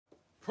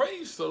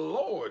Praise the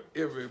Lord,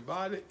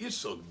 everybody.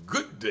 It's a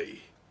good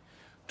day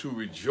to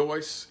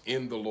rejoice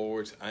in the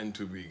Lord and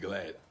to be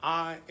glad.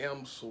 I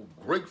am so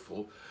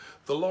grateful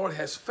the Lord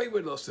has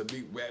favored us to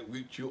be back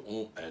with you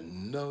on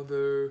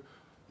another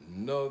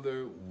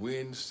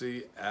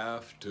Wednesday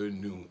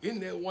afternoon.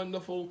 Isn't that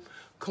wonderful?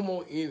 Come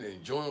on in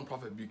and join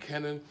Prophet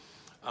Buchanan.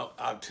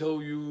 I'll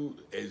tell you,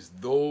 as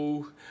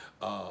though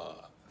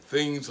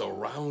things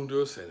around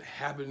us and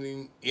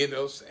happening in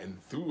us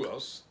and through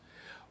us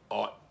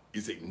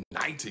is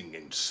igniting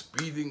and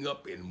speeding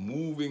up and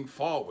moving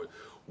forward.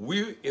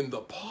 We're in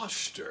the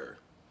posture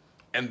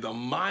and the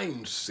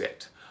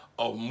mindset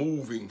of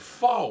moving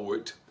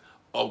forward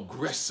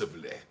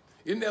aggressively.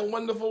 Isn't that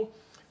wonderful?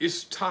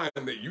 It's time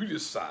that you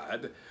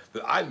decide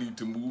that I need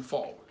to move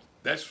forward.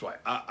 That's right.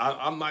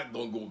 I'm not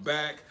going to go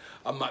back.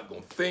 I'm not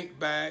going to think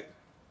back.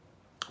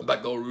 I'm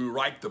not going to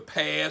rewrite the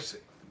past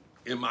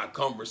in my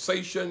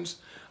conversations.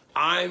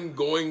 I'm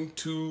going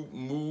to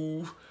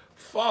move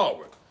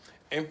forward.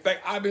 In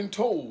fact, I've been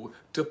told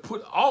to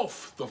put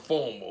off the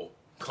formal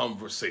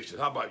conversation.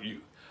 How about you?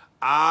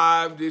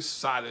 I've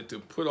decided to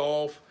put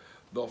off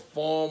the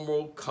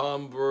formal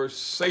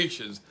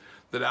conversations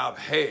that I've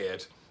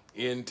had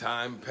in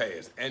time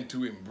past and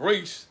to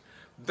embrace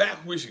that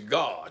which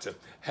God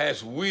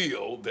has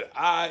willed that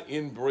I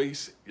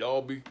embrace.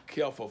 Y'all be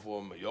careful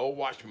for me. Y'all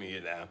watch me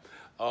here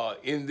now.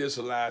 In this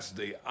last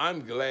day,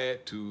 I'm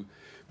glad to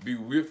be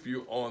with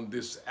you on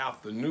this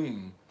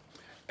afternoon.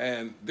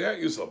 And there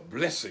is a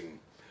blessing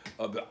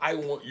that I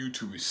want you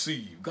to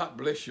receive. God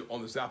bless you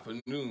on this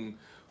afternoon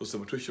with Sister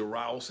Patricia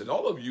Rouse. And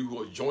all of you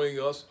who are joining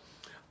us,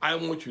 I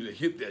want you to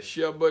hit that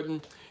share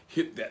button,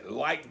 hit that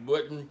like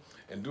button,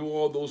 and do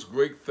all those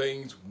great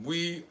things.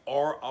 We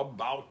are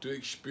about to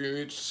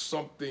experience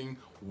something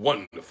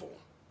wonderful.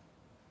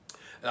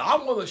 And I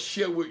want to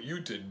share with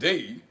you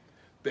today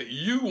that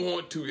you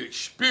want to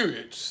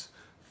experience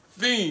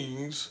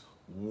things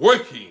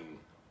working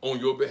on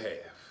your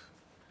behalf.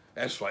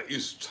 That's right.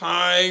 It's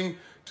time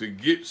to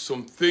get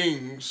some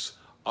things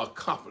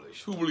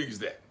accomplished. Who believes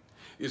that?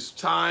 It's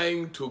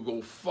time to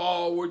go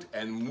forward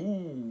and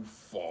move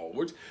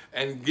forward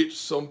and get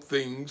some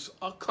things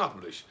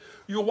accomplished.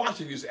 You're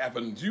watching this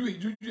happen. Do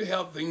you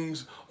have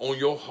things on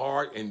your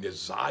heart and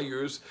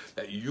desires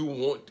that you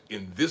want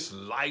in this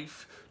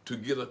life to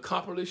get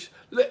accomplished?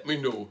 Let me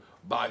know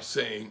by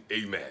saying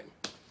amen.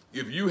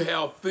 If you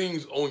have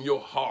things on your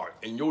heart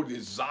and your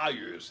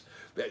desires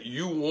that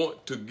you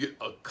want to get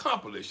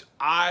accomplished,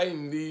 I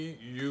need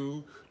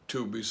you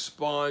to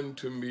respond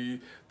to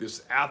me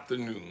this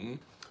afternoon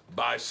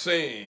by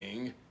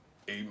saying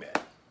amen.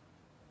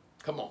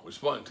 Come on,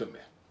 respond to me.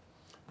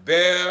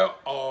 There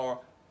are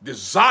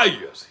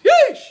desires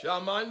that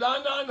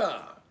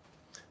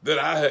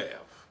I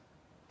have,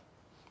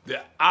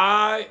 that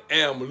I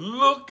am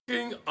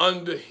looking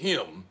unto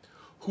him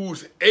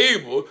who's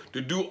able to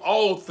do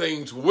all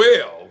things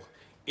well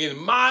in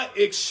my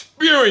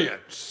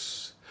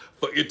experience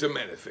for it to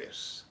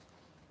manifest.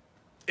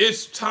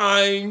 It's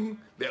time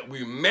that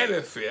we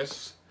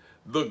manifest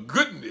the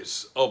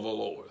goodness of the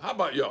Lord. How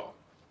about y'all?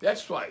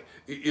 That's right.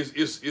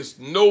 It's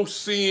no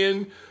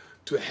sin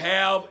to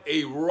have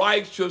a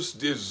righteous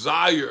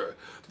desire.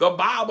 The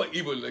Bible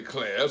even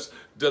declares,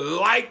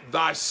 delight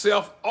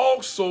thyself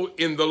also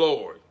in the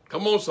Lord.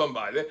 Come on,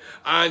 somebody.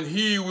 And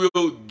he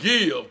will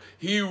give.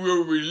 He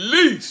will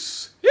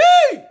release.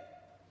 Yay!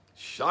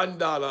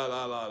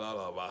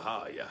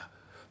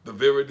 The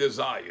very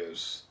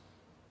desires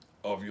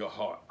of your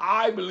heart.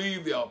 I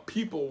believe there are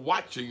people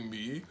watching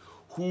me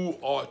who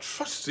are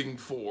trusting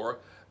for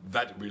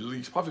that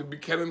release. Prophet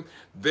Buchanan,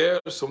 there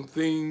are some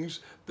things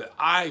that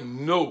I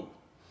know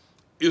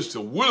is the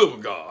will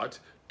of God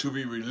to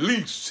be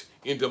released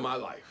into my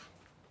life.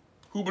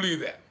 Who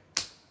believe that?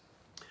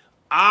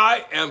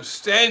 I am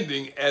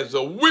standing as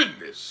a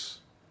witness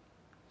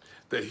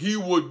that he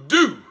will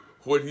do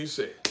what he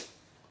said.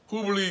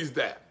 Who believes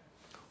that?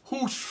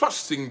 Who's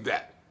trusting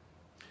that?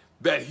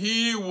 That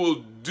he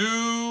will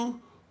do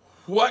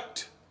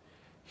what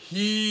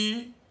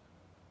he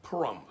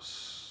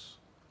promised.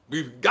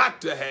 We've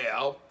got to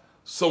have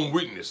some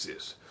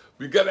witnesses.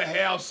 We've got to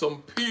have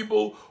some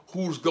people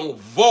who's going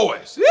to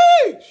voice,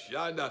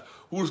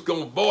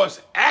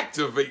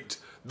 activate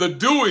the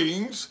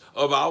doings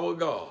of our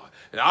God.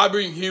 And I've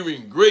been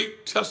hearing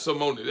great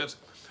testimony. That's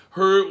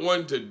heard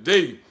one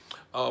today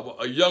of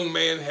a young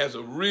man has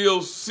a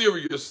real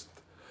serious,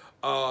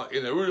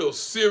 in a real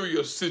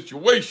serious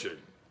situation.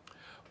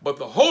 But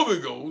the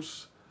Holy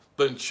Ghost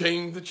done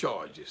changed the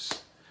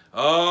charges.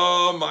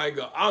 Oh my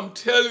God. I'm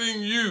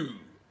telling you,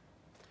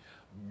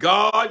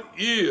 God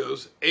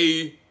is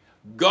a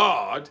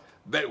God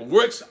that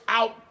works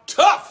out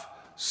tough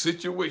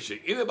situation.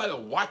 Anybody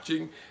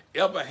watching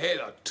ever had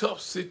a tough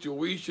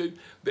situation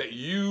that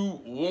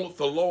you want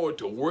the Lord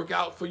to work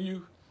out for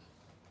you?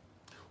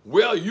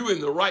 Well, you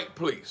in the right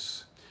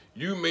place.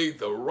 You made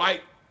the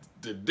right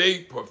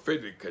today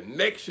prophetic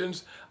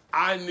connections.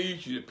 I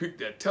need you to pick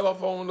that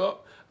telephone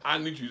up. I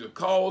need you to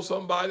call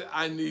somebody.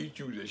 I need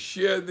you to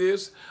share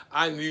this.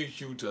 I need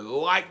you to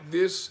like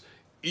this.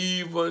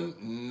 even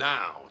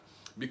now,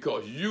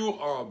 because you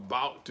are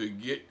about to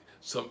get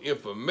some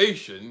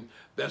information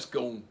that's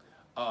going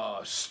to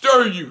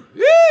stir you.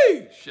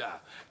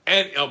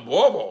 And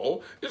above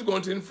all, it's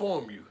going to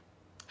inform you.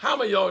 How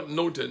many of y'all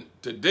know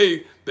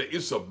today that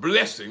it's a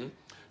blessing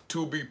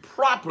to be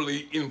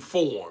properly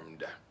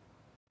informed?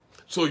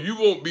 So you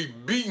won't be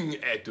beating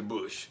at the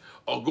bush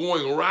or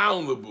going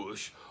around the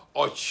bush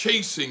or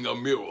chasing a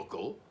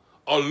miracle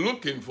or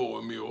looking for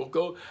a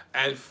miracle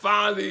and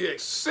finally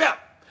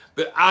accept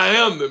that I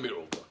am the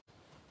miracle.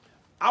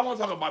 I want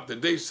to talk about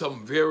today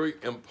something very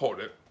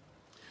important,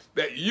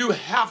 that you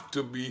have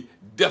to be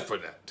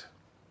definite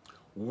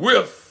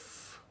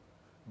with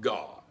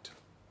God.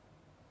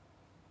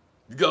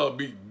 You got to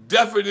be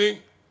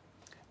definite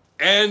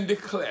and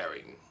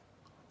declaring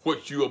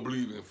what you are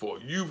believing for.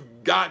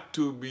 You've got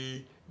to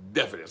be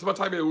definite. Somebody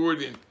type in the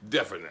word in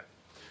definite.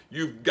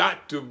 You've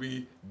got to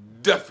be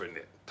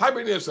definite. Type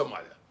it in,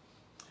 somebody.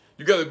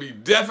 You got to be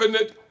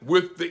definite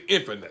with the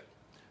infinite.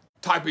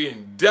 Type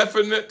in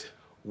definite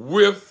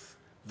with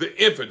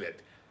the infinite.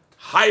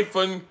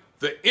 Hyphen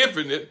the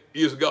infinite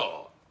is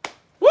God.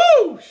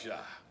 Woo!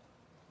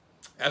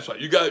 That's right.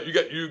 You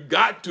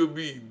got to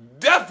be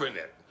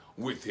definite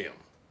with him.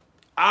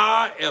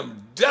 I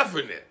am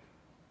definite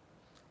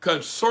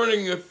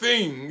concerning the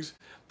things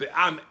that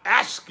I'm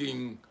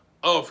asking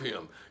of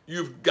him.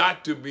 You've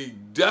got to be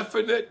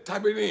definite,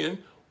 type it in,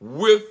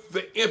 with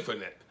the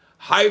infinite,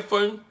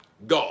 hyphen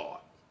God.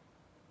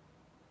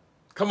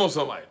 Come on,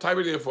 somebody, type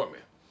it in for me.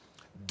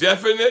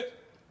 Definite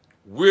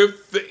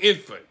with the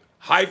infinite,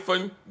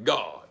 hyphen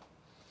God.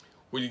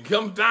 When you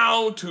come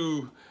down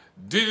to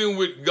dealing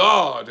with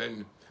God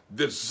and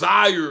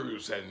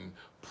desires and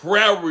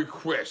prayer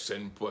requests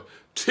and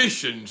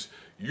petitions,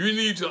 you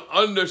need to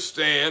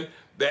understand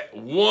that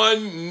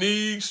one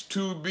needs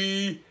to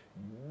be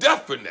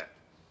definite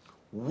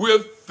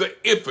with the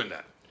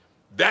infinite.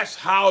 That's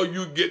how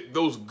you get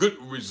those good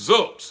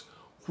results,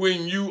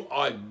 when you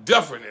are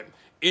definite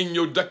in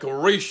your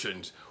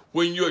declarations,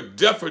 when you're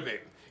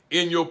definite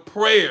in your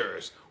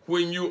prayers,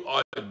 when you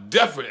are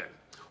definite,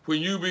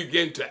 when you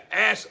begin to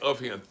ask of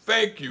him.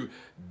 Thank you.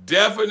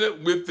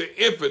 Definite with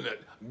the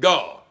infinite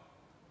God.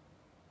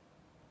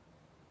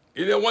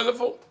 Isn't that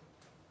wonderful?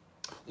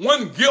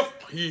 One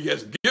gift he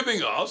has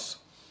given us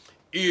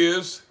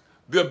is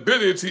the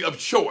ability of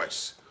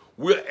choice.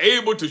 We're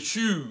able to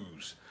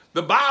choose.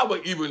 The Bible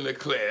even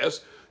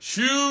declares,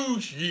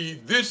 choose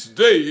ye this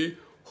day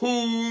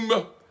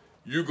whom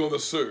you're going to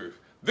serve.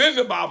 Then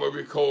the Bible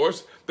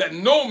records that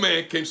no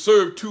man can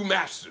serve two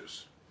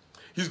masters.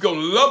 He's going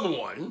to love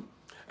one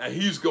and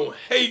he's going to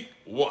hate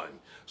one.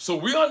 So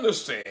we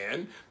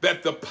understand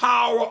that the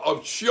power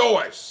of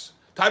choice,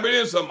 type it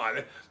in,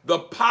 somebody, the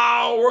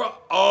power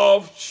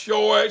of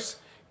choice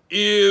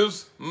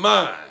is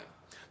mine.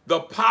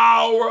 The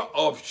power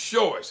of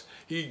choice.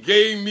 He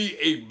gave me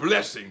a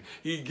blessing.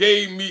 He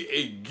gave me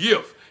a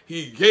gift.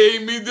 He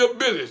gave me the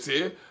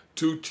ability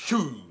to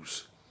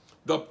choose.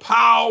 The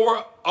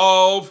power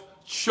of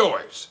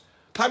choice.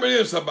 Type it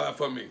in, somebody,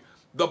 for me.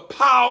 The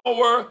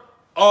power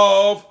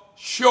of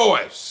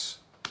choice.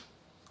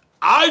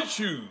 I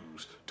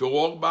choose to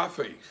walk by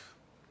faith.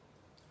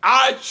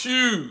 I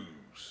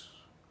choose,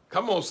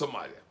 come on,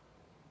 somebody,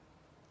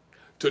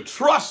 to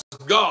trust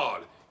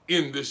God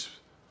in this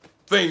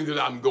thing that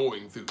I'm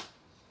going through.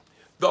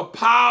 The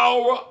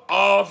power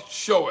of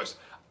choice.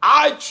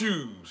 I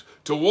choose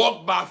to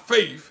walk by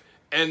faith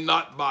and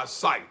not by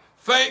sight.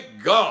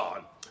 Thank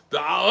God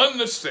that I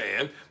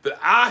understand that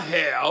I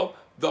have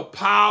the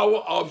power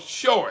of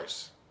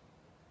choice.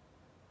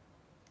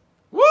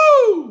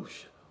 Woo!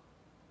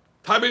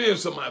 Type it in,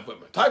 somebody, for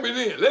me. Type it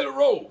in. Let it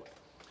roll.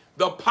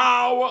 The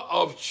power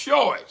of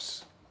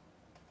choice.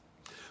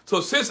 So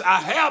since I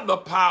have the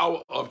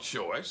power of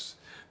choice,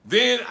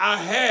 then I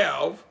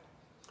have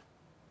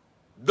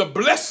the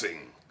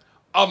blessing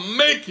of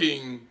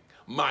making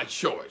my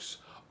choice,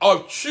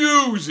 of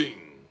choosing.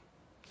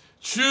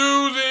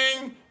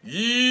 Choosing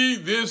ye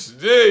this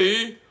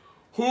day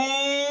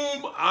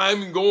whom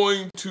I'm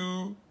going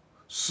to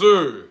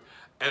serve.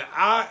 And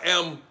I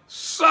am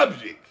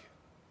subject.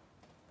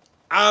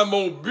 I'm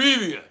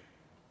obedient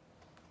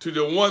to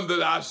the one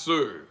that I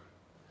serve.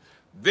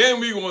 Then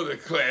we're going to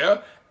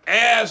declare,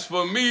 as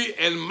for me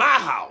and my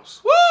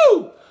house,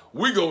 woo,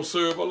 we're going to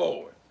serve the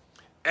Lord.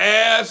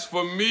 As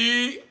for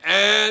me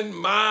and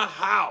my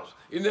house.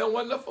 Isn't that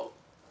wonderful?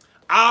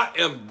 I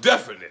am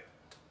definite.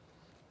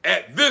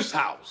 At this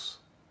house,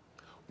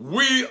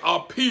 we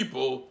are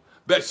people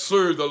that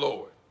serve the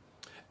Lord.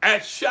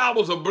 At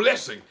Showers of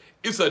Blessing,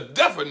 it's a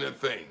definite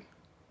thing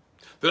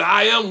that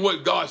I am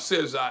what God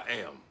says I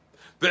am.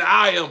 That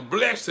I am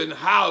blessed and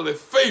highly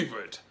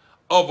favored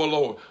of the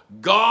Lord.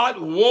 God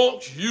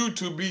wants you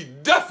to be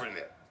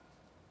definite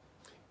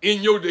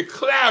in your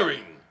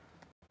declaring,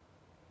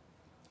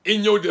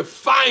 in your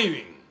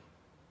defining.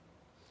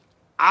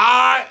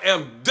 I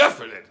am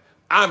definite.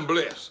 I'm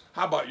blessed.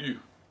 How about you?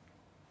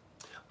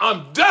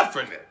 I'm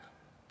definite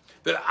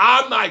that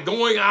I'm not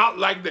going out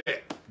like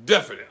that.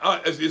 Definite.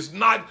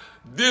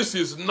 This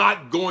is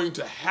not going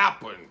to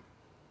happen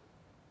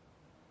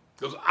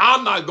Because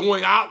I'm not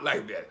going out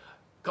like that.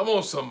 Come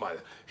on, somebody.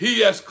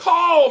 He has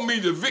called me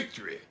to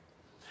victory.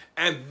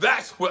 And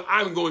that's what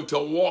I'm going to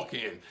walk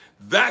in.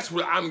 That's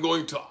what I'm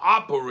going to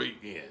operate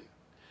in.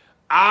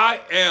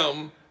 I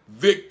am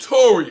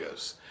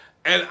victorious.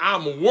 And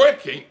I'm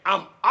working,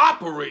 I'm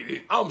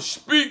operating, I'm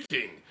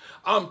speaking,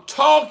 I'm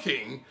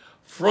talking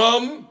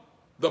from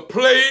the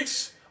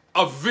place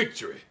of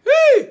victory.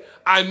 Hey,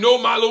 I know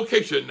my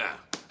location now.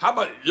 How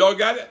about it? Y'all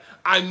got it?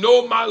 I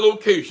know my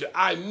location.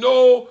 I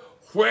know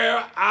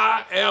where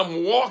I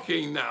am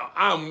walking now.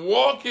 I'm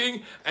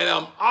walking and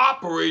I'm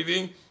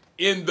operating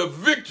in the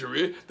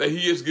victory that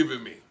he has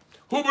given me.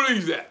 Who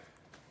believes that?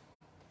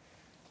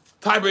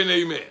 Type in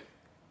amen.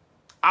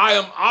 I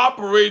am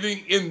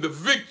operating in the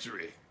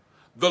victory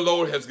the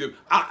Lord has given.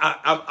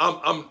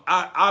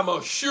 I'm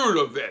assured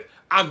of that.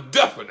 I'm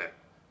definite.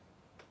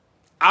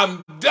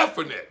 I'm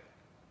definite,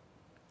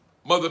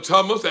 Mother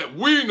Thomas, that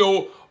we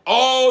know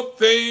all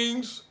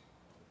things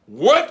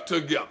work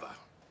together.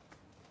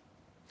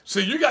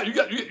 See, you got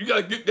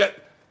to get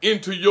that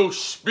into your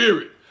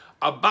spirit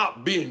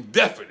about being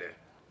definite.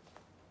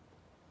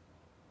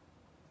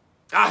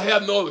 I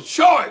have no other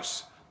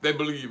choice than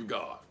believe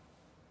God.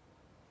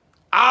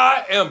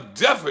 I am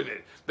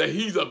definite that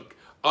he's a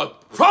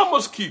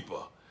promise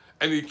keeper,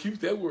 and he keeps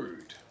that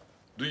word.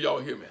 Do y'all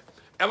hear me?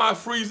 Am I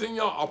freezing,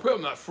 y'all? I pray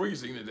I'm not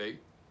freezing today.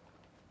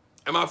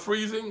 Am I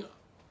freezing?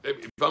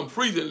 If I'm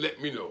freezing,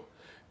 let me know.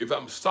 If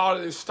I'm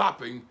starting and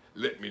stopping,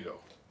 let me know.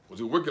 Was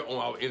it working on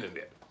our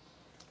internet?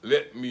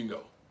 Let me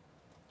know.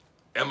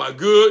 Am I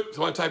good?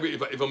 Somebody type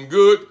it. If I'm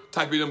good,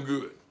 type it, I'm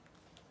good.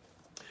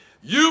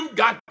 You've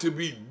got to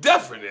be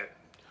definite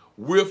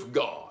with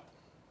God.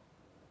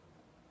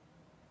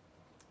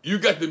 You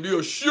got to be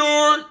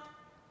assured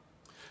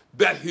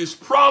that his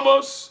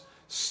promise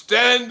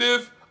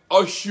standeth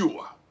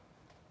assured.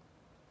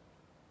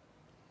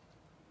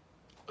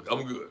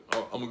 I'm good.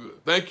 I'm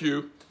good. Thank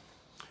you.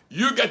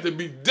 You got to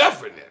be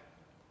definite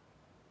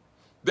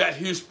that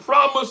his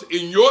promise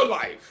in your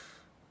life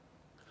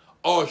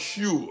are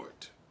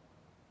assured.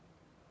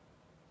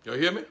 You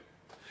hear me?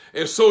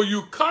 And so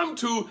you come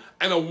to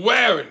an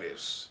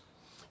awareness.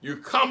 You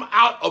come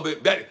out of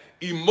that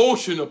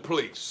emotional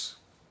place.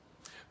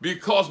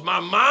 Because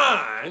my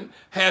mind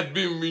has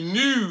been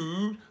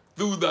renewed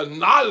through the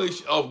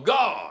knowledge of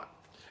God.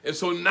 And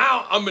so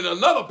now I'm in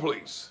another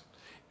place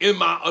in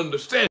my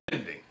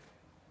understanding.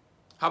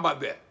 How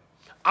about that?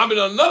 I'm in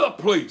another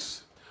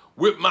place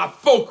with my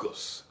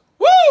focus.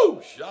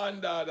 Woo!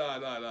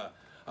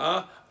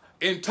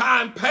 In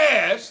time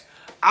past,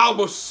 I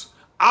was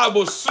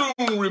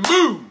soon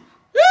removed.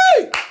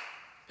 Hey!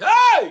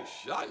 Hey!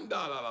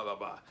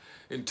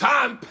 In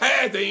time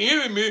past, the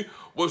enemy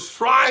was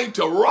trying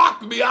to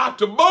rock me out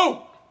the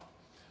boat.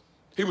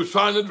 He was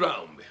trying to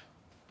drown me.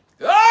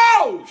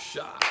 Oh,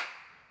 shot.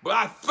 But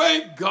I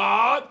thank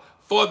God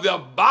for the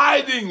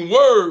abiding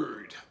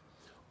word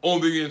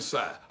on the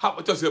inside. How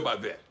much else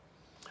about that?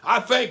 I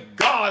thank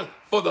God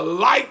for the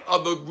light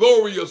of the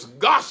glorious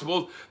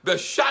gospel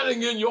that's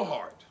shining in your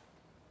heart.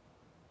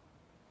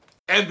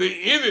 And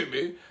the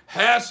enemy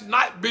has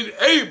not been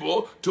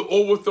able to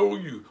overthrow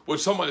you.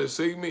 Would somebody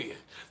say amen?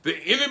 The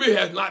enemy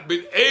has not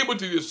been able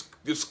to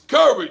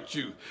discourage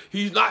you.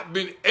 He's not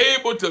been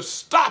able to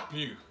stop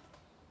you.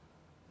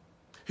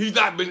 He's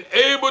not been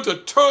able to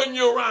turn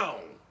you around.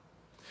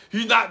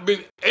 He's not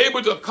been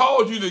able to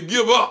cause you to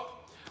give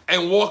up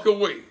and walk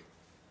away.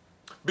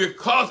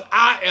 Because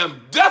I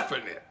am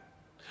definite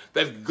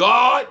that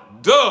God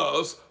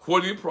does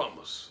what he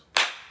promised.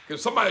 Can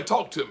somebody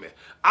talk to me?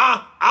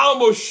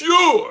 I'm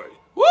assured.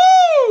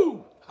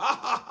 Woo!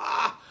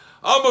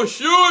 I'm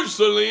assured,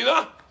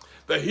 Selena,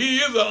 that he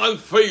is an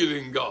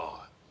unfailing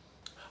God.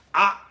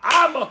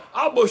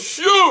 I'm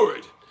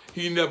assured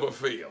he never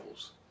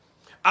fails.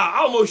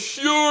 I'm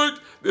assured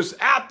this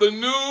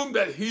afternoon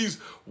that he's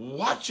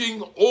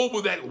watching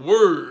over that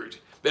word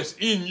that's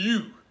in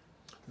you,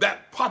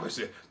 that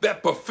prophecy,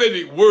 that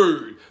prophetic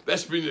word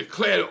that's been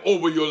declared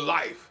over your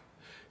life.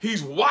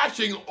 He's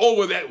watching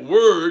over that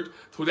word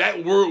so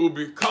that word will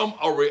become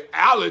a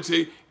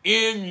reality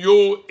in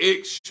your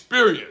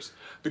experience.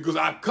 Because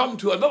I've come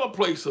to another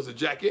place, Sister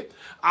Jackie.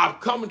 I've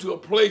come to a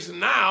place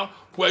now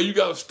where you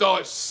got to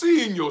start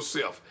seeing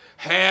yourself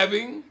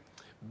having,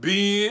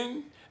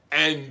 being,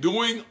 and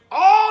doing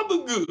all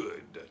the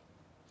good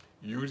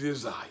you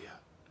desire.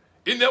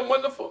 Isn't that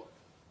wonderful?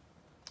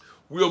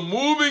 We're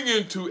moving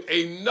into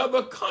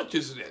another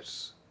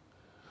consciousness.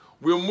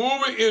 We're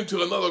moving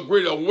into another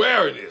great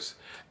awareness.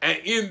 And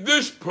in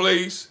this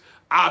place,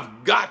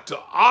 I've got to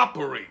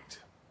operate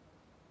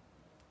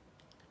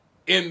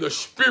in the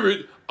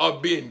spirit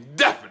of being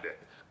definite.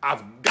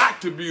 I've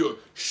got to be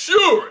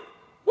assured,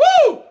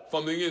 woo,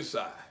 from the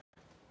inside.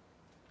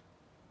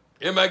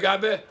 Anybody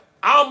got that?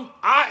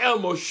 I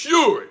am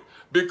assured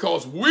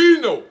because we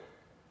know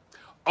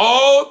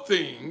all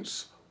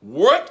things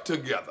work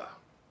together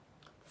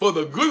for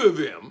the good of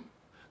them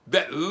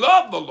that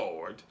love the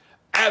Lord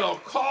and are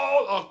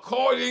called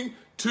according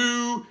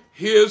to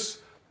his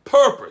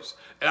purpose.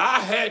 And I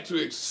had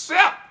to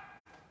accept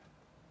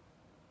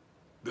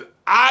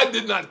I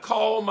did not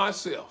call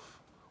myself.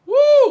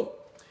 Woo!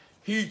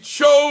 He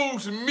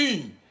chose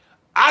me.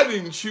 I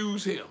didn't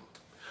choose him.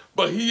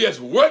 But he has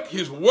worked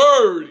his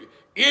word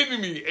in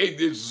me, a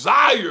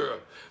desire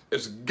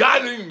that's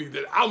guiding me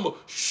that I'm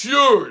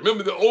assured.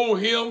 Remember the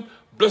old hymn,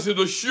 Blessed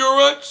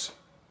Assurance?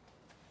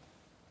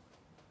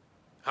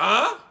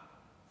 Huh?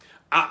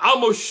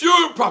 I'm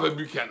assured, Prophet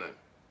Buchanan,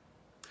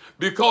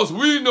 because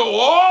we know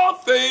all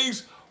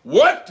things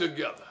work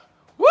together.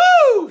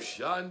 Woo!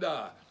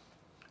 Shanda.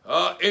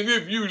 And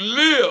if you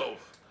live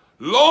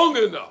long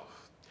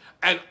enough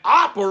and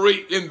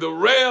operate in the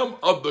realm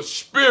of the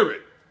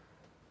Spirit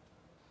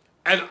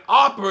and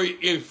operate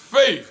in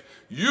faith,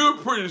 you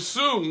pretty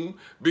soon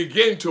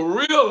begin to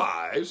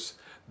realize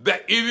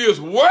that it is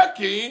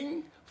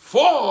working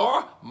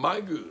for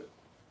my good.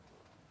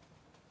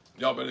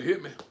 Y'all better hear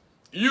me.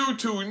 You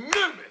too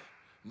near me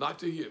not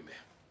to hear me.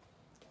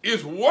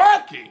 It's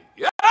working.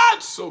 Yeah,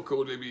 it's so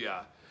cool to be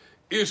out.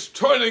 It's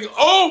turning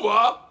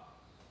over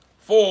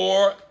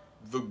for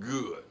the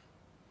good.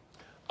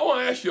 I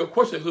want to ask you a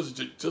question,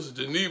 Sister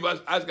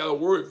Geneva. I just got a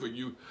word for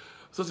you.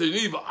 Sister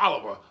Geneva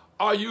Oliver,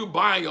 are you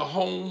buying a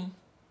home?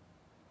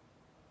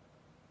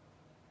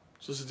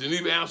 Sister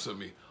Geneva, answer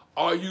me.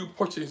 Are you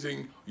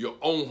purchasing your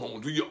own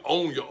home? Do you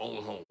own your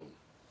own home?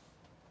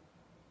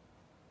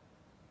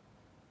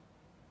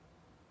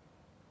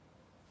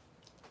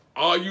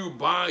 Are you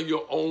buying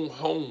your own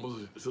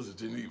home, Sister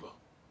Geneva?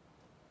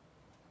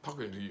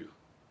 Talking to you.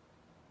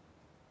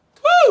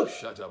 Woo!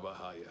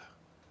 Shatabahaya.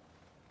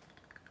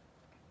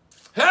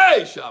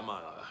 Hey,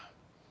 Shamana.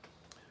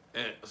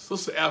 And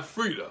Sister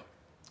Alfreda,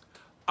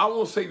 I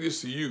want to say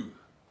this to you.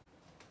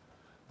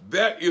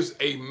 There is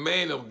a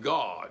man of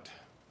God,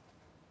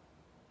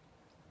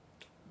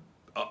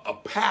 a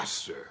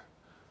pastor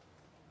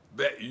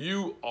that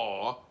you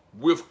are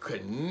with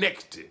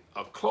connected,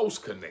 a close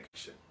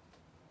connection.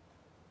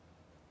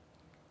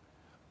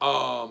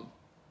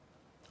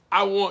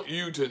 I want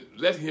you to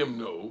let him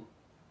know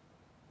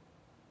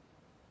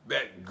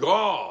that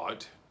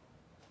God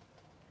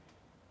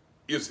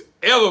is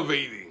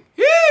elevating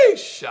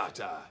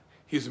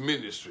his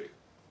ministry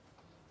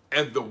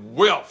and the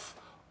wealth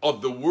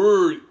of the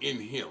word in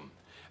him.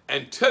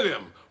 And tell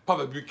him,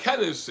 Prophet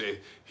Buchanan said,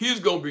 he's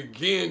going to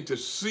begin to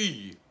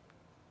see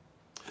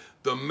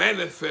the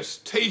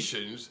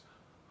manifestations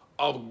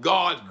of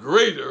God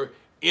greater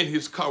in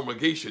his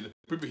congregation, the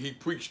people he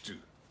preached to.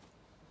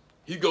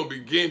 He's going to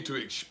begin to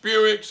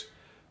experience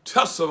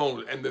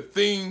testimony and the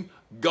thing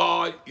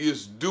God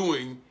is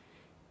doing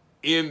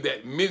in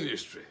that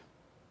ministry.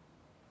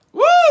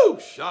 Woo!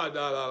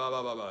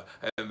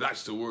 And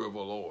that's the word of the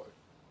Lord.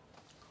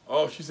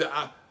 Oh, she said,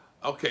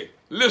 okay,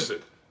 listen.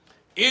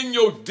 In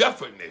your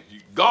deafness,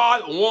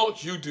 God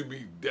wants you to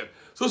be deaf.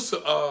 Sister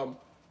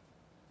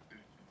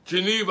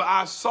Geneva,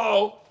 I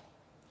saw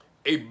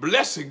a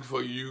blessing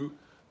for you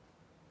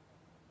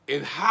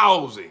in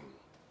housing.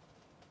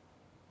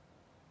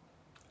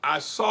 I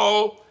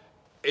saw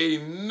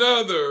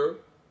another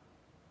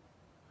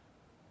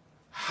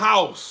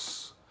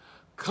house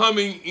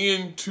coming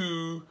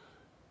into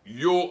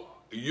your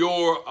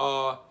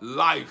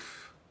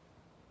life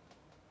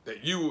that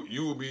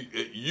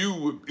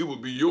it will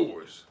be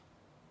yours.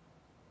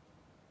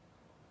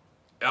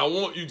 And I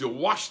want you to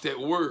watch that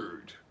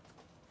word,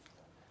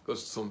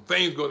 because some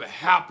things going to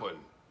happen,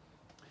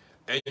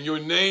 and your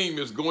name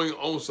is going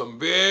on some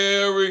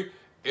very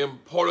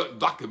important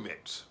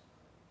documents.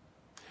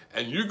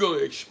 And you're going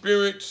to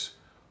experience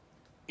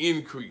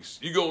increase.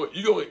 You're going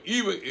to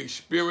even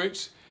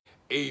experience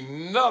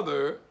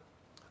another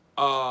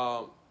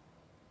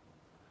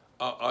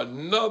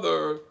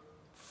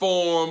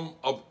form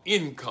of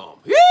income.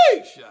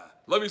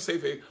 Let me say,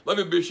 faith. Let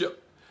me,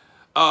 Bishop.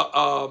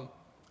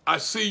 I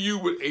see you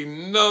with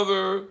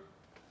another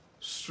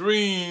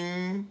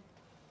stream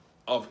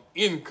of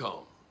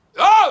income.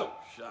 Oh,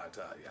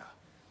 Shataya.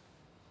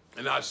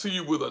 And I see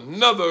you with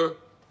another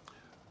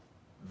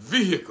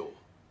vehicle.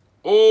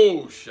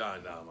 Oh,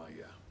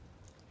 Shanamaya.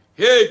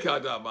 Hey,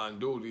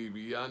 Kadamandoli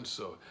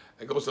Bianso.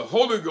 And because the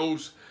Holy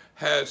Ghost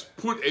has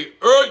put an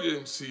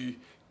urgency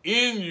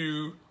in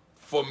you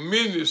for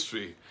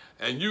ministry,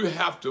 and you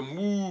have to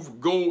move,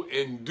 go,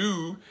 and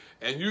do,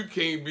 and you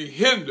can't be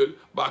hindered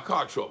by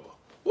car trouble.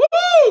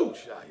 Woo!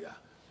 Shaya.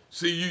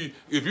 See,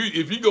 if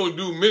you're going to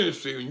do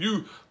ministry and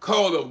you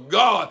call of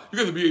God,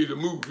 you're going to be able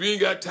to move. You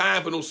ain't got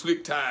time for no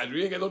slick tires.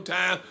 You ain't got no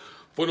time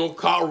for no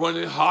car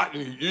running hot,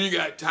 and you ain't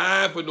got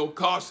time for no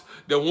cars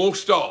that won't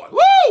start. Woo!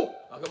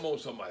 Now, come on,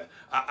 somebody.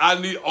 I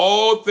need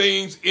all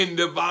things in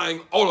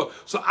divine order.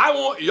 So I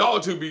want y'all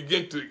to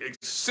begin to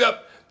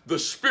accept the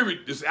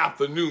spirit this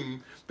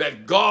afternoon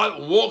that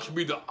God wants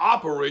me to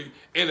operate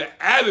in an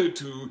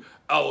attitude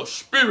of a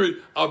spirit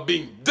of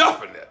being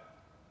definite.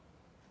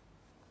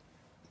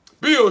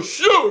 Be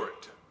assured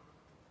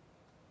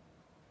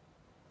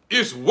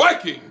it's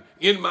working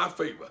in my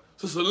favor.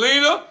 So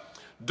Selena,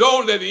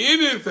 don't let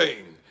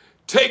anything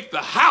take the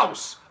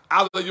house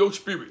out of your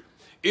spirit.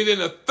 It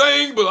ain't a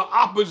thing but an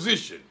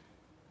opposition.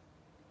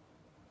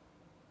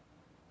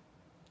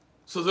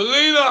 So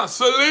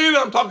Selena,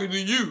 I'm talking to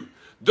you.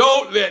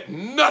 Don't let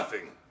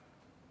nothing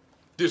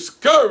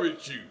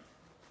discourage you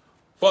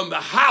from the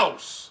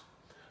house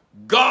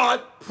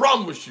God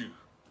promised you.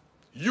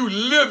 You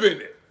live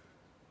in it.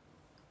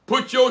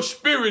 Put your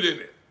spirit in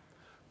it.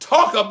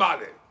 Talk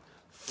about it.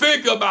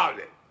 Think about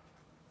it.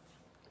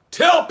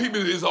 Tell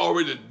people it's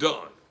already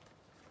done.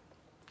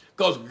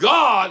 Because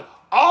God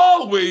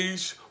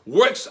always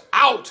works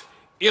out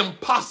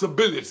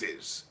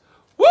impossibilities.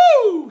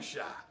 Woo!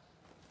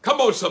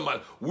 Come on,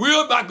 somebody.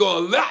 We're not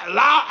going to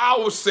allow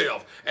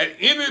ourselves at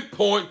any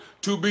point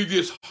to be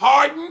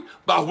disheartened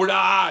by what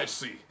our eyes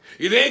see.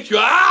 It ain't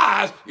your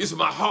eyes, it's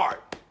my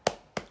heart.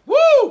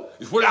 Woo!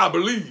 It's what I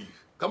believe.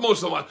 Come on,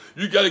 somebody.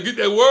 You got to get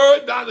that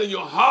word down in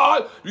your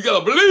heart. You got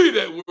to believe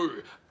that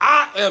word.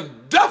 I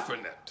am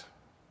definite.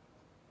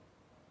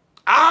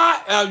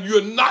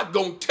 You're not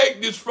going to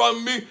take this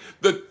from me.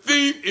 The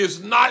thief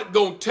is not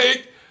going to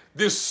take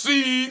this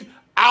seed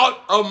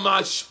out of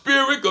my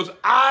spirit, because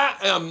I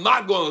am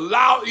not going to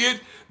allow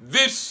it.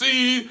 This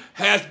seed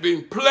has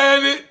been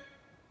planted.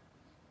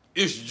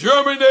 It's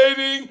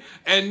germinating,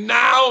 and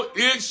now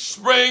it's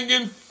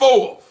springing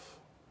forth.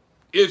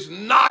 It's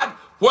not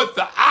what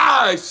the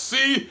eyes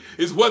see,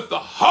 it's what the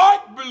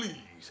heart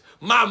believes.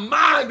 My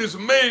mind is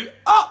made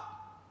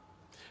up.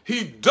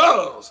 He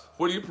does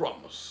what he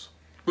promised.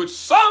 But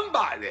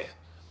somebody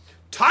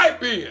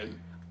type in,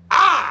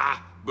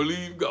 I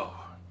believe God.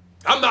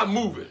 I'm not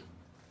moving.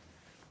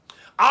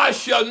 I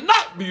shall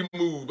not be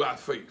moved by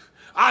faith.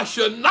 I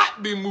shall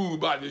not be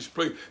moved by this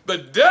place. The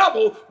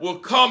devil will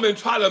come and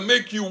try to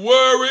make you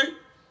worry,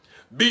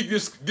 be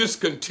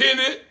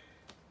discontented,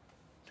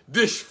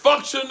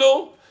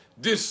 dysfunctional,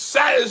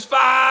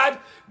 dissatisfied,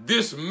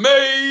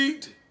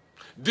 dismayed,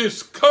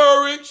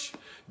 discouraged,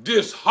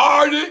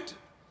 disheartened.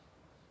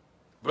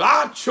 But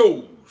I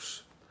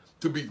chose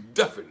to be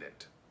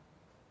definite.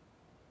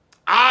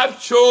 I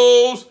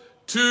chose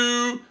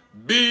to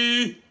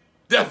be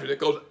definite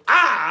because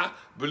I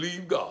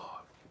believe God.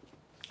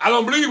 I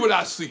don't believe what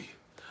I see.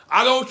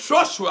 I don't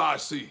trust what I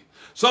see.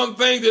 Some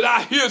things that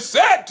I hear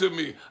said to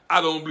me, I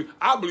don't believe.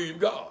 I believe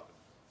God.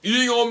 You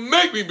ain't gonna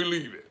make me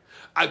believe it.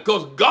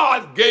 Because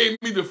God gave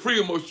me the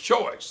freedom of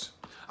choice.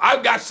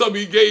 I've got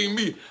something he gave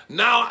me.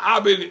 Now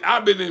I've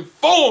been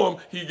informed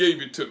he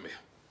gave it to me.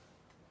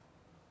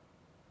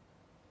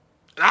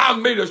 And I've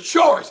made a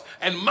choice.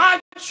 And my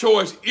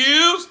choice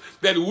is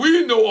that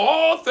we know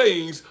all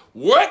things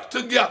work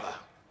together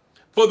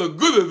for the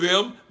good of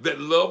them that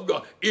love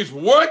God. It's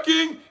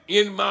working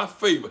in my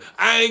favor.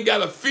 I ain't got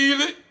to feel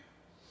it.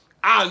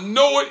 I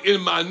know it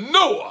in my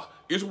knower.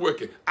 It's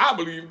working. I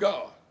believe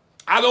God.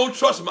 I don't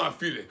trust my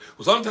feelings.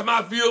 Sometimes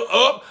I feel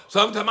up.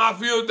 Sometimes I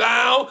feel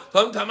down.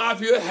 Sometimes I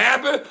feel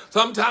happy.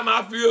 Sometimes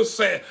I feel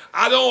sad.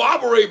 I don't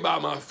operate by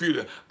my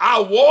feelings.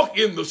 I walk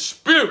in the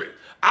spirit.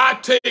 I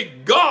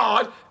take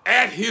God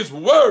at his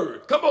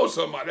word. Come on,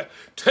 somebody.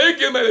 Take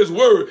him at his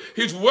word.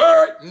 His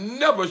word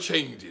never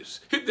changes.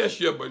 Hit that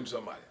share button,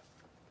 somebody.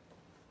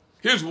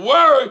 His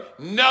word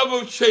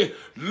never changes.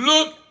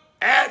 Look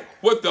at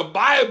what the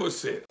Bible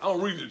said. I'll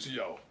read it to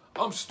y'all.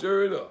 I'm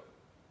stirred up.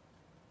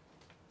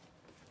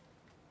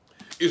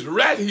 It's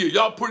right here.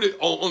 Y'all put it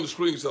on the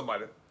screen,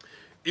 somebody.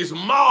 It's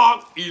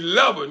Mark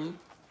 11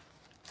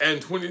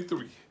 and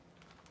 23.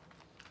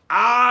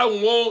 I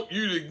want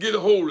you to get a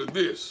hold of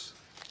this,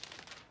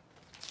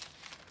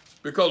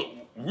 because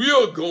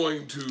we're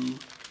going to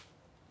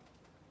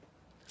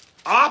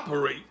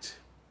operate,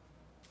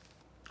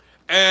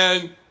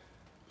 and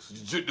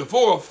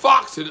before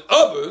Fox and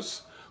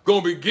others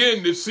going to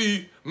begin to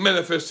see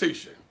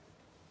manifestation.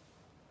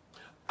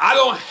 I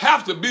don't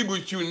have to be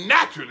with you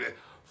naturally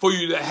for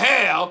you to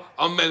have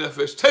a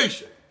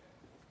manifestation.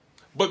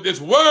 But this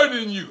word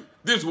in you,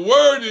 there's a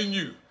word in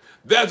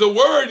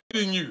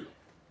you.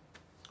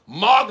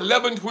 Mark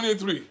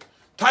 11:23.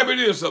 Type it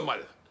in,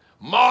 somebody.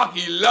 Mark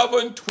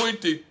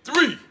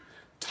 11:23.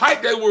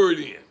 Type that word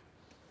in.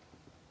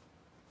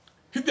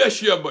 Hit that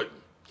share button.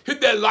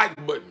 Hit that like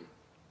button.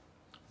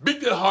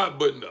 Beat that heart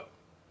button up.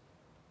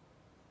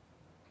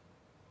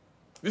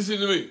 Listen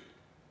to me.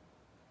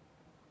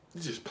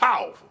 This is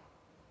powerful.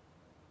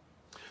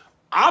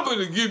 I'm going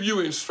to give you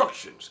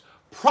instructions.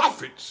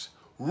 Prophets,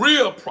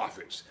 real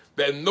prophets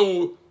that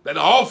know that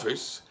the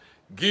office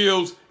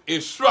gives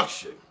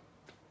instruction.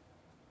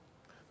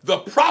 The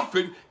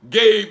prophet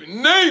gave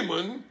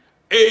Naaman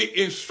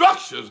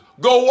instructions.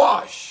 Go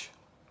wash.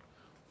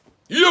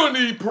 You don't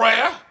need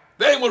prayer.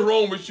 There ain't what's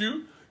wrong with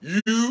you.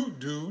 You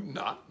do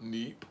not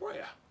need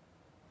prayer.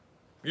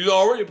 You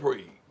already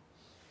prayed.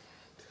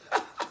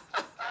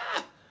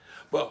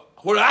 But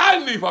what I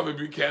need, Prophet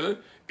Buchanan,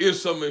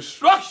 is some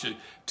instruction.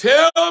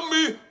 Tell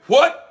me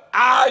what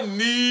I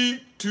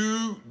need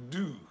to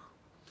do.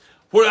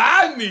 What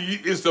I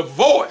need is the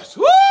voice.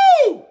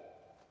 Woo!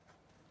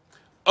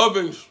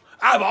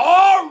 I've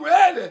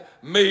already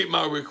made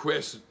my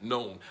request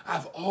known.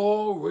 I've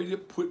already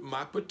put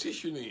my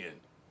petition in.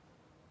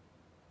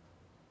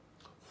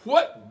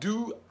 What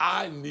do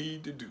I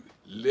need to do?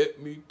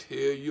 Let me tell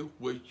you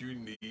what you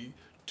need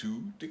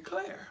to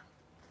declare.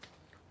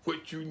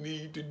 What you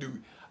need to do.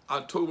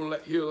 I told him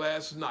here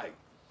last night,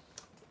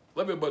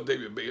 Love me about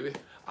David Bailey.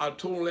 I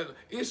told him that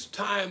it's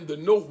time to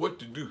know what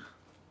to do.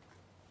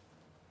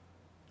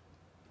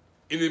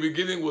 In the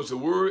beginning was the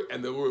Word,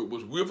 and the Word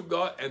was with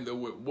God, and the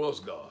Word was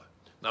God.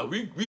 Now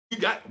we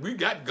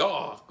got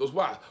God, because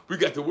why? We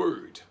got the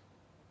Word.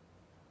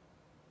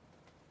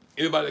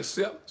 Anybody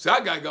accept? Say, I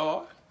got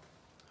God.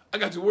 I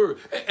got the Word.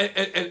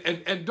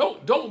 And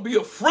don't be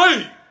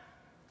afraid.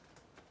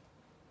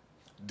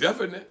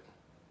 Definite.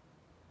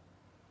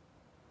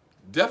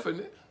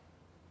 Definite.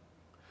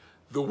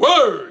 The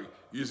Word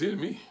is in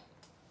me.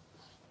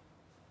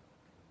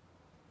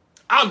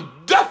 I'm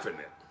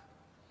definite.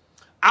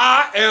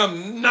 I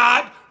am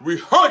not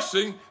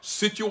rehearsing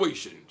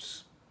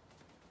situations.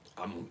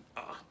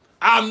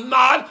 I'm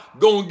not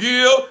going to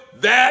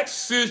give that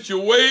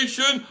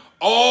situation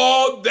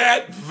all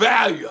that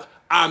value.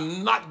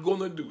 I'm not going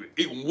to do it.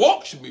 It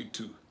wants me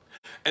to.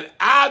 And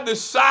I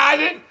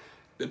decided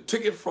to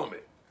take it from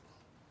it.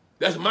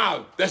 That's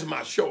my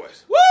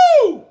choice.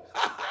 Woo!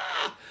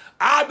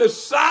 I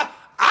decide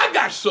I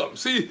got something.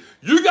 See,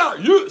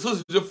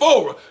 Sister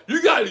Jephora,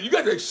 you got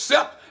to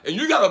accept and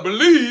you got to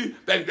believe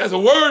that there's a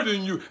word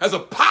in you, there's a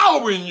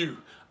power in you.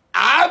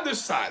 I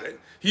decided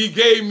he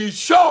gave me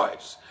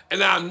choice,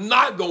 and I'm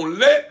not going to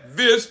let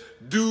this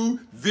do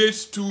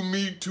this to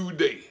me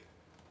today.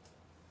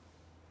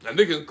 Now,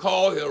 they can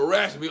call and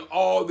harass me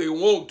all they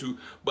want to,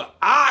 but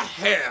I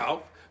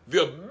have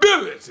the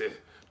ability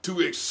to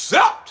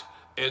accept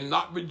and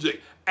not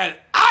reject. And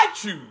I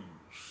choose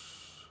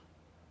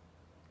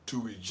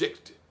to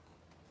reject it.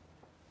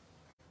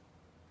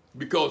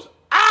 Because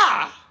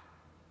I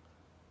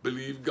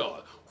believe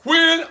God.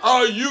 When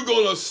are you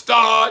going to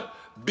start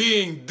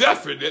being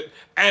definite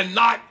and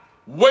not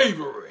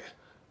wavering?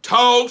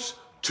 Toss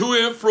to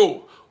and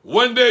fro.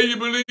 One day you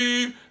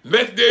believe,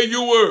 next day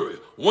you worry.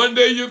 One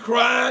day you're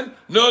crying,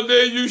 another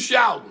day you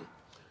shouting.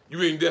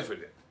 You ain't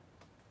definite.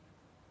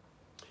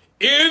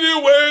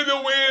 Any way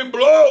the wind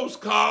blows,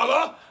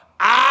 Carla,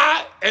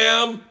 I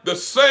am the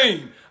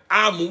same.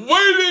 I'm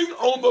waiting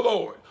on the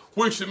Lord,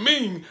 which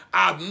means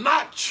I've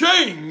not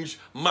changed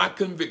my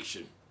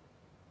conviction.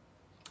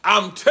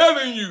 I'm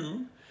telling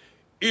you,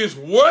 it's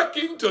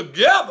working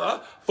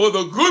together for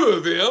the good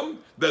of them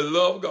that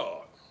love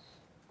God.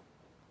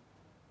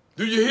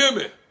 Do you hear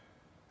me?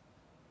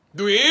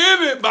 Do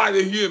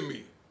anybody hear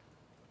me?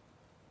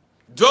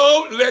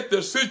 Don't let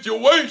the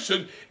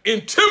situation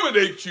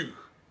intimidate you.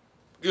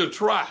 It'll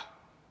try.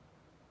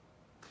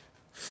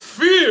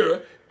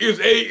 Fear is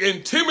an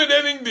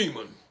intimidating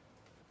demon.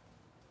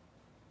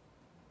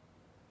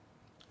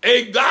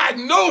 A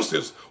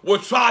diagnosis will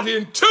try to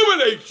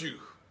intimidate you.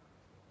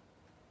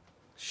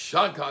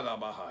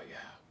 Shankadabahaya.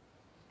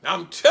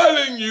 I'm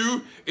telling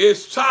you,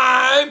 it's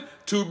time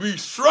to be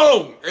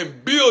strong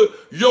and build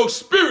your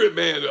spirit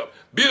man up.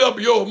 Build up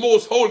your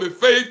most holy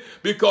faith,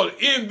 because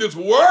in this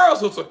world,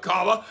 Sister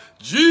Carla,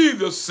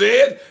 Jesus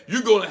said,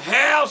 you're going to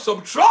have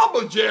some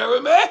trouble,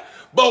 Jeremy,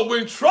 but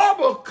when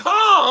trouble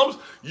comes,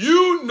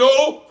 you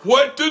know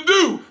what to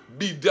do.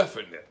 Be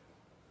definite.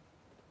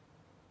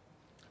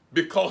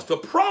 Because the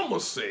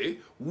promise says,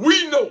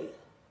 we know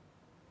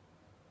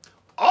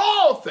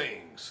all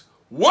things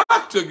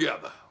work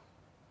together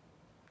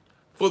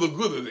for the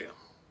good of them.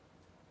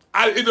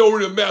 It don't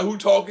really matter who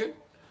talking.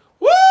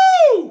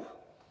 Woo!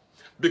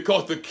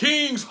 Because the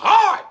king's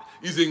heart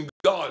is in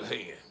God's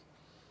hand.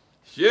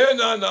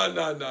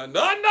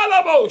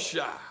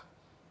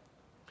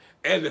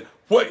 And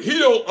what he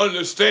don't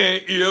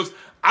understand is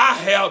I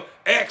have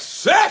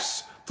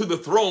access to the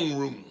throne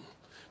room.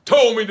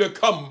 Told me to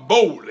come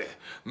boldly,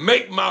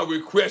 make my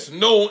request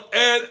known,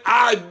 and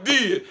I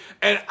did.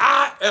 And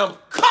I am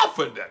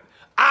confident.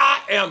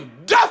 I am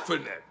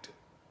definite.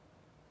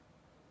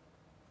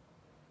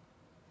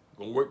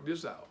 Gonna work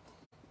this out.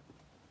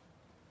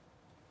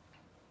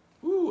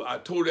 Ooh, I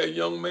told that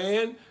young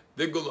man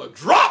they're gonna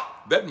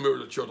drop that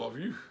murder charge off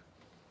you.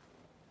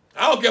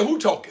 I don't care who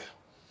talking.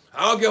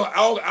 I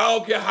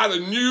don't care how the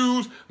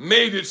news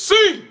made it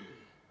seem.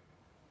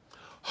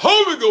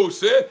 Holy Ghost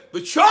said the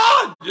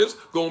charges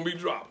gonna be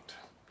dropped.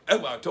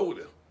 That's what I told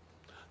him.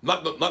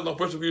 Not no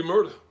first degree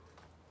murder.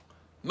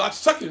 Not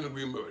second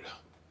degree murder.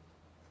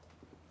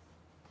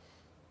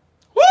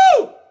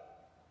 Woo!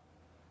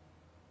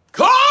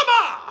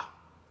 Karma!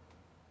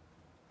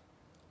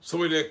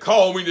 Somebody that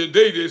called me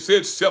today, they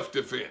said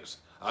self-defense.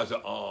 I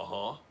said,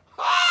 uh-huh.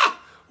 Ah!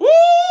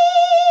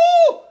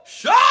 Woo!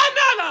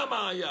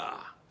 Shananamaya!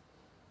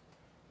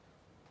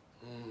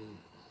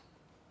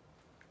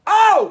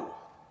 Oh!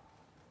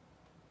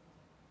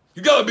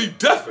 You gotta be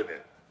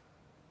definite.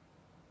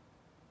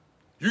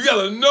 You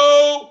gotta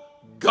know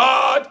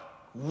God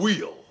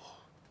will.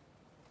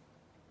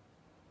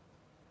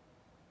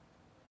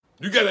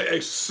 You gotta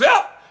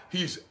accept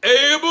He's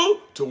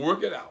able to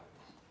work it out.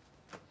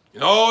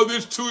 And all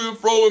this to and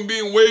fro and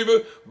being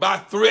wavered by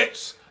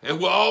threats and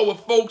what all the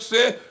folks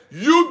said,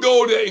 you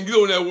go there and get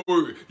on that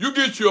word. You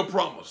get you a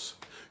promise.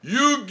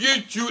 You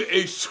get you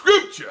a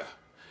scripture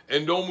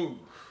and don't move.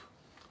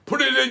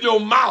 Put it in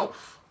your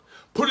mouth.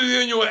 Put it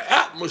in your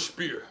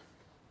atmosphere.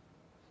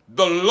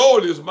 The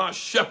Lord is my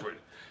shepherd,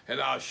 and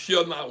I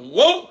shall not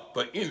want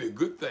for any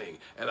good thing.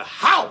 And a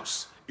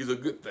house is a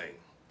good thing.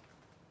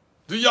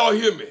 Do y'all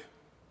hear me?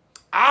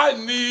 I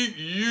need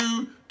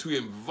you to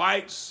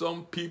invite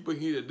some people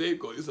here today,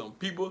 because there's some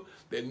people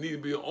that need to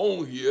be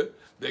on here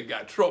that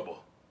got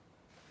trouble.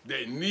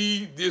 They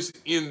need this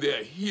in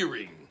their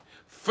hearing.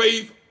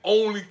 Faith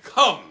only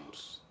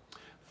comes.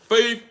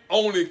 Faith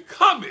only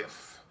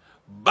cometh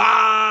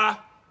by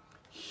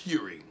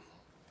hearing.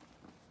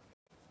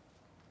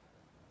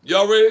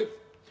 Y'all ready?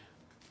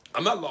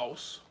 I'm not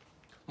lost.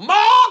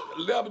 Mark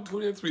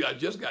 11:23. I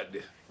just got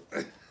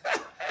there.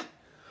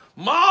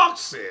 Mark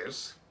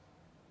says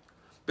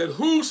that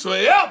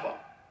whosoever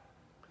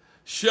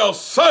shall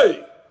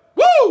say,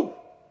 woo,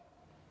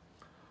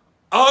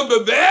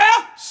 under their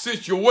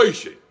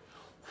situation.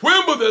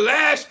 When was the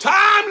last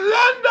time,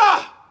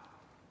 Linda,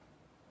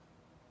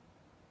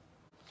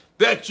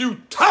 that you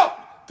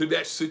talked to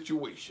that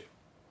situation?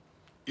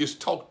 It's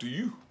talk to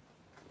you.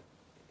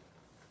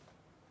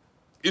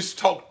 It's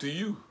talk to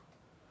you.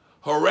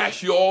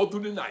 Harass you all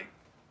through the night.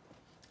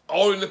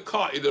 All in the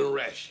car, it doesn't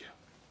harass you.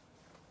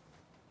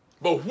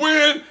 But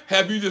when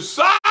have you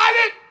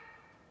decided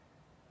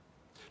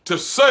to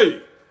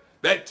say?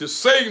 That to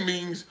say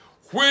means,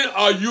 when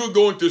are you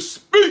going to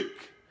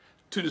speak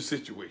to the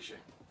situation?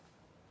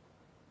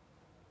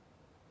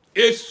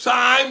 It's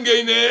time,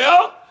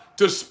 Gaynell,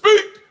 to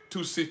speak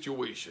to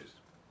situations.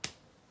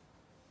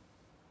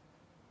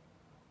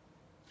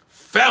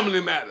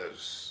 Family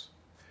matters,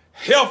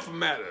 health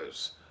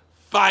matters,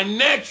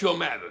 financial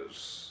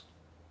matters,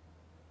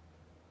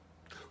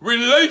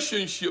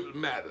 relationship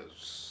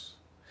matters.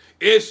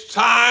 It's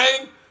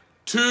time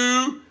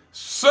to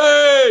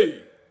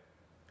say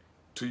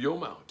to your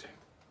mountain.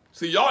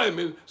 See, y'all ain't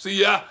been,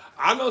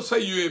 I don't say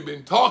you ain't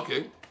been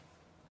talking,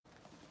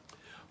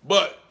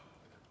 but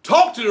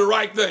talk to the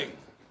right thing.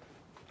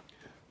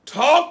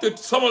 Talk to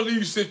some of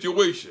these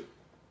situations.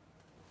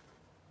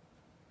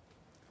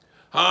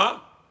 Huh?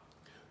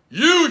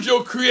 Use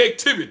your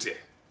creativity.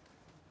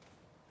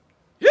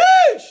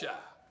 Yeesh.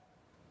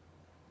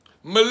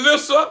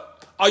 Melissa,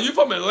 are you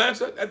from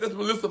Atlanta? That's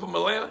Melissa from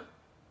Atlanta?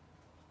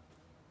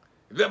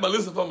 Is that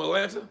Melissa from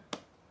Atlanta?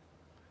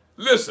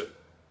 Listen.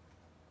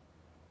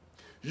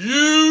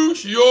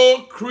 Use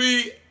your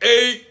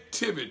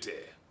creativity.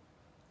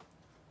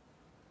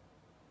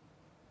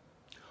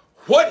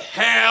 What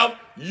have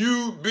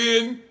you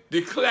been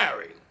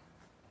declaring?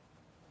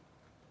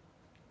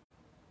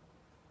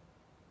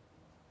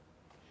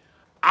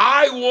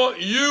 I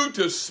want you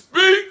to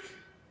speak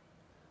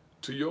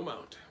to your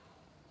mountain.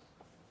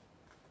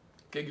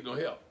 Can't get no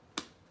help.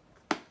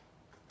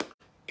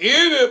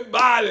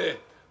 Anybody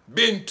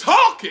been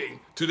talking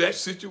to that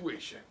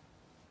situation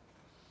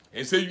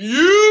and say,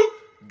 you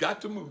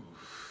got to move?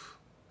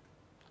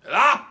 And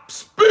I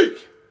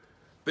speak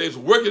that it's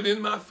working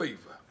in my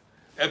favor,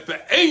 that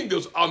the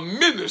angels are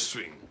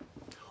ministering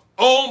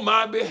on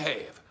my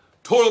behalf.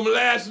 Told them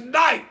last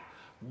night,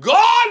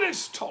 God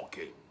is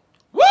talking.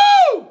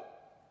 Woo!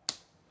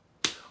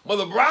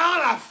 Mother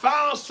Brown, I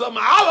found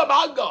something out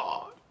about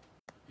God.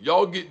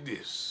 Y'all get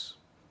this.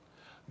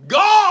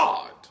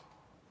 God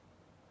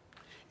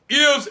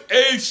is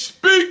a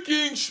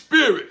speaking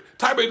spirit.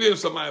 Type it in,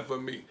 somebody, for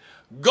me.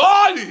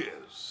 God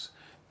is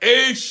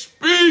a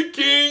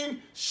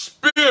speaking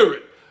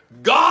spirit.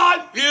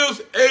 God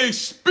is a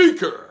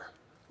speaker.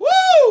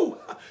 Woo!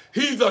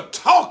 He's a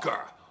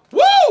talker.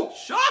 Woo!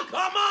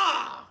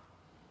 Shakama.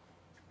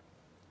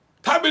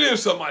 Type it in,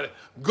 somebody.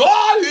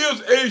 God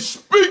is a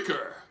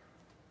speaker.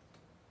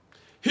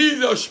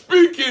 He's a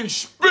speaking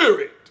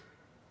spirit.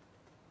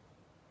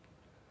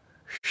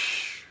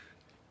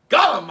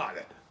 God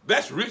Almighty.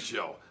 That's rich,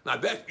 y'all. Now,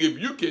 that, if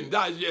you can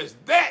digest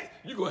that,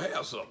 you're going to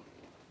have something.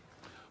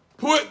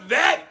 Put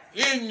that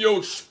in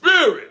your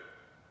spirit.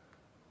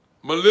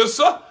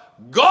 Melissa,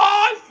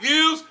 God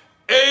is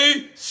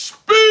a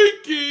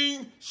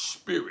speaking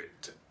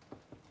spirit.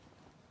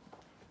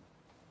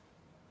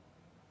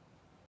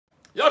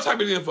 Y'all type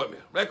it in for me,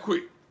 right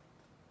quick.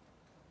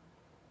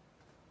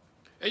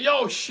 And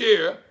y'all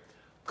share,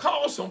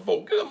 call some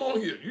folk, get them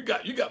on here. You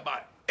got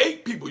about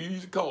 8 people you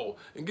need to call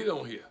and get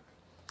on here.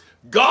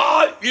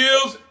 God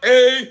is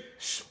a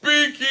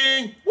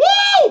speaking,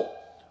 woo!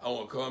 I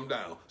want to calm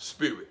down,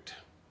 spirit.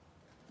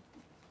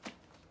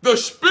 The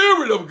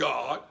Spirit of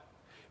God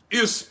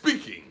is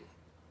speaking.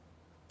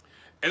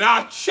 And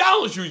I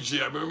challenge you,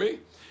 Jeremy,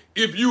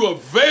 if you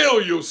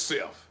avail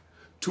yourself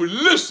to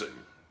listen.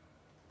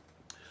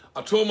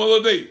 I told him the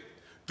other day,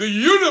 the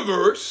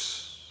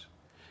universe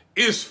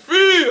is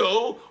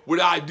filled with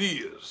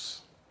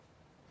ideas.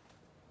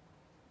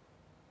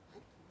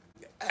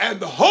 And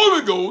the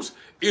Holy Ghost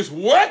is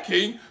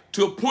working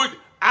to put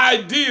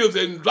ideas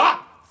and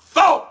drop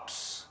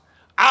thoughts,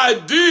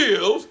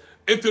 ideas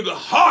into the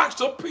hearts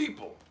of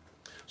people.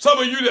 Some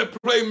of you that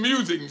play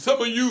music,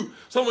 some of you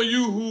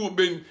who have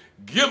been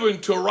given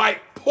to write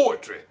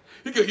poetry.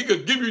 He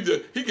could give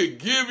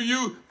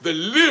you the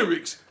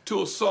lyrics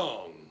to a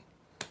song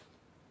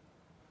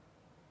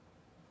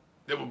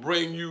that will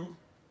bring you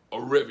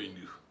a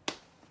revenue.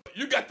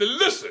 You got to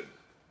listen.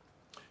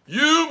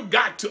 You've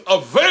got to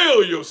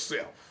avail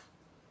yourself.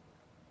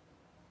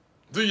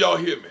 Do y'all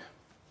hear me?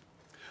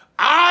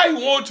 I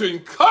want to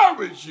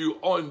encourage you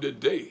on the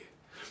day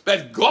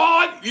that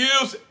God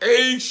is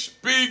a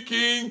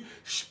speaking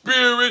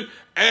spirit,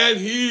 and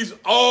he's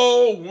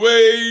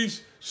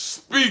always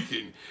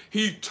speaking.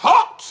 He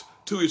talks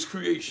to his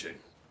creation.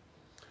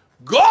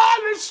 God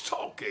is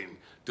talking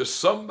to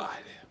somebody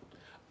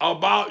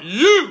about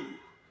you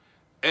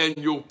and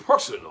your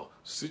personal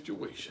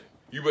situation.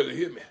 You better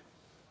hear me.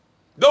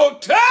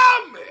 Don't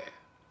tell me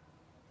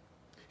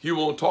he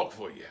won't talk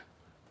for you.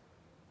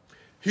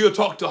 He'll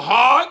talk to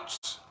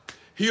hearts.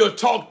 He'll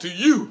talk to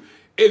you.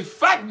 In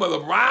fact, Mother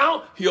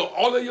Brown, he'll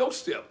order your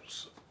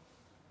steps.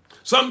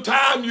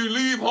 Sometimes you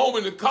leave home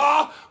in the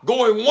car,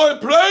 go in one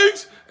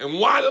place, and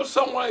wind up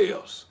somewhere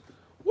else.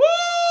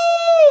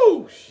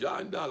 Woo!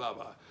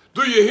 Shandalaba.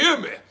 Do you hear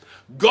me?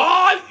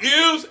 God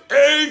is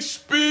a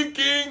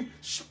speaking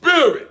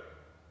spirit.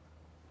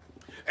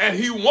 And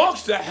he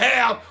wants to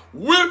have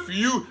with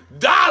you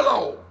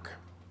dialogue.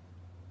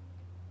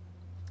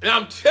 And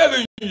I'm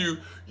telling you,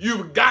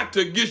 you've got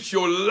to get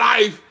your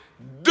life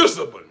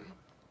disciplined.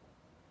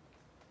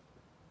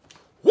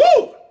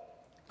 Woo!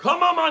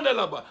 Come on,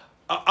 man.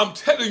 I'm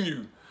telling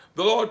you,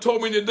 the Lord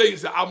told me today, he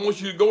said, I want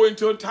you to go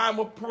into a time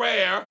of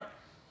prayer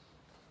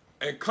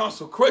and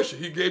consecration.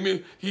 He gave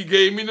me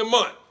the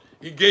month.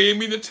 He gave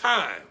me the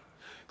time.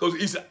 Because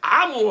he said,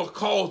 I'm going to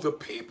cause the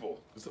people,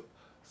 it's a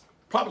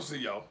prophecy,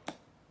 y'all,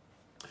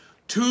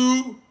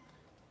 to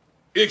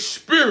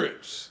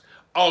experience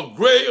a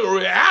great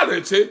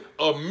reality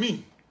of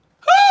me.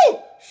 Woo!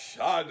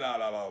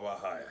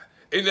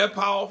 Isn't that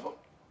powerful?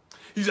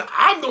 He said,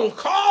 I'm going to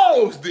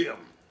cause them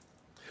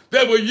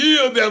that will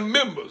yield their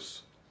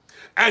members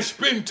and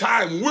spend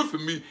time with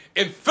me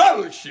in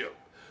fellowship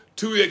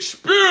to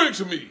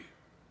experience me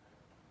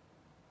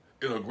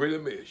in a greater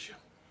measure.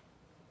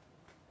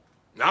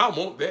 Now, I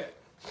want that.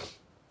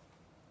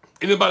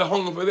 Anybody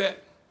hungry for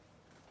that?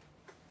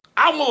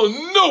 I want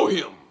to know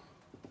him.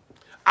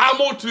 I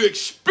want to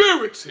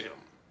experience him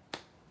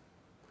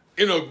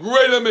in a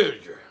greater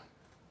measure.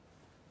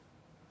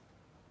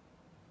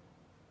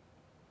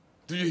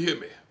 Do you hear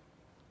me?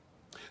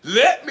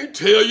 Let me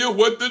tell you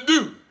what to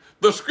do.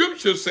 The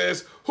scripture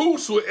says,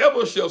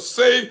 whosoever shall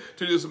say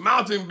to this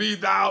mountain, be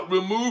thou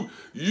removed,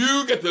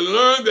 you get to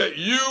learn that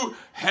you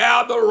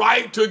have the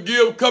right to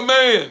give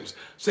commands.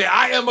 Say,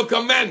 I am a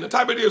commander.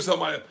 Type it in,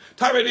 somebody.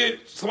 Type it in.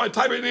 Somebody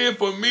type it in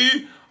for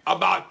me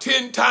about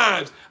 10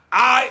 times.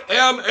 I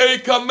am a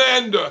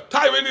commander.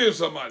 Type it in,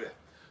 somebody.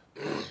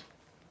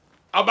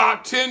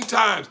 About 10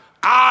 times.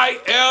 I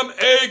am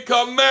a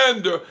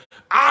commander.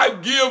 I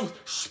give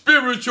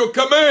spiritual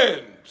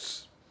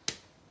commands.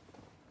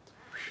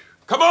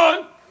 Come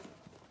on.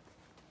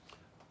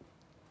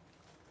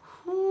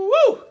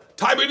 Woo.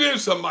 Type it in,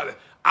 somebody.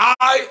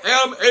 I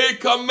am a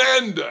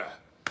commander.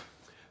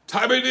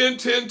 Type it in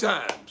 10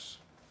 times.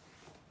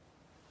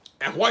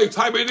 And while you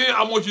type it in,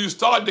 I want you to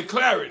start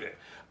declaring it.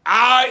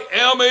 I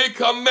am a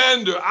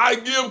commander. I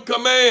give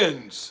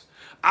commands.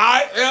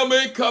 I am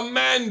a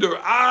commander.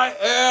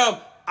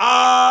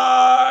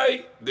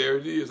 There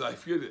it is. I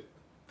feel it.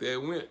 There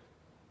it went.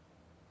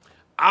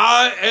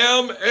 I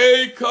am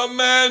a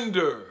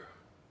commander.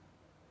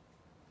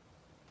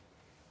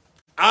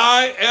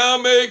 I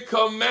am a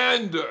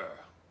commander.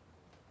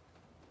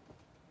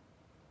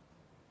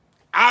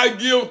 I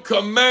give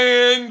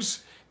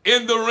commands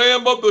in the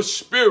realm of the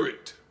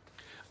spirit.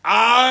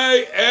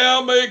 I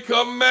am a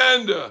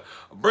commander.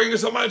 Bringing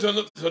somebody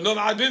to another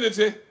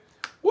identity.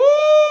 Woo!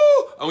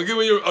 I'm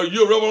giving you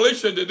a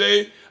revelation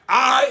today.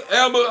 I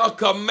am a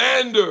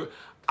commander.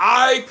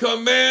 I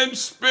command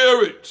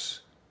spirits.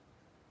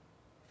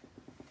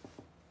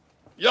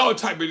 Y'all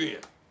type it in.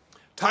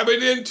 Type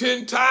it in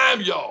 10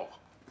 times, y'all.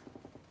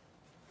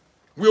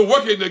 We're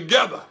working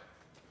together.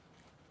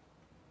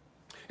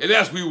 And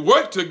as we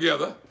work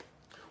together,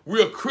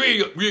 we're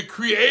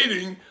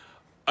creating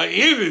an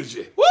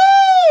energy.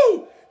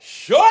 Woo!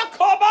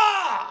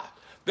 Shakaba!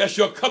 That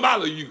shall come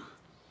out of you.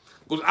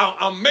 Because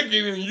I'm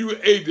making in you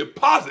a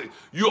deposit.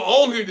 You're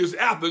on here this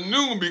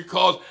afternoon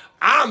because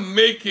I'm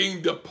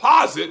making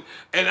deposit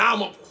and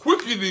I'm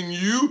quickening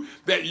you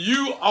that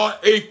you are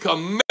a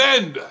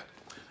commander.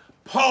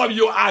 Part of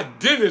your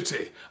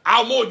identity.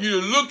 I want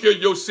you to look at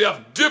yourself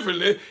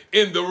differently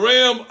in the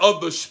realm of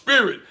the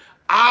spirit.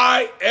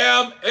 I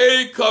am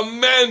a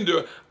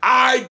commander.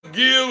 I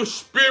give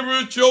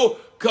spiritual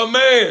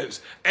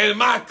commands. And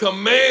my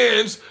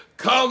commands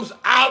comes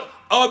out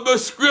of the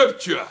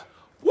scripture.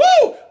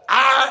 Woo!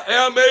 I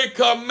am a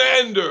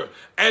commander.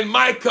 And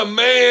my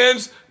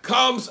commands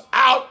comes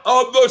out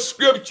of the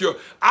scripture.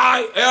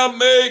 I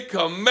am a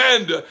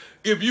commander.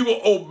 If you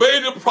will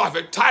obey the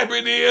prophet, type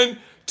it in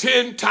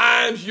 10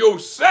 times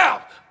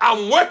yourself.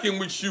 I'm working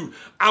with you.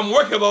 I'm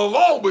working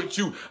along with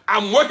you.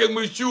 I'm working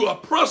with you a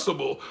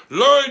principle.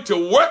 Learn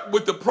to work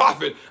with the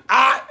prophet.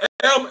 I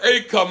am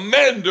a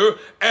commander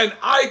and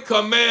I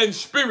command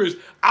spirits.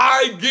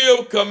 I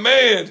give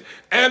commands.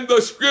 And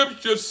the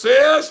scripture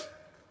says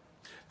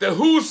that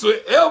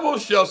whosoever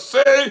shall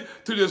say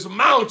to this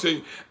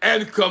mountain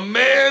and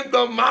command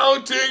the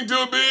mountain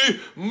to be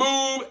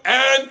moved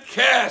and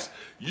cast.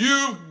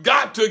 You've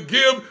got to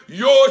give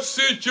your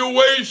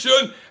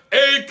situation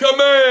a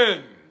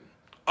command.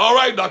 All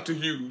right, Dr.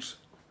 Hughes.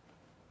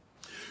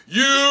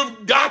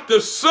 You've got to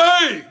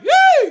say,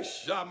 yay,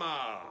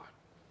 Shama,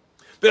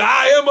 that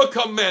I am a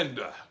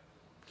commander.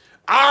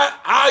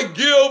 I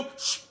give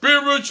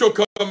spiritual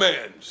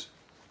commands.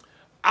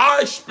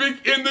 I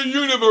speak in the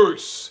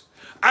universe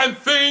and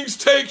things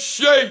take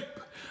shape.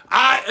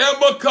 I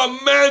am a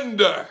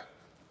commander.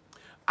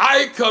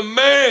 I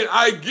command,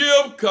 I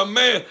give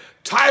command.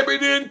 Type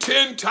it in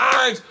 10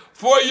 times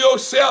for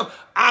yourself.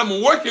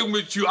 I'm working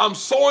with you. I'm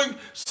sowing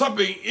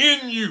something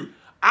in you.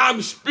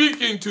 I'm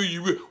speaking to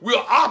you.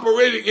 We're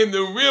operating in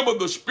the realm of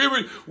the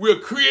spirit. We're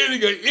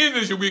creating an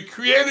energy. We're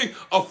creating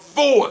a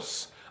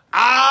force.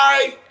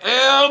 I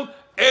am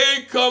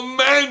a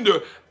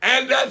commander.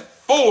 And that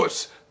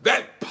force,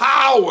 that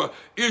power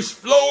is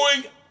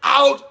flowing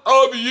out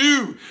of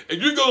you.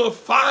 And you're going to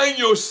find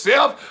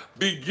yourself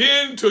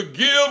begin to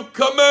give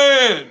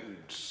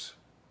commands.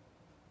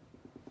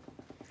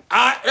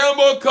 I am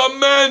a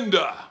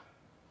commander.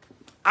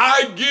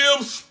 I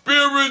give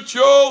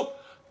spiritual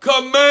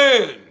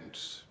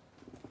commands.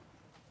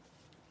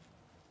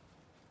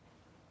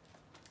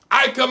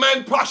 I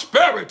command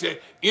prosperity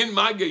in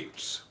my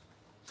gates.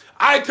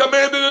 I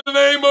command in the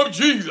name of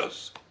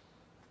Jesus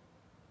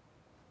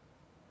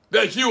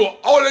that you are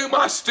ordering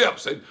my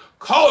steps and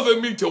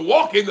causing me to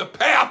walk in the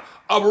path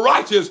of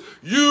righteousness.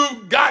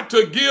 You've got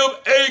to give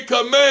a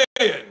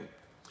command.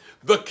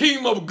 The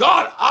kingdom of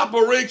God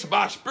operates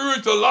by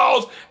spiritual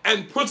laws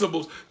and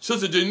principles.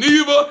 Sister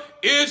Geneva,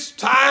 it's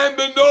time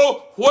to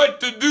know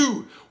what to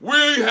do.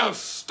 We have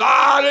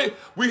started,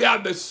 we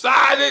have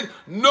decided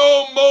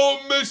no more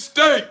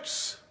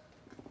mistakes.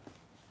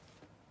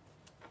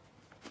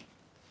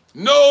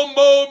 No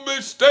more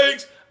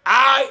mistakes.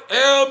 I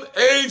am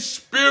a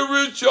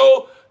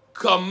spiritual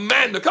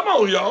commander. Come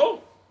on,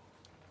 y'all.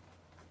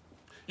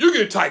 You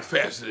can type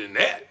faster than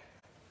that.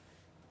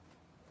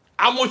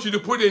 I want you to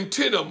put in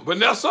 10 of them.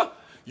 Vanessa,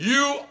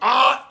 you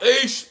are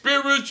a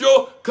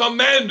spiritual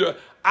commander.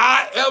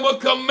 I am a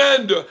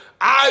commander.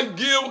 I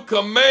give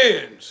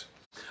commands.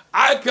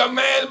 I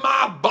command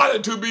my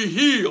body to be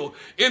healed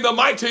in the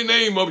mighty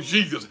name of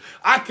Jesus.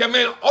 I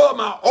command all of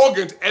my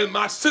organs and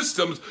my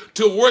systems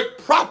to work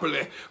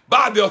properly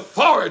by the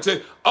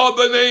authority of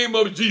the name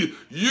of Jesus.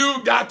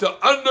 You got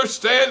to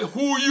understand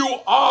who you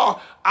are.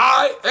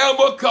 I am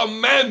a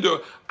commander.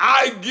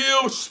 I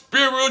give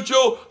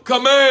spiritual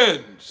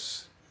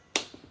commands.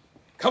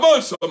 Come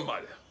on,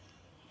 somebody.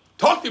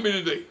 Talk to me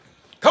today.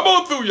 Come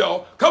on through,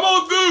 y'all. Come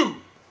on through.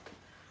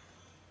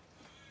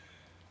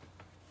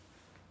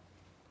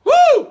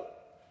 Woo!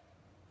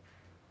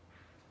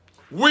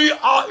 We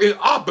are in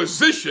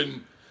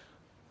opposition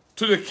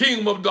to the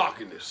kingdom of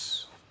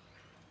darkness.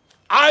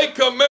 I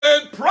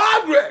command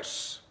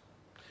progress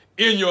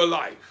in your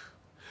life.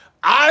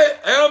 I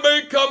am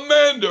a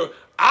commander.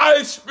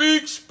 I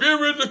speak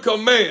spiritual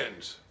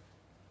commands.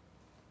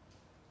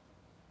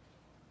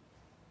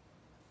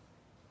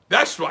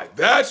 That's right.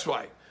 That's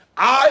right.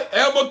 I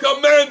am a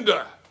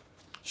commander.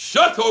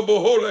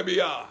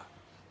 Shatoboholebia.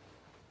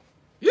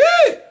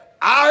 Yeah.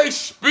 I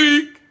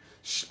speak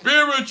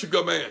spiritual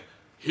command.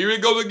 Here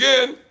it goes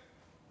again.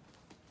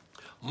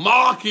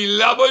 Mark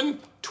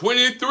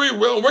 11:23,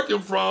 where I'm working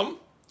from.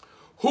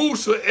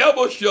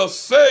 Whosoever shall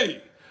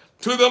say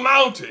to the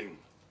mountain,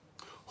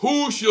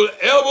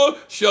 whosoever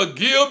shall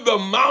give the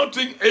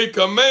mountain a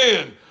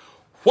command.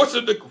 What's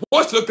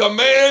the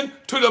command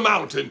to the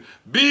mountain?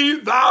 Be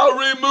thou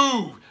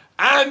removed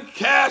and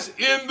cast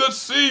in the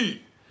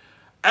sea,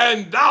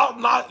 and doubt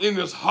not in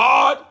his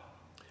heart,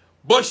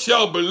 but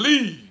shall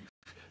believe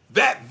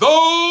that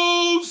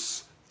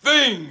those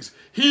things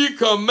he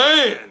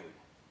command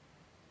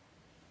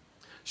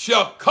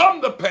shall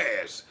come to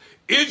pass.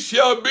 It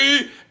shall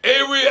be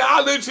a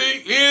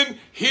reality in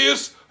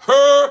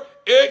her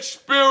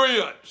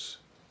experience.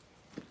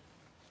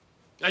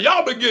 Now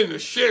y'all begin to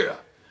share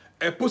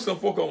and put some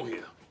folk on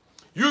here.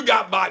 You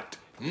got about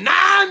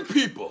 9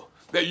 people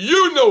that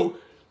you know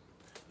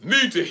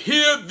need to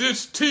hear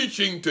this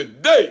teaching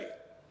today.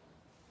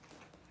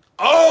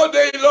 All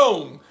day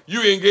long,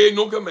 you ain't gave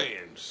no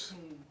commands.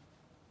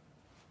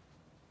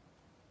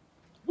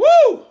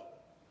 Woo!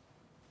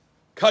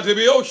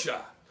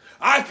 Katabiosha.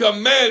 I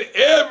command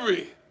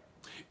every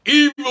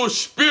evil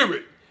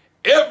spirit,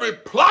 every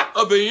plot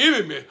of the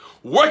enemy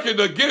working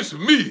against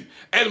me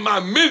and my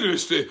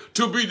ministry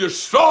to be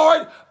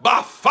destroyed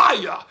by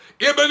fire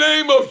in the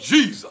name of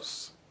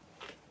Jesus.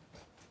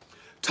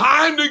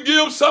 Time to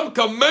give some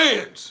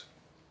commands.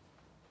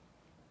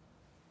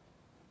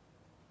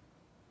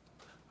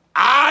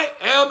 I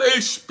am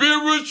a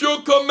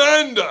spiritual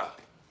commander.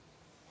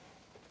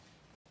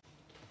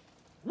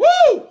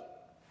 Woo!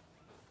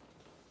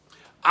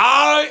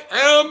 I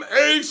am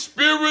a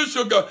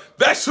spiritual God.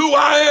 That's who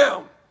I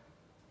am.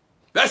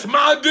 That's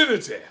my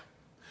identity.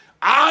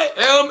 I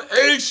am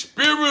a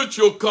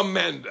spiritual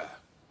commander.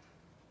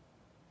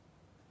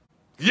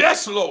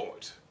 Yes,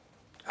 Lord.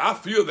 I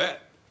feel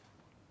that.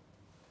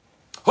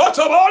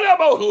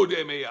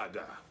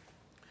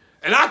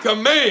 And I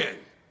command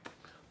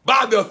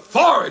by the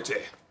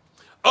authority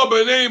of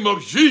the name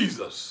of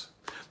Jesus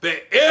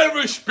that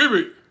every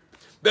spirit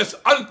that's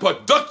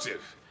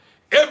unproductive,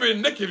 every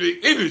negative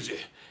energy,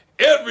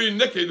 every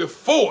negative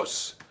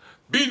force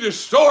be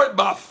destroyed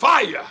by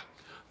fire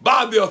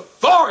by the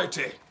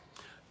authority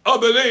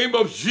of the name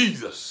of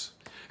Jesus.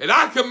 And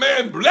I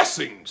command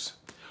blessings,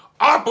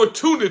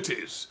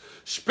 opportunities,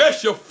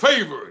 special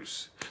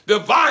favors,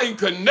 divine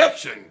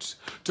connections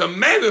to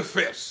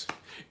manifest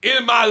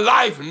in my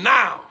life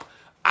now.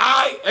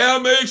 I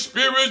am a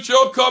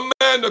spiritual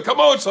commander. Come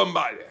on,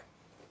 somebody.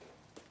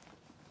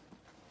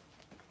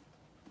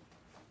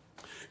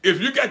 If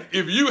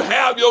you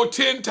have your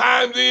 10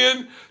 times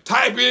in,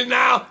 type in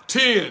now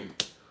 10.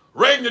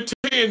 Ring the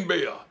 10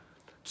 bell.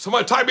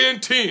 Somebody type in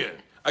 10.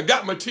 I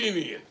got my 10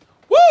 in.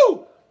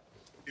 Woo!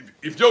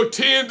 If your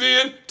 10's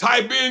in,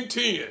 type in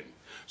 10.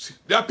 See,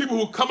 there are people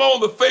who come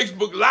on the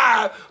Facebook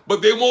Live,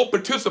 but they won't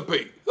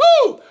participate.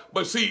 Woo!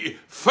 But see,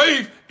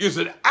 faith is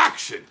an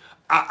action.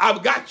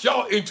 I've got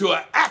y'all into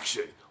an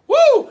action.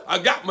 Woo! I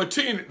got my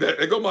 10.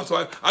 There go my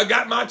son. I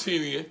got my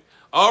 10 in.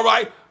 All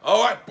right.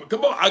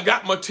 Come on. I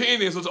got my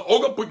 10 in. So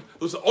Olga,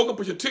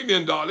 put your 10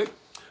 in, darling.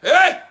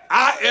 Hey,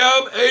 I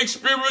am a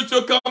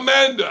spiritual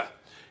commander.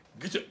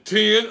 Get your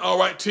 10. All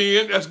right,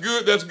 10. That's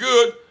good. That's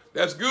good.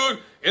 That's good.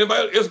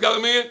 Anybody else got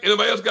them in?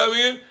 Anybody else got them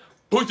in?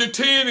 Put your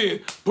 10 in.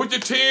 Put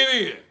your 10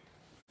 in.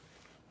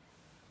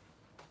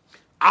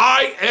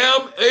 I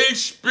am a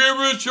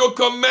spiritual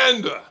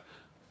commander.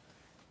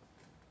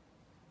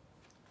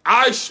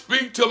 I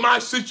speak to my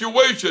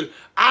situation.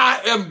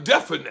 I am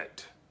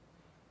definite.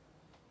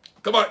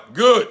 Come on,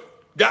 good.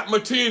 Got my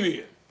 10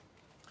 in.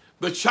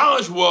 The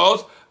challenge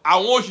was, I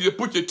want you to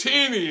put your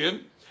 10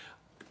 in,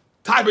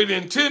 type it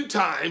in 10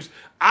 times.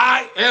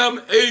 I am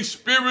a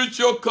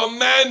spiritual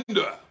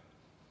commander.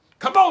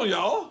 Come on,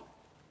 y'all.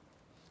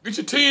 Get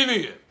your 10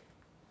 in.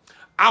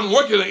 I'm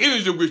working the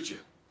energy with you.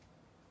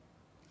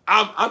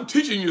 I'm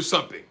teaching you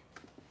something.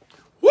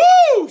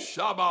 Woo!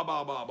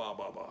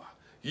 Shabba-ba-ba-ba-ba-ba.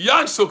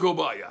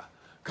 Yansokobaya.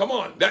 Come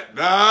on. There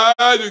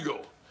you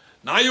go.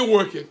 Now you're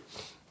working.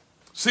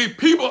 See,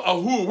 people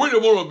who really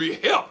want to be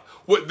helped,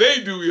 what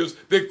they do is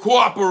they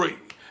cooperate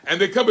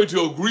and they come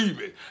into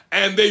agreement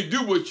and they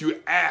do what you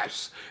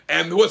ask.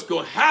 And what's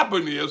going to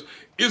happen is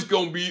it's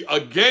going to be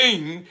a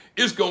gain.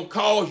 It's going to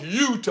cause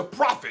you to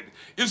profit.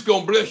 It's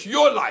going to bless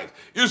your life.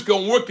 It's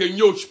going to work in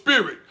your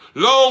spirit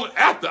long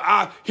after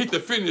I hit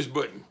the finish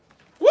button.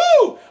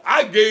 Woo!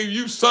 I gave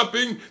you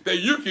something that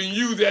you can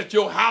use at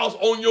your house,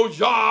 on your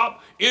job,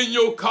 in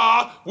your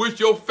car, with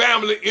your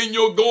family, in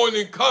your going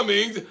and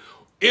comings,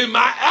 in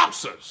my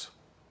absence.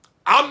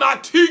 I'm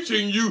not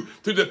teaching you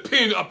to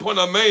depend upon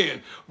a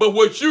man, but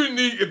what you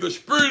need is the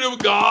Spirit of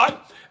God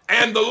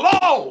and the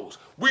laws.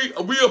 We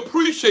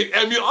appreciate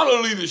and we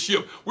honor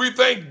leadership. We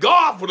thank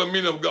God for the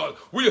men of God.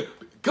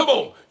 Come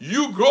on,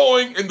 you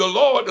growing in the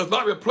Lord does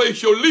not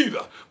replace your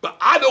leader, but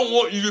I don't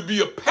want you to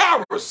be a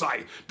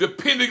parasite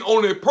depending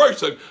on a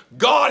person.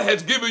 God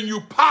has given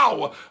you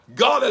power.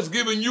 God has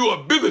given you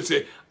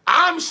ability.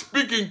 I'm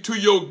speaking to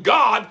your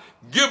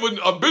God-given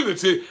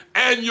ability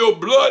and your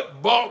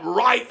blood-bought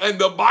right, and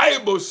the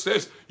Bible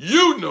says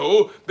you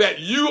know that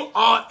you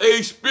are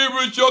a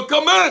spiritual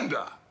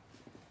commander.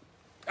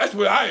 That's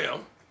what I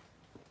am.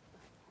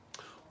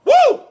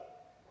 Woo!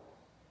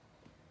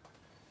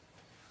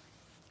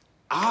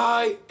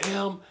 I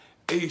am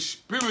a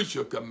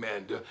spiritual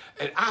commander,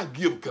 and I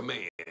give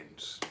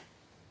commands.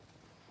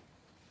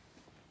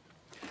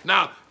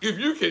 Now, if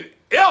you can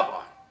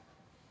ever,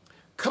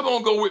 come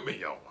on, go with me,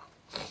 y'all.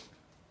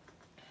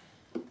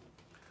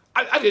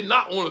 I did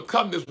not want to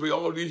come this way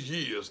all these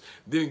years,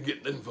 didn't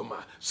get nothing from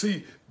my.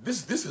 See,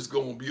 this is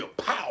going to be a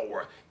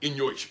power in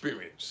your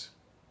experience.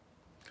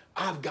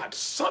 I've got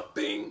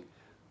something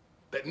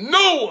that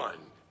no one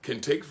can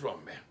take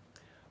from me.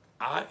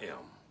 I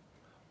am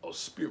a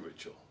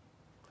spiritual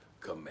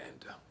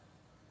commander.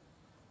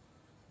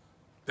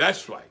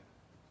 That's right.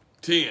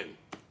 10.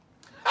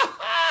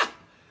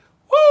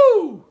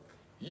 Woo!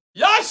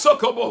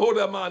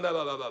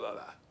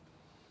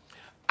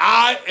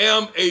 I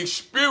am a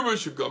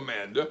spiritual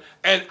commander,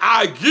 and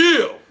I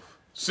give.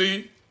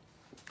 See,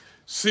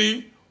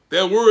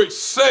 that word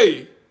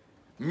say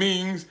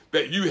means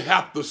that you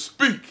have to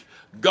speak.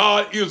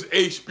 God is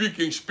a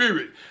speaking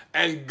spirit,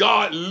 and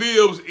God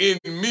lives in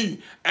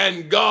me,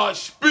 and God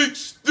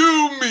speaks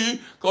through me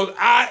because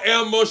I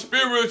am a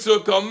spiritual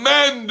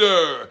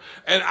commander,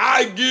 and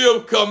I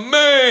give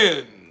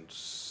commands.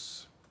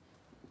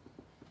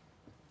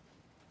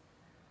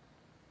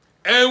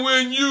 And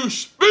when you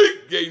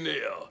speak,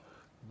 Gaynell,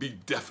 be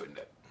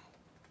definite.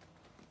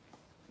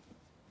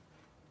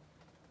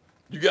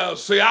 You got to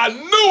say, I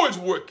know it's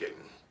working.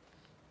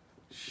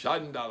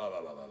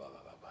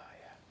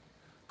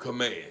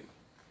 Command.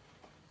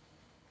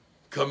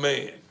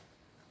 Command.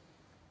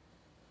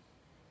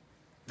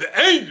 The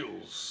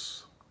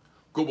angels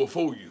go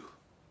before you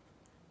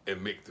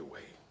and make the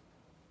way.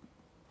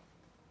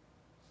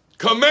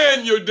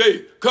 Command your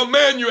day.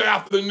 Command your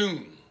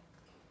afternoon.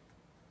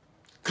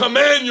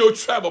 Command your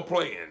travel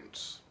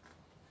plans.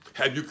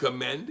 Have you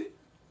commanded?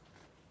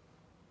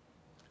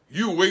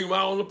 You waiting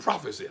around on the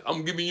prophecy.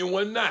 I'm giving you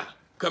one now.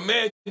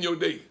 Command your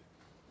day.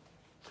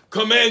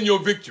 Command your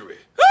victory.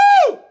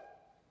 Woo!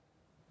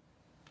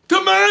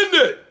 Command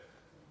it.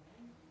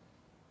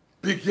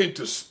 Begin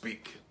to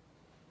speak.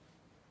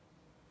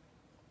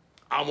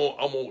 I'm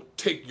gonna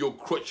take your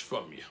crutch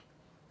from you.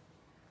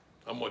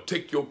 I'm gonna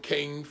take your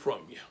cane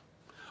from you.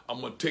 I'm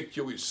gonna take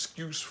your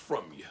excuse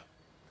from you.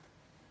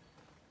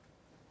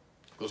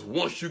 Because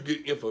once you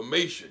get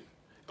information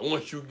and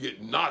once you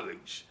get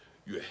knowledge,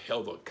 you're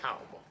held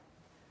accountable.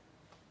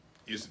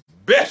 It's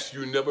best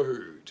you never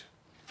heard.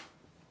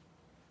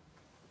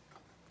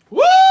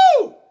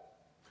 Woo!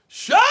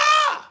 Sha!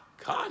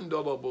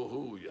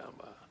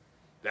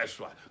 That's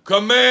right.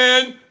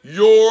 Command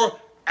your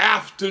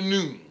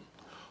afternoon.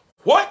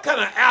 What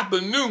kind of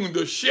afternoon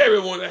does Sherry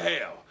want to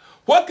have?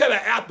 What kind of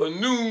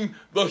afternoon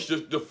does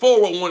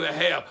Dephora want to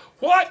have?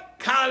 What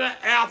kind of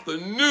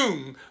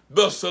afternoon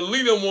does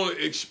Selena want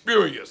to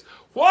experience?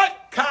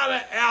 What kind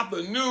of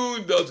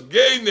afternoon does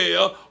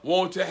Gaynell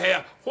want to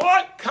have?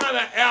 What kind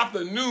of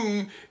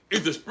afternoon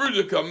is the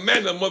spiritual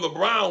commander Mother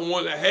Brown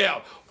want to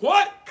have?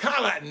 What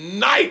kind of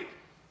night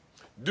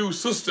do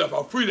Sister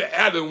Frida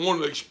Adam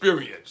want to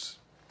experience?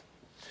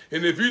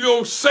 And if you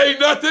don't say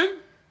nothing,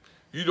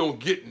 you don't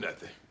get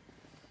nothing.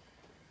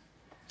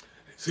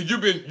 See,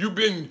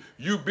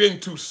 you've been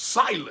too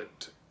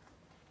silent.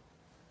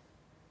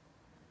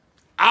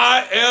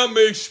 I am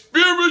a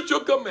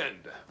spiritual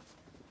commander.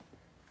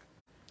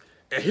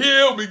 And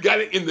here we got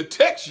it in the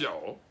text,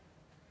 y'all.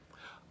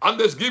 I'm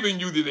just giving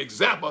you the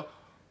example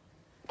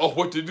of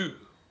what to do.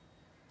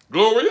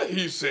 Gloria,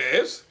 he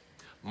says,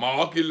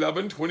 Mark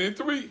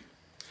 11:23,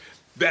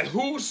 that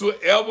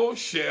whosoever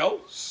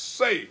shall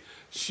say,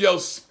 shall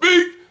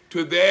speak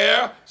to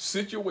their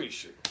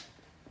situation.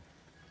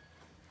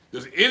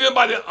 Does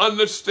anybody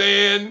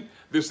understand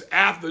this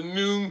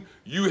afternoon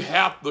you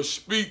have to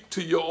speak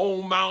to your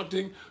own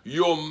mountain?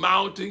 Your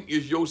mountain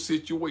is your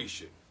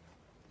situation.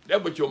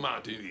 That's what your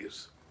mountain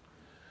is.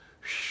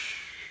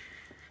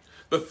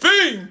 The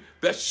thing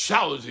that's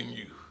challenging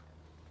you.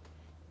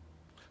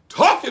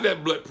 Talk to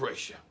that blood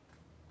pressure.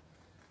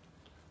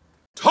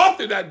 Talk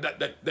to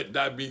that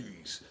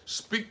diabetes.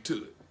 Speak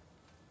to it.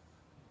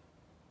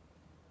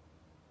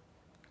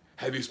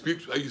 Have you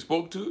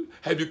spoke to it?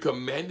 Have you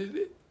commanded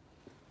it?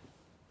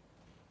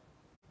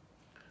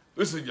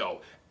 Listen,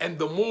 y'all, and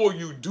the more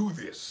you do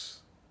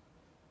this,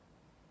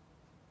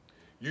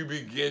 you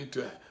begin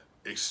to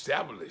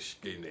establish,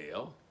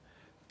 Gaynell,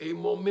 a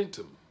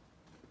momentum.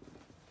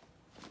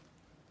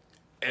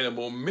 And a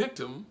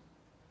momentum,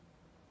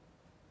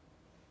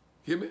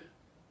 hear me,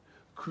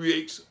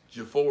 creates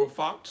Jephora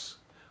Fox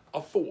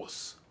a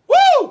force.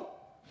 Woo!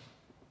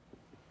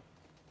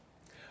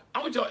 I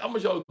want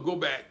y'all to go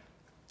back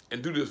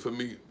and do this for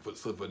me,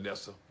 for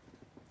Vanessa.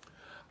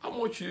 I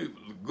want you to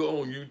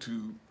go on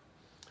YouTube,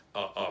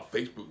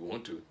 Facebook, you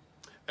want to,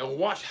 and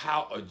watch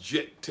how a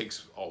jet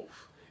takes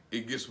off.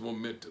 It gets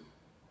momentum.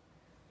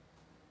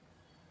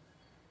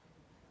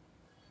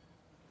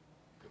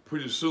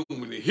 Pretty soon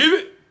when they hit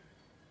it,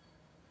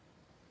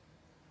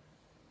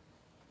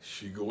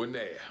 she go in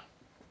there.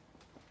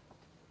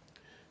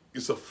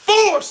 It's a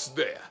force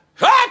there.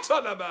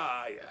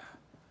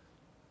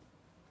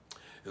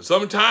 And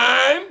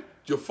sometime,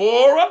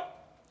 Jephora,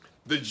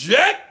 the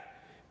jet,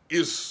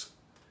 is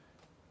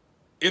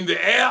in the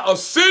air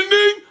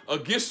ascending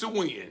against the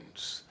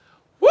winds.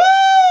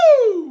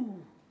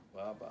 Woo!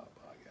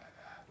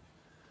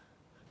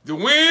 The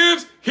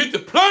winds hit the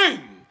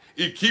plane.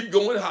 It keep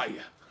going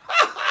higher.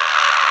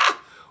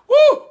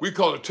 Woo! We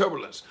call it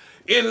turbulence.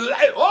 In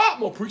life, I'm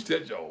going to preach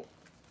that, y'all.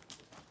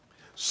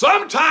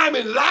 Sometime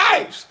in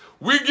life,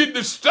 we get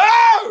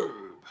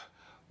disturbed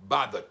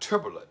by the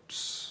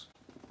turbulence.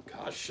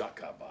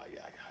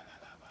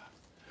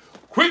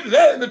 Quit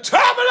letting the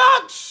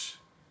turbulence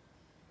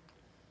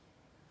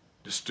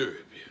disturb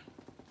you.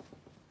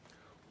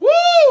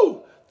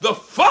 Woo! The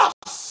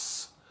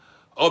fuss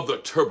of the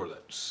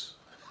turbulence.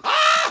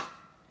 Ah!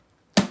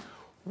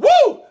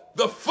 Woo!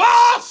 The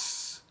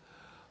fuss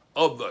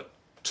of the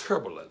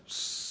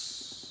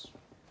turbulence.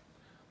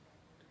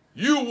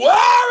 You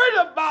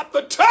worried about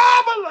the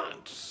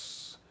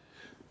turbulence.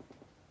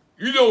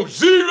 You don't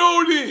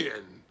zero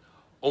in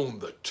on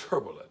the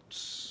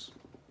turbulence.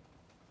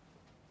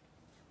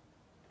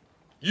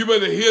 You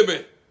better hear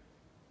me.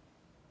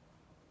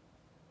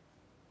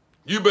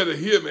 You better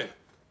hear me.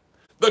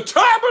 The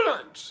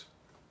turbulence.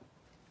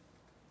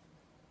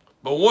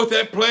 But once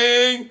that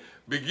plane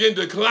begin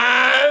to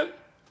climb,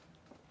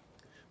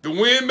 the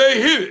wind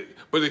may hit it,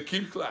 but it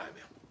keeps climbing.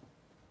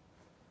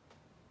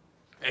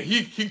 And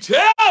he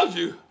tells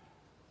you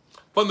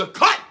from the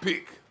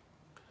cockpit,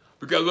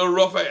 we got a little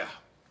rough air.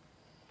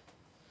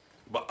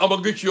 But I'm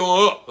going to get you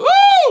on up.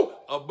 Woo!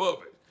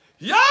 Above it.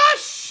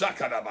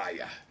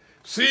 Yashakadabaya.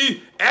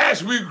 See,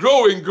 as we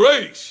grow in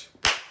grace,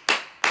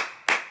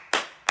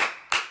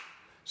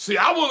 See,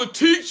 I want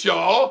to teach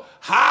y'all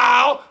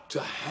how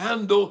to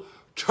handle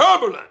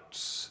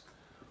turbulence.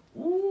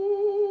 Woo!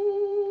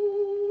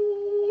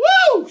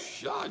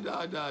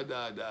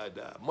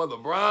 Sha-da-da-da-da-da. Mother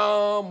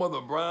Brown, Mother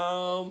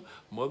Brown,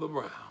 Mother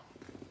Brown.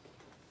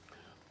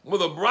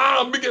 Mother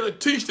Brown began to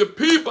teach the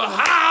people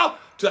how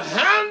to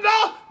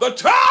handle the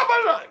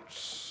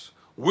turbulence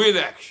with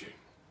action.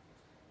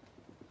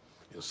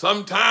 And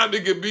sometimes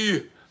it could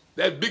be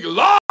that big,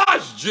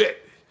 large jet.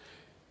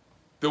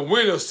 The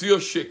wind is still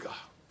shaker.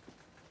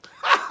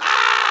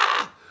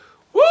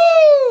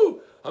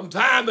 Woo!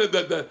 Sometimes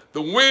the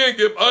wind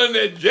get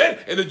under that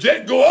jet and the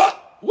jet go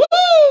up.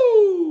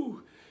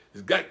 Woo!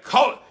 It's got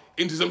caught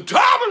into some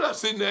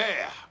turbulence in the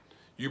air.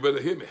 You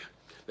better hear me.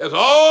 There's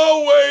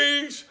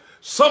always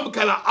some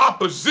kind of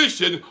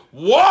opposition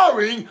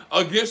warring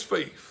against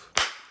faith.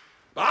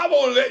 But I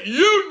want to let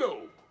you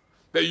know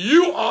that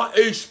you are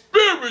a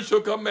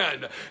spiritual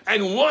commander.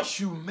 And once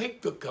you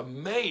make the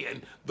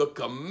command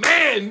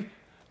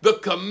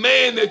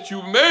that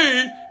you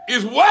made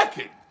is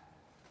working.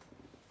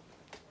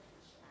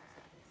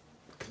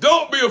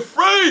 Don't be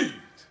afraid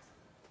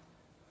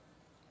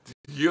to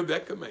give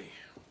that command.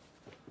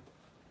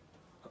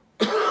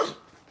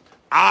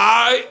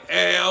 I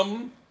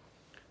am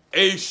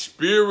a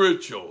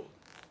spiritual.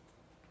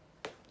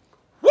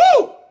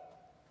 Woo!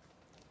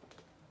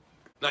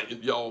 Now,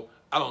 y'all,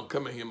 I don't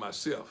come in here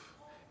myself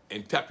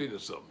and tap into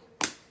something.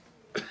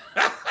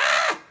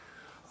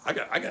 I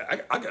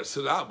got to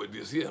sit out with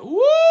this here. Woo!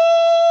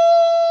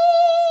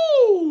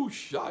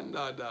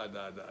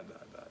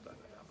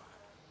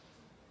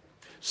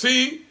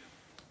 See,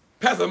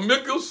 Pastor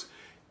Mickles,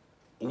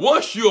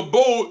 once you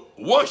aboard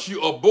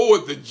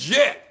the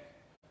jet,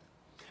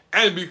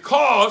 and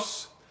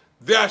because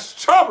there's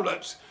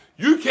turbulence,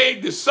 you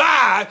can't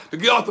decide to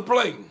get off the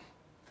plane.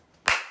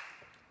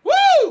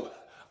 Woo!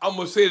 I'm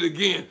going to say it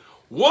again.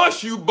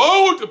 Once you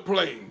board the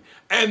plane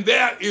and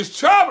there is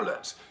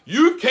turbulence,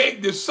 you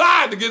can't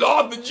decide to get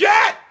off the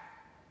jet.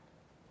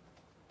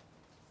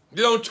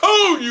 They don't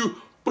told you,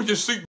 put your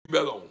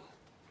seatbelt on.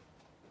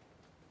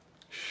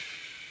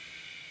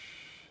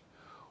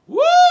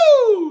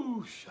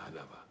 Woo! Shut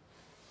up.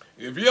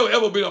 If you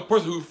ever been a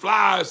person who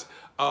flies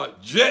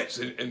jets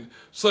in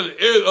certain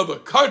areas of the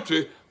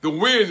country, the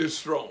wind is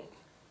strong.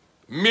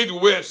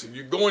 Midwest, if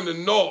you're going to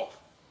north.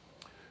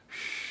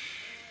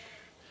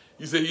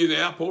 You say you're in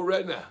the airport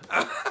right now.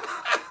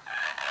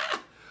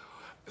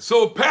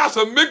 So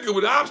Pastor Mickle,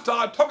 when I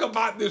start talking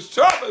about this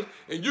turbulence,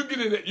 and you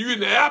in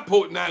the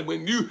airport now,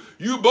 when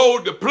you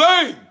board the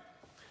plane,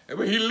 and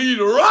when he leave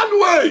the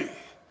runway,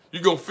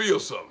 you're gonna feel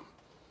something.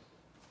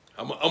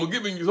 I'm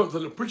giving you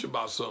something to preach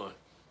about, son.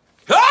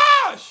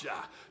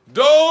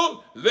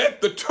 Don't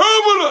let the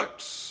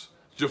turbulence,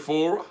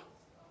 Jephora,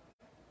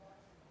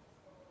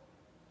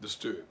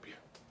 disturb you.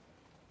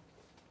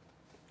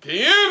 Can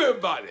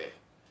anybody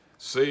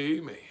say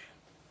amen?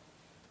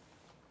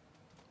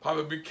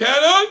 Prophet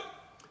Buchanan,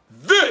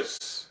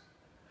 this,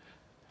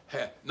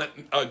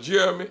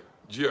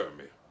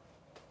 Jeremy,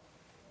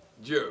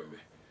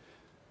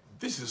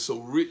 this is so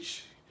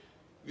rich.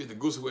 You have to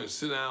go somewhere and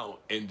sit down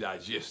and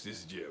digest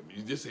this,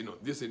 Jeremy. This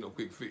ain't no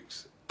quick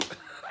fix.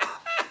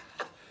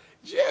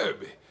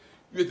 Jeremy,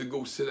 you have to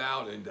go sit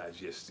down and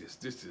digest this.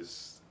 This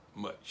is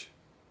much.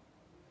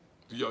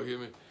 Do y'all hear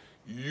me?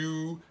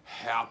 You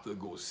have to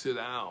go sit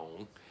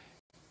down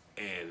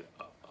and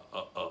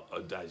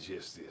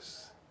digest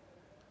this.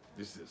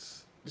 This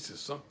is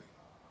something.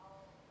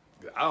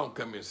 I don't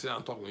come in and sit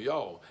down talking to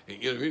y'all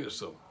and enter into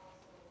something.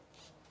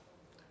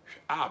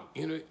 I'm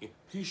entering.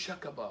 He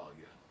shakabal.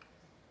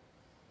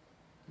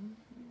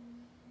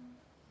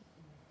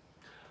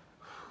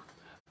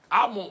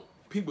 I want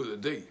people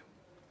today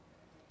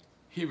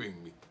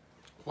hearing me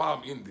while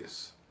I'm in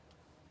this.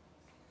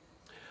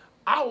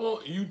 I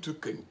want you to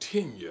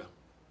continue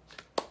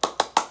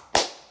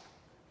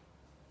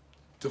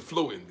to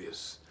flow in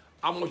this.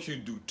 I want you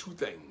to do two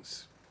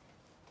things.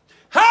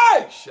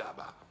 Hey,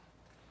 Shabbat.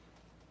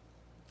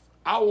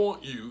 I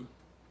want you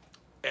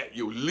at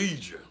your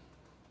leisure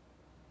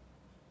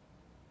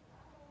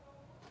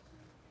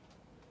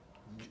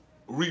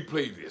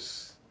replay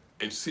this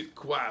and sit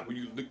quiet when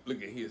you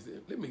look at his.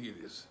 Let me hear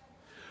this.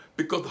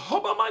 Because the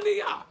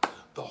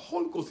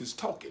Holy Ghost is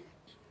talking.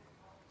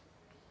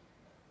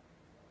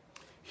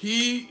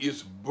 He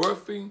is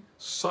birthing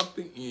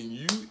something in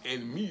you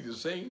and me at the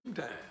same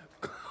time.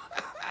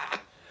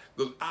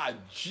 Because I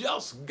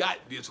just got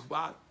this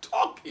while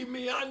talking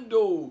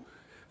meando.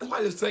 That's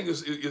why this thing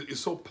is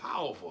so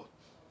powerful.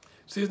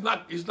 See, it's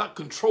not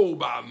controlled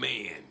by a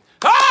man.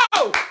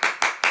 Oh!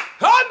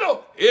 I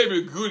know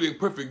every good and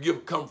perfect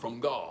gift comes from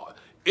God.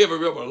 Every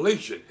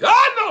revelation.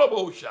 I know,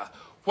 Moshe.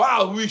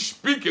 While we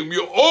speaking,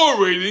 we're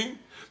orating,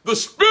 the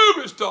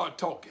Spirit start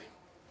talking.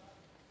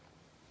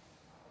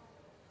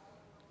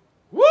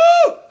 Woo!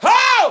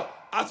 How?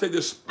 I say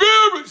the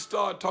Spirit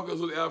start talking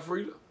to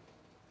Elfrida.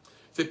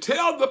 To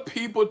tell the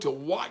people to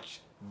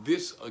watch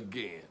this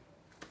again.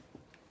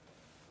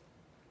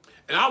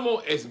 And I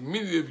want as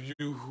many of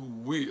you who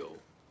will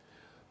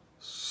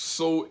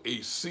sow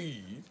a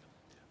seed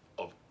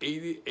of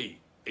 88.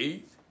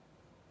 8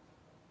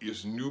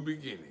 is new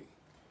beginning.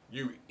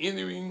 You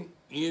entering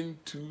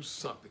into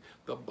something.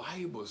 The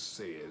Bible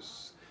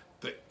says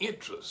the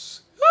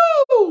interest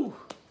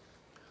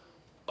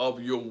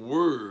of your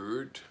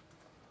word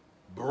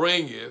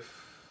bringeth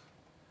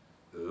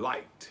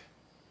light.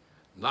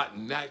 Not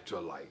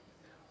natural light,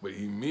 but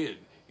he meant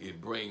it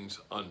brings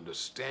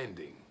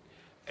understanding.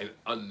 And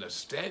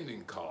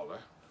understanding, caller,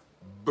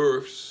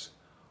 births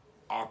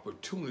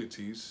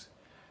opportunities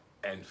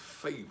and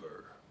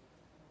favor.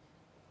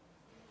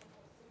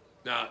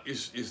 Now,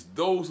 it's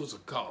those who's a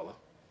caller,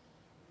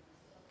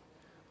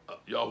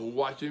 y'all who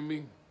watching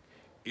me,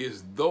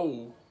 is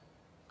though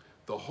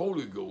the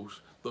Holy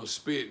Ghost done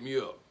sped me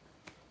up.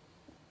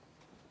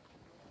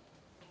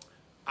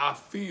 I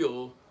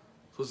feel,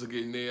 Sister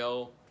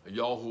Gaynell, and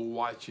y'all who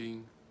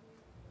watching,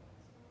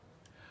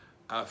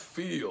 I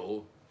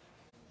feel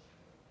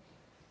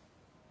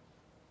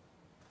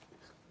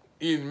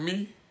in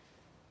me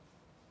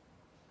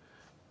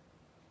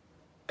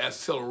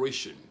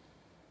acceleration.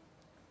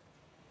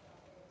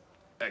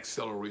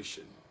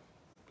 Acceleration.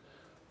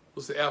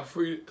 Sister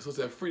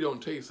Alfreda on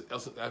taste.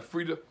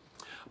 Alfreda,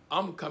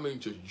 I'm coming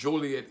to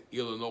Joliet,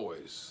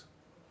 Illinois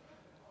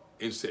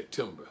in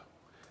September.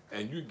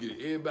 And you get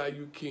everybody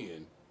you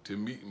can to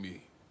meet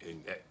me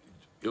in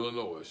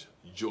Illinois,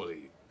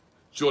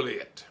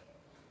 Joliet.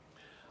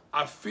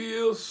 I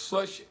feel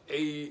such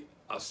a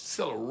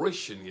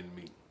acceleration in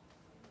me.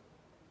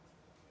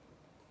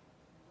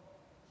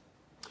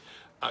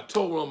 I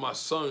told one of my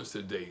sons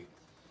today,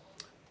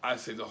 I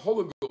said, the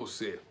Holy Ghost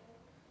said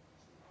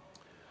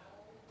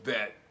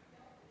that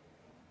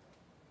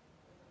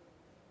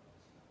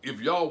if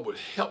y'all would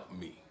help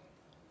me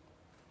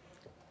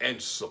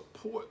and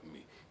support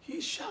me,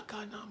 he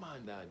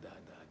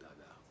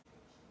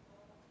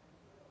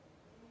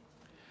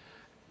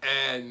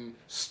and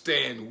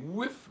stand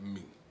with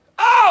me.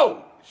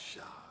 Oh,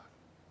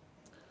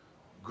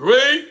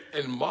 great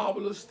and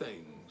marvelous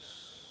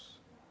things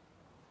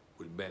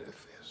would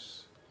manifest.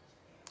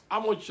 I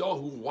want y'all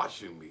who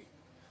watching me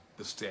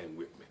to stand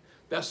with me.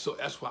 That's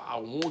why I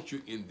want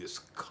you in this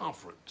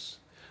conference.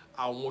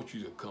 I want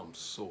you to come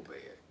so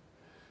bad.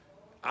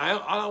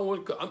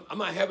 I'm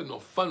not having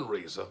no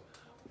fundraiser.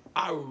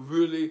 I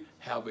really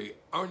have an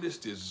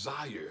earnest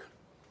desire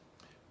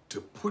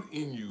to put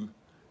in you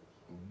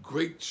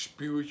great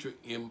spiritual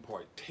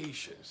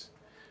impartations.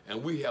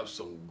 And we have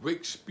some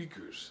great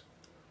speakers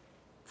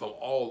from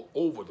all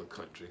over the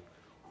country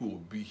who will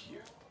be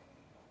here,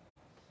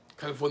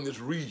 kind of from this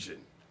region.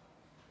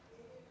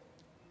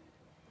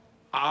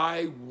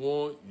 I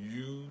want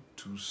you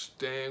to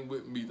stand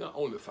with me, not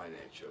only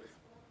financially,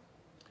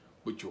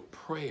 but your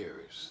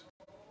prayers,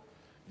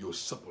 your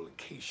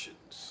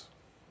supplications,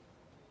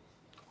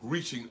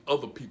 reaching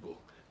other people,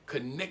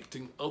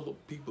 connecting other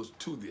people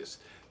to this.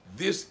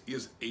 This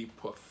is a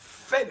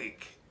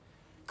prophetic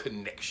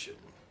connection.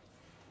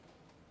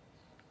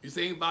 You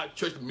think about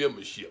church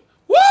membership.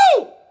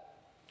 Woo!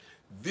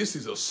 This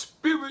is a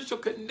spiritual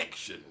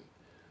connection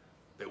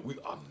that we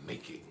are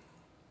making.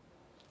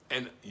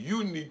 And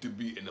you need to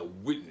be in a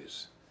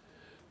witness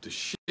to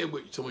share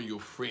with some of your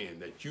friends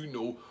that you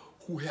know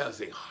who has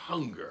a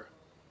hunger.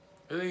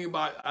 And think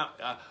about,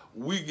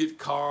 we get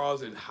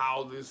cars and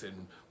houses and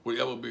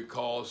whatever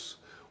because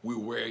we're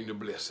wearing the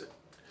blessing.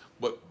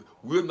 But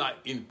we're not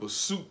in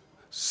pursuit,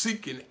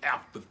 seeking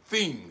after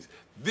things.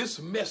 This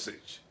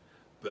message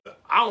that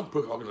I'm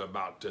talking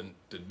about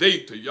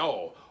today to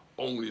y'all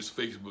on this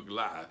Facebook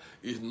Live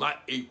is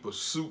not a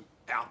pursuit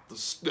after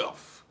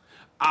stuff.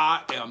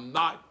 I am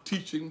not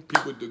teaching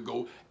people to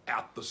go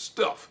after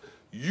stuff.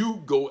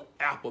 You go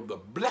after the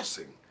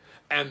blessing.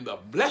 And the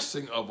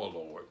blessing of the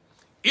Lord,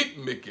 it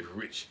maketh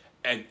rich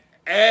and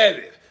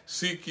addeth.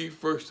 Seek ye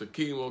first the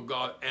kingdom of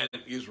God and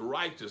his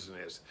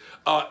righteousness.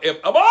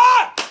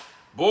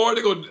 Boy,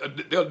 they go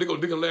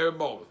Deacon Larry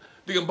Baldwin.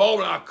 Deacon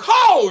Baldwin, I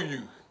called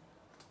you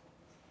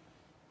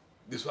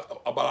this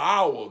about an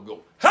hour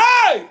ago.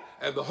 Hey!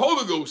 And the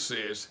Holy Ghost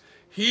says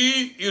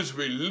he is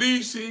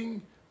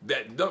releasing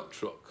that dump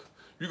truck.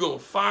 You're going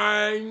to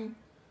find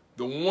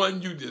the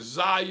one you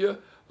desire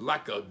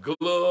like a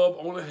glove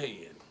on a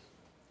hand.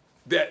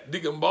 That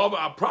Deacon Baldwin,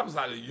 I prophesy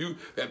to you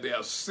that there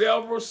are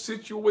several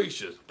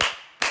situations.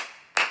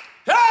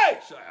 Hey!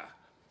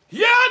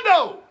 Yeah, I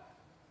know.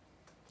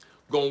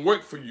 Going to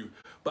work for you.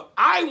 But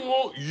I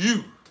want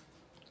you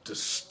to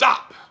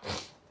stop.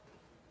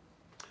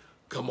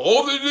 Come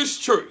over to this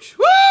church.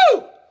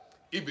 Woo!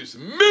 If it's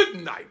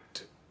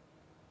midnight,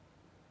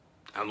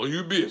 I know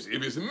you're busy.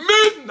 If it's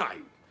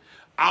midnight,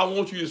 I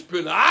want you to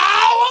spend an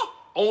hour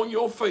on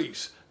your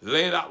face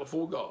laying out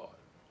before God.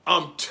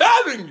 I'm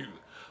telling you,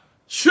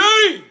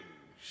 change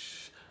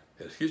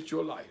has hit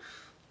your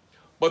life.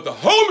 But the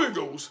Holy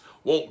Ghost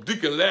want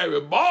Deacon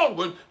Larry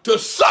Baldwin to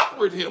sup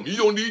with him. You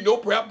don't need no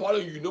prayer partner.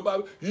 You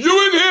nobody.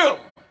 You and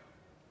him.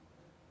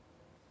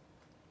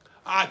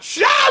 I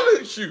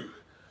challenge you.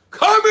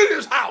 Come in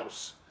his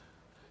house.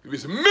 If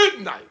it's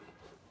midnight,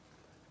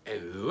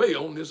 and lay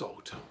on this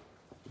altar.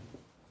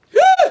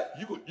 Yeah,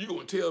 you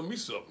going to tell me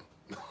something.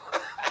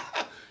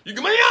 You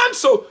can man,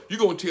 so you're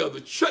going to tell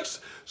the church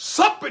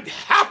something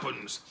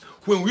happens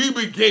when we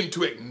begin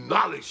to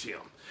acknowledge him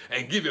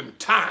and give him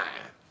time.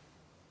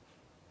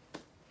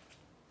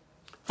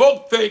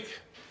 Folk think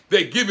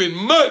that giving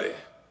money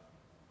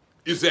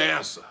is the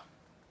answer.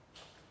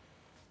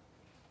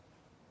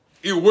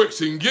 It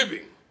works in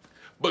giving.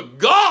 But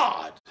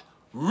God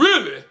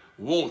really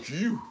wants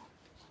you.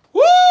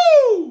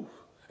 Woo!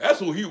 That's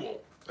what he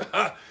wants.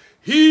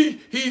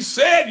 He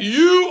said,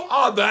 you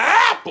are the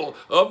apple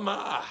of my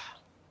eye.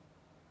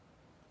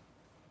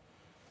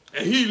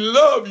 And he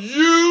loved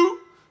you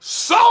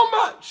so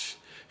much,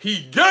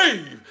 he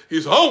gave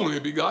his only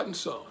begotten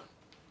son.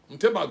 I'm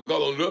telling you about God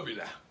don't love you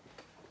now.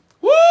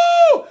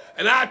 Woo!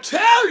 And I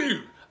tell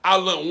you, I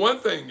learned one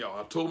thing, y'all.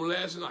 I told him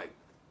last night.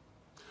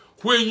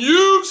 When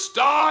you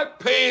start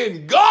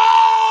paying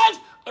God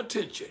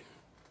attention,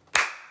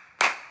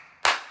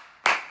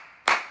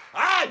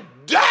 I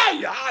dare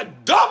you, I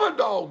double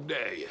dog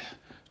dare you,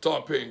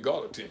 start paying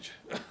God attention.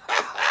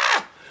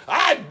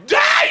 I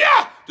dare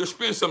you to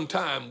spend some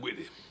time with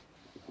him.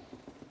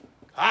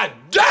 I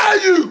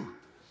dare you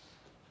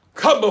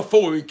come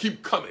before him and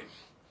keep coming.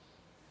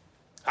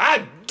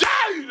 I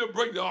dare you to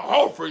bring the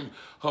offering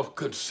of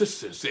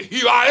consistency.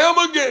 Here I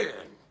am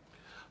again.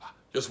 I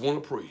just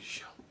want to praise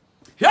you.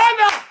 Here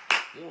now,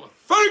 I want to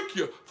thank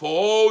you for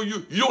all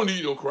you. You don't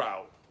need no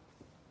crowd.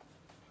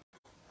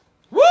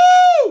 Woo!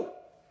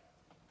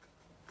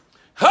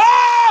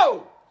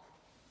 Oh!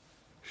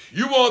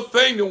 You want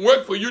things to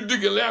work for you,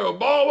 Deacon Larry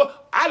Barber?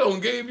 I don't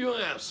give you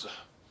an answer.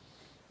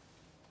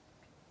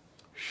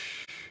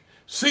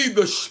 See,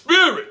 the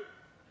Spirit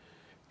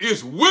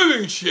is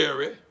willing,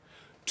 Sherry,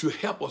 to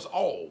help us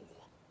all.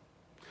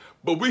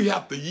 But we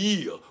have to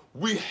yield.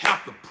 We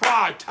have to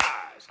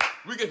prioritize.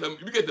 We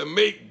get to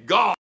make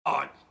God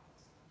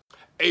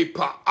a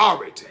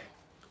priority.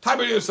 Type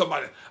it in,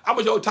 somebody. I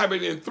want y'all to type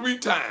it in 3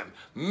 times.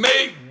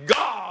 Make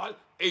God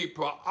a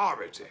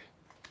priority.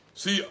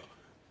 See,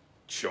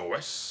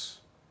 choice.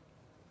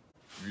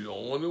 You're the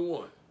only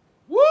one.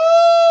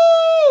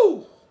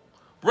 Woo!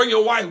 Bring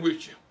your wife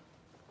with you.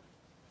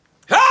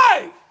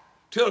 Hey!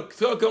 Tell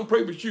her come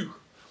pray with you.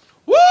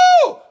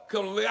 Woo!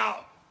 Come lay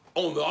out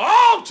on the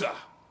altar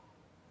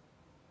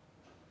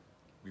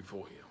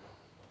before him.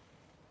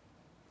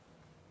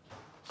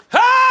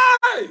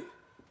 Hey!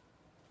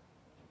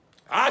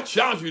 I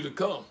challenge you to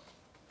come.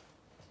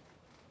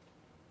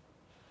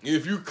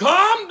 If you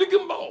come to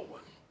Deacon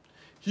Baldwin,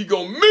 he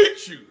gonna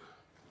meet you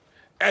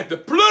at the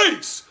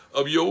place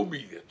of your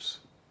obedience.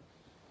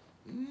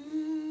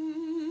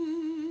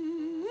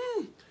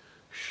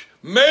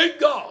 Make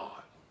God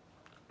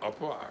a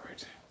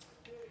priority.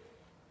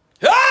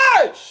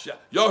 Hey!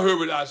 Y'all heard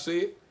what I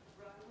said?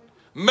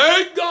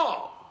 Make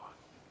God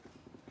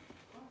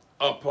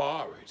a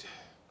priority.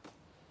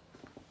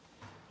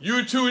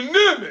 You're too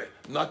near me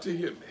not to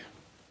hear me.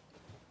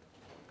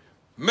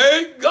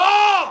 Make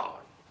God,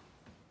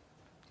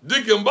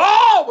 Deacon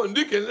Baldwin,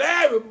 Deacon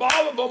Larry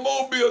Baldwin from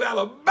Mobile,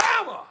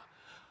 Alabama.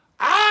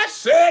 I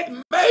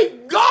said,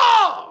 make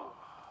God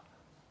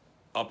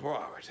a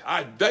priority.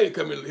 I dare you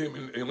come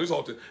in this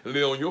altar and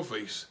lay on your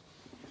face.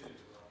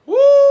 Woo!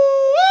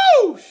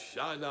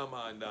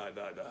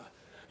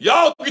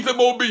 Y'all get to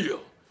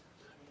Mobile.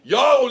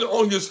 Y'all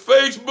on his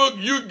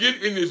Facebook, you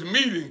get in this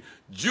meeting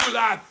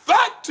July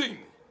 13th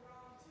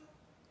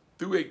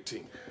through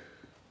 18th.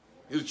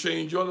 It'll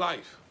change your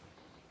life.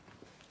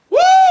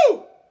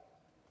 Woo!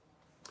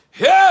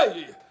 Hell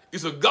yeah.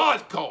 It's a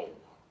God call.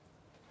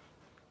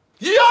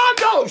 Y'all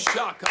know,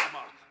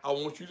 Shakama. I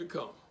want you to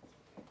come.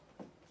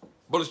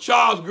 But it's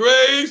Charles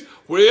Graves,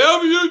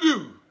 whatever you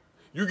do,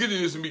 you get in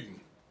this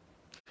meeting.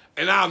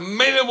 And I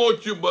mainly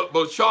want you, but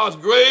Charles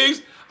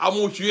Graves, I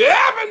want you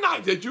every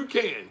night that you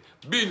can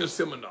be in the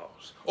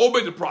seminars.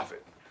 Obey the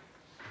prophet.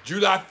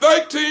 July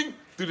 13th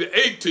through the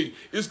 18th,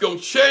 it's going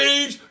to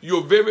change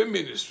your very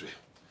ministry.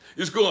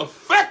 It's going to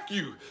affect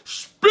you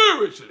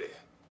spiritually.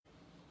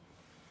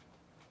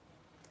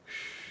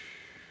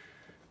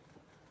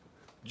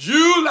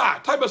 July,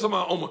 type of something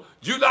on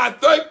July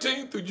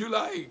 13th through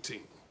July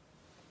 18th.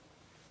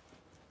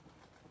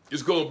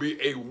 It's going to be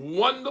a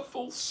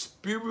wonderful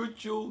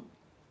spiritual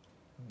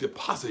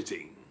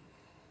depositing.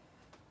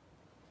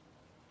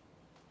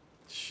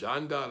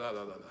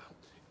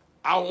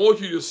 I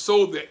want you to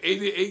sow the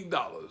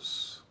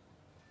 $88.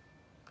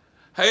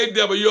 Hey,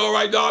 Deborah, you all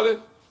right,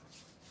 darling?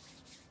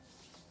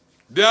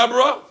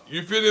 Deborah,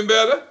 you feeling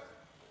better?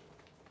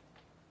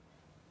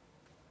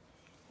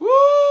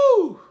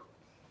 Woo!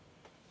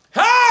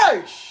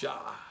 Hey, Sha.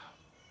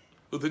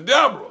 With the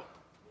Deborah.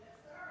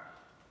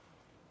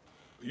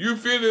 You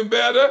feeling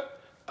better?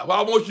 What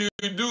I want you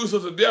to do,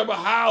 Sister Deborah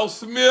Howell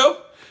Smith,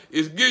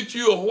 is get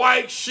you a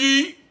white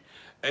sheet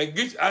and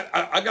get.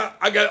 I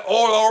got it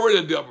all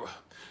already, Deborah.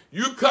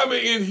 You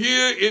coming in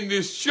here in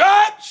this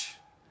church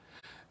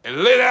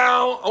and lay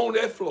down on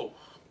that floor.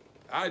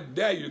 I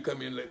dare you to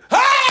come in and lay.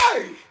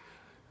 Hey!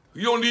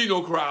 You don't need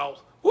no crowd.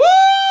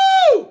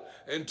 Woo!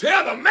 And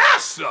tell the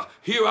master,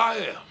 here I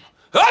am.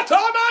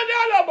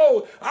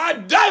 I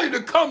dare you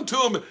to come to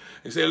him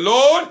and say,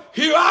 Lord,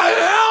 here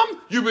I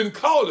am. You've been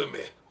calling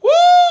me.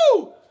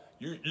 Woo!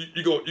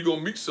 You're going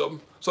to meet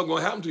something. Something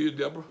going to happen to you,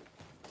 Deborah.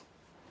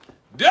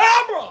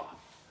 Deborah!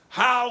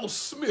 Hal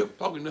Smith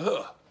talking to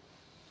her.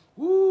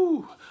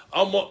 Woo!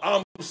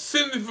 I'm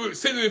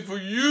sending for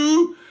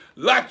you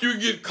like you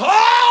get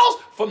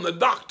calls from the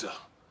doctor.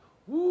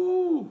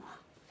 Woo!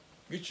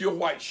 Get your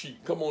white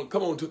sheet. Come on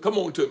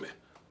to me.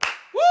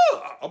 Woo!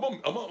 I'm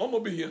gonna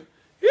be here.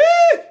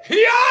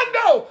 Here I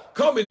know.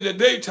 Come in the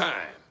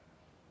daytime.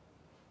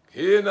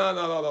 Here,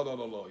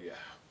 no, yeah.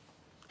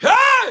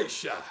 Hey,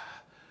 shy.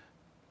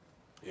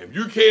 If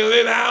you can't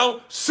lay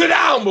down, sit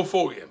down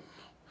before him.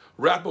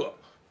 Wrap up.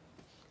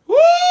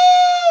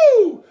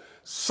 Woo!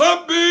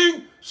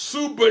 Something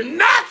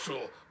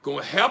supernatural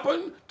gonna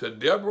happen to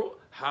Deborah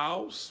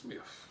Howe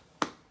Smith.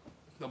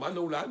 Now I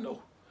know what I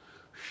know.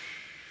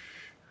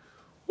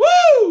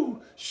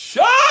 Woo!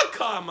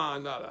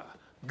 Shakamanada.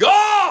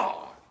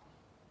 God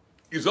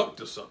is up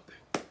to something.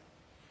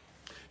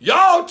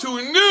 Y'all too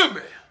near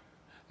me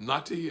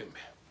not to hear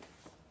me.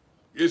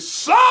 It's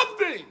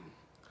something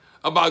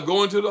about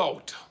going to the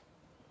altar.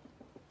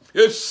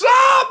 It's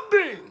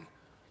something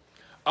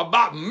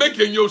about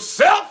making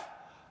yourself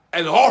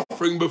an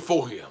offering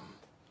before him.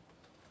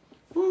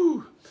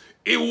 Woo.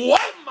 It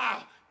wasn't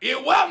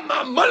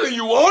my money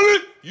you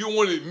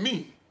wanted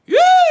me.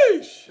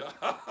 Yeesh.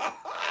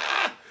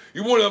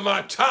 You wanted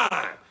my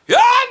time.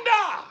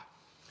 Yanda.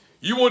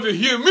 You want to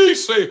hear me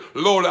say,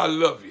 Lord, I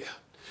love you.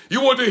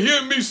 You want to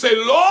hear me say,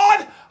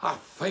 Lord, I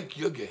thank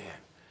you again.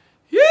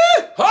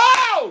 Yeah.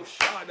 Oh,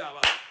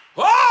 Shadaba.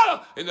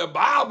 Oh, and the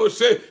Bible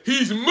says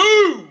he's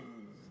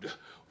moved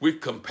with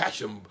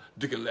compassion,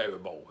 Deacon Larry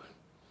Baldwin.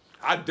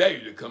 I dare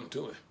you to come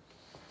to him.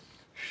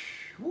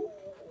 Ooh,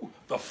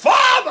 the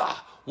Father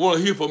want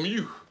to hear from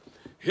you.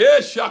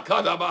 Yes,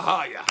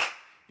 Shakadabahaya.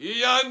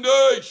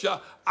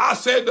 I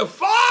said the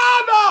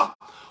Father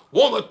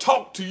want to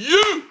talk to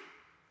you.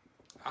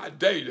 I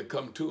dare you to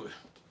come to him.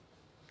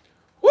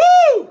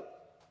 Woo!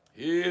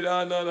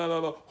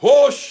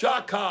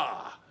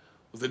 Hoshaka.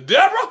 The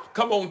Deborah,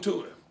 come on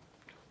to him.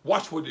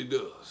 Watch what he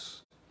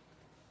does.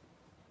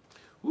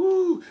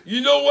 Woo!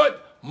 You know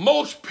what?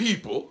 Most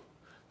people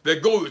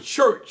that go to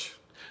church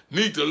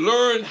need to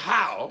learn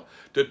how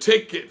to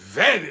take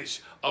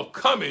advantage of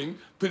coming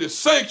to the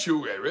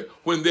sanctuary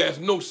when there's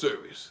no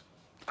service.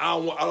 I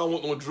don't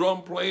want no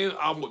drum playing.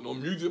 I don't want no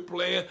music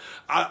playing.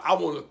 I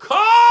want to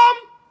come.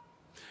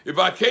 If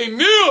I can't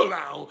kneel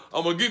down,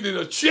 I'm going to get in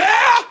a chair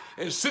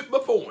and sit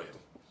before him.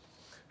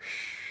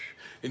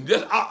 And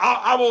just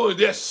I want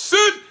to just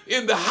sit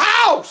in the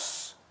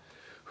house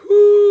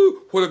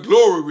where the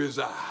glory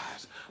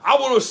resides. I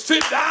want to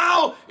sit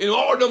down in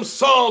all them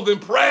songs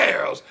and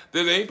prayers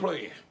that they ain't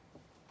playing.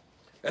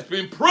 That's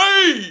been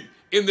prayed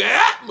in the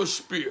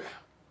atmosphere.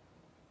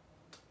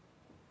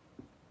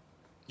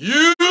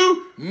 You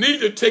need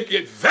to take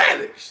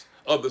advantage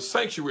of the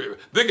sanctuary.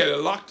 They got it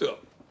locked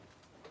up.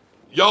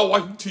 Y'all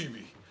watching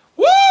TV.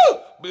 Woo!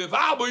 But if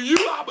I were you,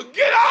 I would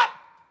get up.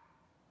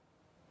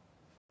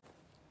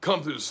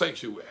 Come to the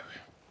sanctuary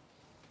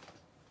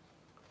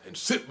and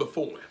sit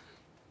before him.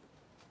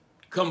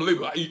 Come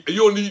live. You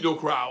don't need no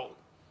crowd.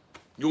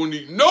 You don't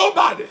need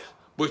nobody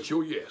but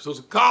your yes. So,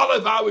 Carla,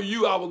 if I were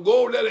you, I would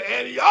go over there to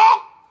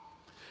Antioch.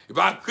 If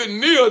I couldn't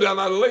kneel down,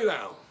 I'd lay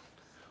down.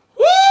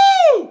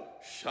 Woo!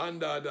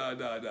 Shanda da da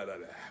da da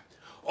da.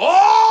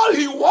 All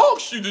he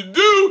wants you to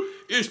do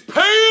is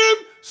pay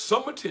him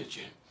some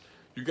attention.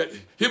 You got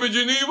him in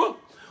Geneva?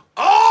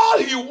 All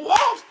he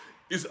wants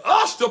is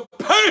us to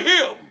pay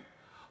him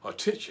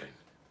attention.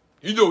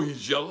 You know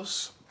he's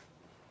jealous.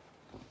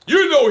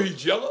 You know he's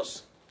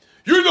jealous.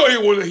 You know he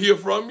want to hear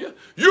from you.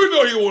 You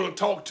know he want to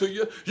talk to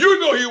you. You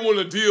know he want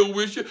to deal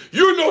with you.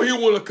 You know he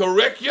want to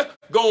correct you.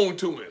 Go on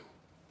to him.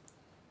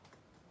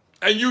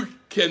 And you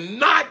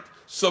cannot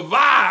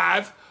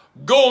survive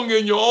going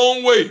in your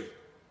own way.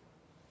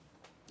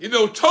 He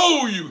done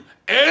told you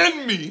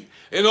and me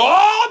in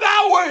all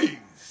thy ways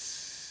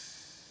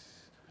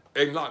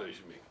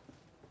acknowledge me.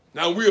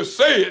 Now we'll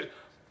say it,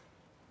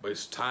 but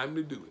it's time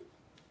to do it.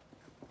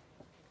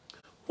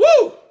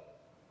 Woo!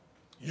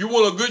 You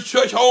want a good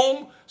church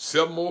home?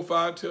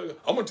 705 tell you.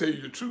 I'm going to tell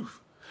you the truth.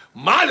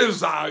 My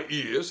desire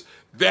is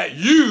that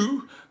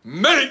you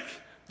make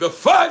the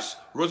first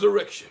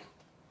resurrection.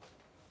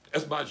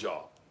 That's my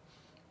job.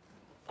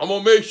 I'm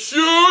going to make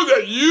sure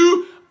that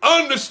you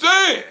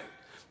understand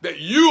that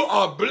you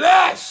are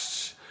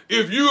blessed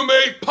if you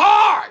make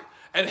part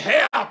and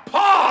have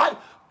part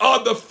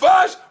of the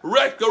first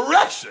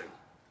resurrection.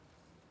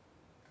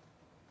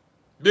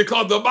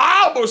 Because the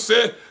Bible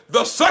said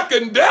the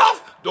second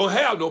death don't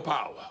have no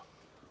power.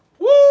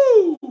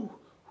 Woo!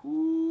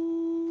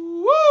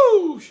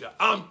 Woo!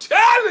 I'm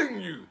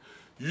telling you,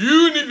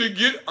 you need to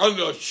get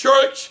under a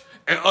church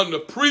and under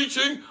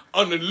preaching,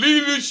 under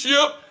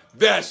leadership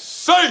that's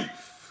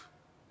safe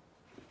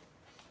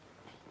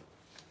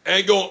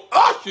and gonna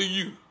usher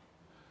you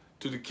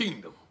to the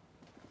kingdom.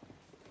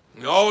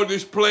 And all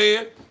this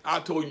playing,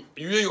 I told you,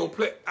 you ain't gonna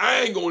play.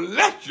 I ain't gonna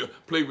let you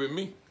play with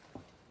me.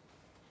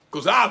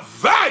 Because I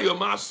value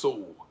my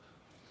soul.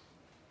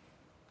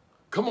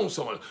 Come on,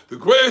 someone. The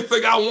greatest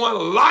thing I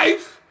want in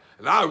life,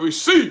 and I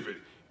receive it,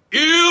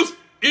 is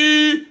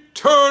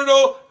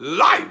eternal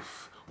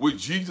life with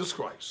Jesus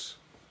Christ.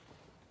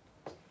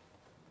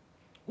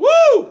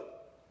 Woo!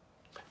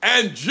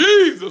 And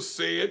Jesus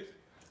said,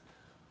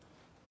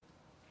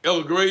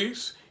 Elder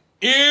Grace,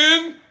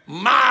 in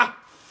my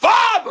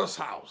Father's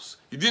house.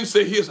 He didn't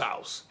say his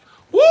house.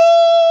 Woo!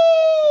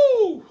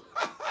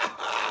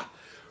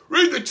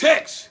 Read the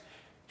text.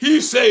 He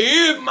said,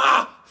 in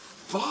my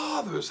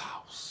Father's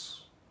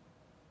house.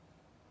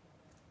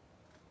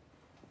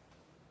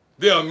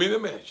 There are many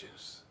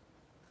mansions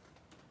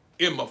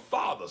in my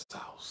Father's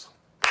house.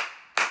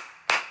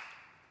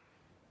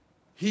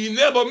 He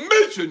never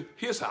mentioned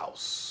his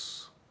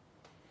house.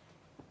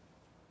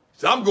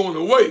 So I'm going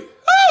away.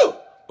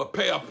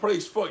 Prepare a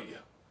place for you.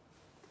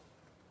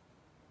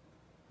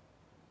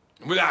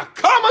 When I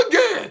come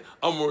again,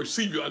 I'm going to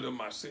receive you unto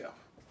myself.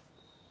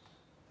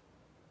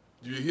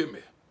 Do you hear me?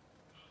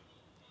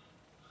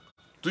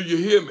 Do you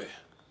hear me?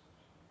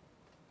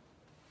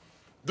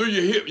 Do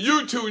you hear me?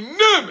 You too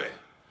near me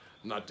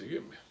not to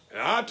hear me.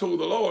 And I told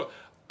the Lord,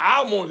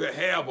 I want to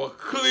have a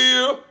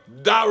clear,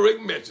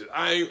 direct message.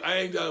 I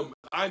ain't trying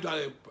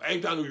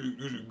to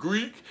do the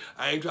Greek.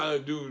 I ain't trying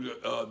to do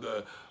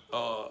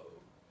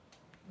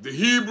the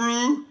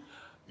Hebrew.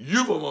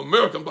 You from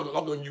America, I'm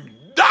talking to you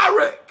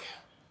direct.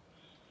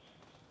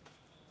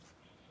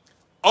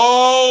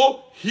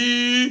 All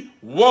he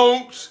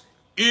wants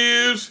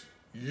is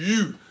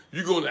you.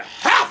 You're going to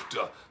have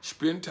to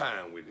spend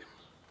time with him.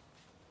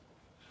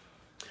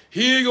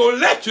 He ain't going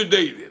to let you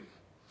date him.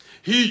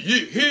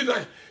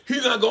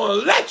 He's not going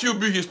to let you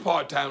be his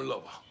part-time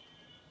lover.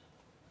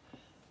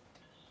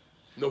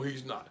 No,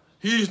 he's not.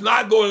 He's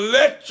not going to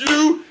let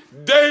you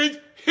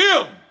date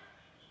him.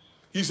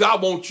 He said, I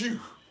want you.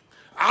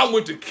 I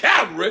went to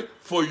Calvary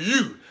for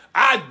you.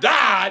 I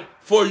died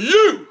for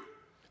you.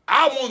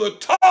 I want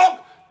to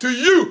talk to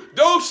you.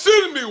 Don't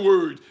send me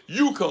words.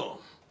 You come.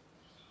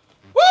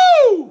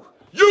 Woo!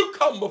 You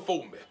come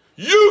before me.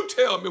 You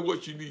tell me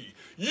what you need.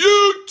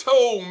 You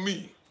told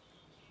me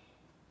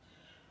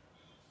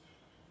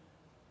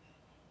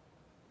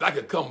I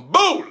could come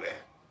boldly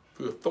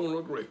to the throne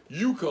of grace.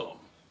 You come.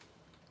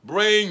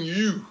 Bring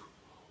you.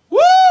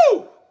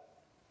 Woo!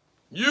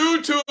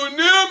 You too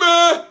near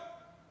me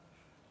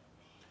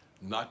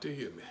not to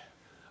hear me.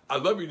 I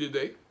love you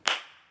today.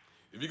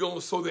 If you're going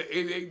to sow the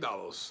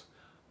 $88,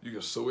 you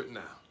can sow it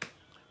now.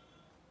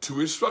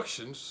 2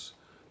 instructions.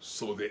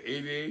 Sow the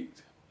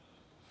 88.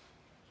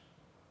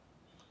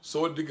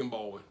 Sow it, Deacon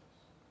Baldwin.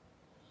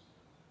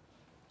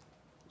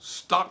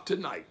 Stop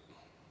tonight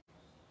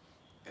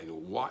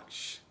and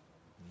watch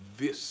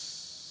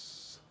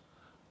this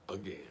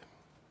again.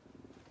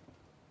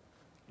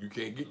 You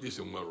can't get this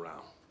in one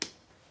round.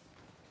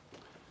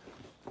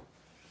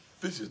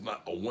 This is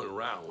not a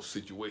one-round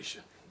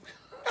situation.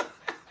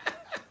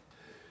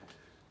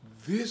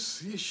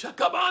 This is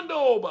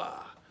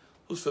Shakabandoba.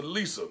 Sister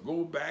Lisa,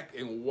 go back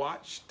and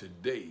watch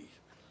today.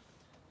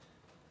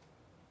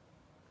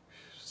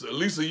 So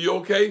Lisa, you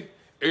okay?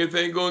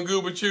 Everything going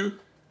good with you?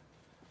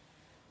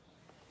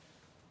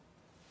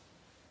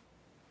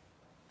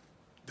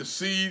 The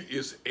seed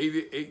is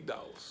 $88.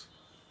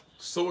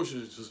 So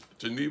is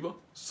Geneva,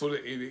 so the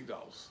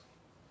 $88.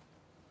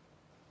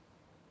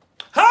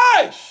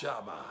 Hi,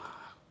 Shabbat.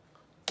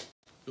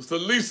 Sister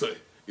Lisa,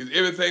 is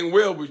everything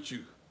well with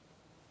you?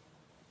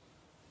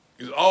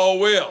 Is all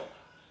well?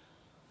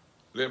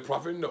 Let the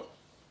prophet know.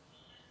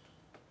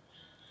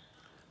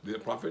 Let the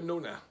prophet know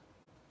now.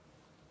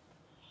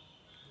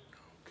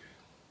 Okay.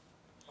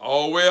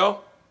 All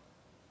well?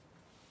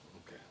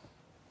 Okay.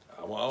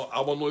 I want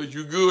to know that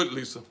you're good,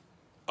 Lisa.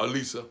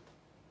 Lisa.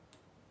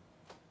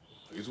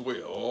 It's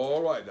well.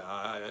 All right.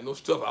 I know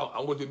stuff.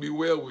 I want to be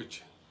well with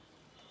you.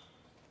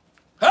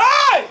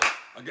 Hey!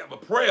 I got my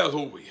prayers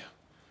over you.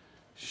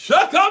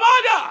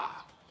 Shakamada!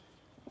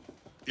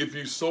 If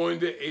you're sowing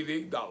the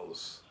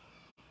 $88,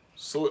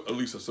 sow it,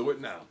 Elisa, sow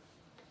it now.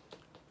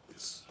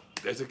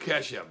 There's a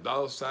cash app,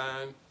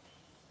 $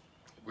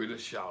 with the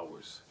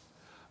showers.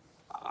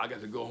 I got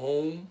to go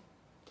home.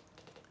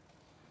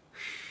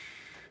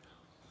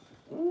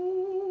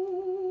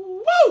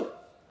 Ooh, woo!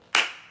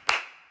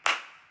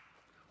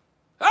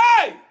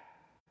 Hey!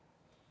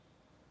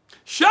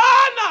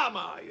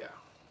 Shanamaya!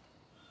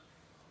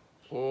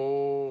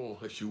 Oh,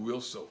 that you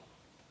will sow.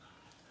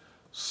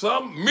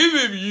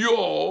 Many of you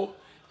all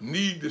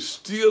need to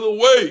steal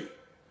away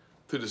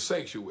to the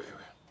sanctuary.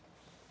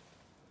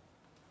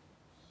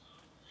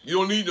 You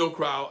don't need no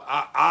crowd.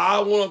 I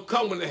want to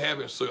come when they're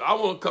having service. I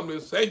want to come to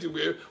the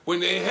sanctuary when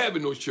they ain't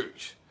having no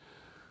church.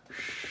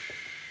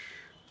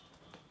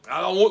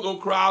 I don't want no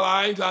crowd.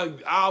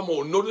 I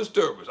want no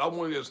disturbance. I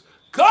want to just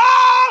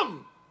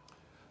come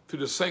to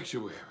the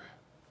sanctuary.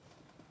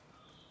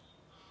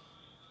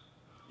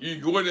 You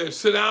go in there and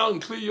sit down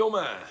and clear your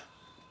mind.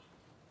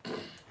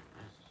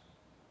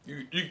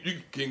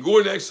 You can go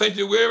in that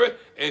sanctuary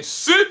and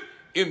sit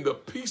in the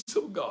peace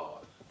of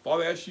God.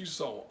 Father, as she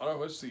sown under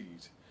her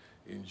seeds,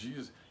 in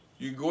Jesus,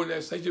 you can go in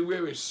that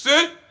sanctuary and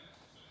sit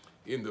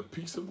in the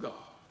peace of God.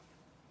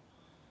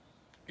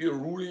 It'll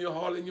rule in your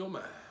heart and your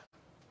mind.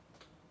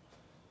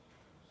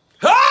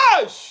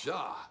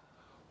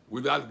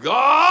 Without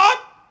God,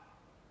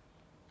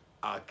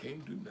 I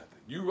can't do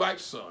nothing. You right,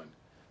 son.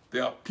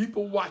 There are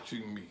people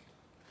watching me.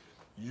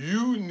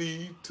 You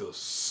need to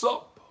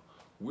sup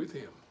with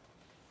him.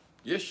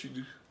 Yes, you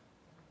do.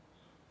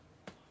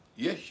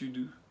 Yes, you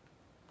do.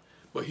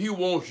 But he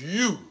wants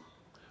you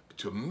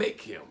to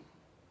make him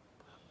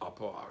a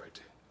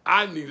priority.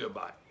 I need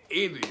about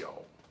 80 of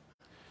y'all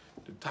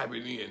to type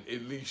it in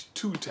at least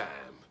 2 times.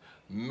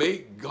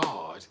 Make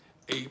God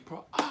a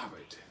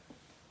priority.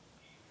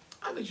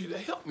 I need you to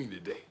help me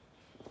today.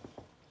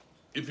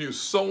 If you're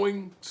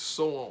sowing,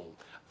 sow on.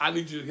 I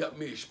need you to help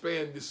me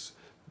expand this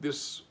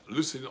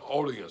listening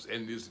audience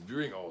and this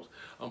viewing audience.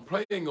 I'm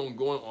planning on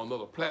going on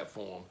another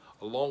platform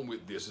along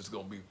with this. It's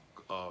going to be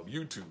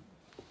YouTube.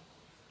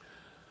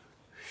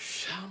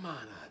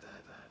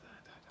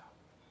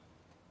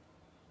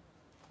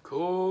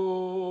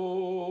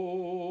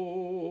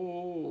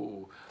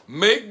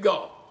 Make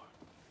God.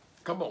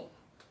 Come on.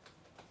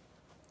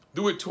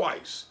 Do it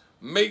twice.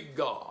 Make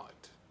God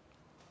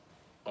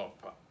a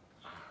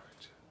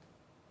priority.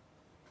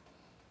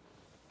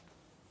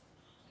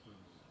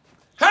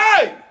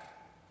 Hey!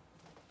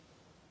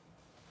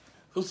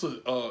 This is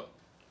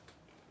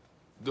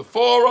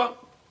Dephora.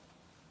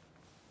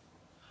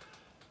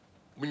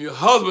 When your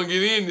husband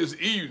get in this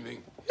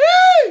evening,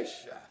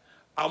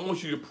 I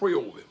want you to pray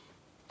over him.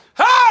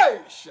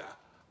 Hey!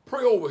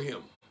 Pray over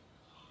him.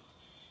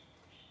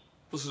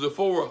 This is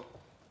Dephora.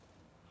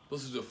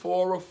 This is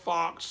Dephora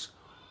Fox.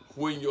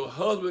 When your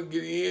husband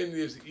get in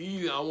this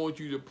evening, I want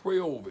you to pray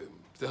over him.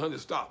 Say, honey,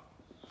 stop.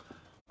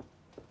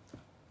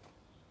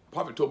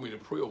 Prophet told me to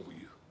pray over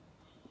you.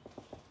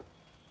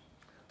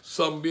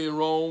 Something being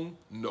wrong?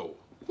 No.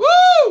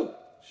 Woo!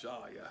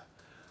 Shia.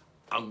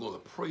 I'm going to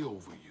pray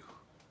over you.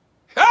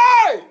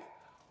 Hey!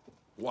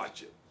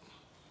 Watch it.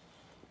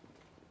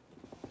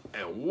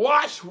 And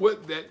watch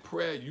what that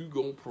prayer you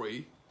going to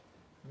pray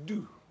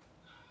do.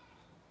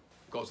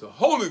 Because the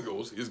Holy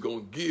Ghost is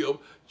going to give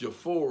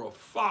Dephora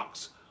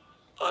Fox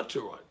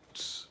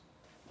utterance.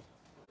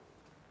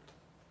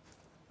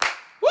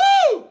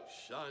 Woo!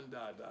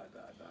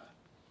 Shanda-da-da-da.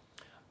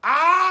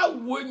 I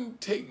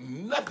wouldn't take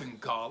nothing,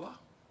 Carla,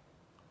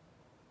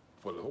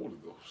 for the Holy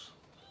Ghost.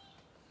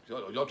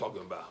 Y'all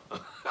talking about.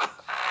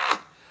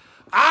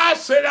 I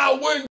said I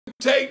wouldn't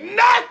take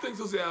nothing,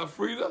 Sister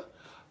Alfreda,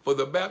 for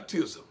the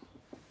baptism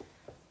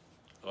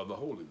of the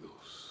Holy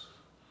Ghost.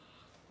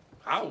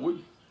 I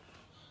wouldn't.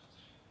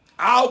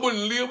 I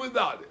wouldn't live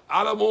without it.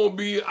 I don't want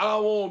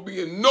to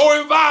be in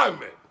no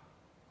environment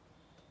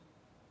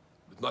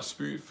with my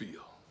spirit filled.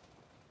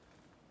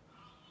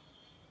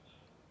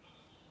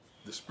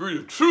 The spirit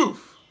of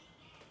truth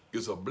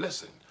is a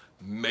blessing.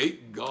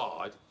 Make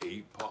God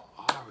a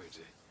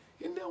priority.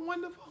 Isn't that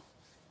wonderful?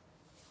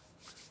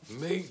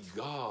 Make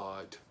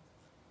God,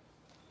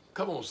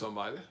 come on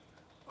somebody,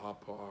 a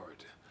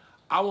priority.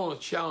 I want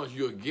to challenge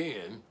you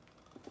again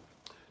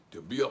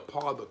to be a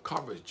part of the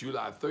conference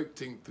July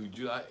 13th through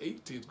July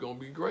 18th. It's going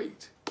to be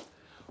great. I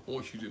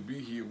want you to be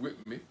here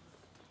with me.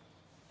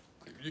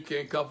 If you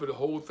can't come for the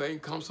whole thing,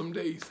 come some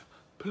days.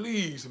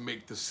 Please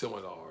make the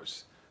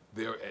seminars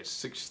there at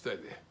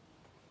 6:30.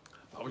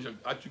 I wish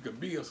you could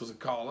be here, Sister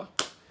Carla,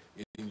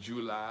 in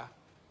July.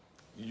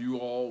 You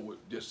all would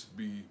just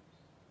be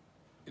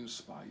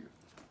inspired.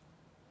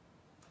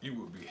 You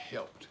will be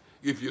helped.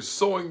 If you're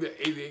sowing the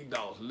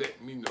 $88, let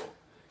me know.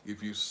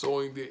 If you're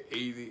sowing the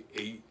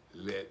 $88,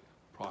 let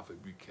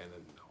Prophet Buchanan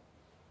know.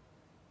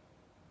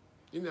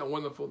 Isn't that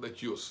wonderful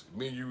that you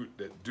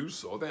that do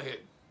so? I had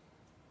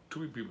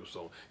 2 people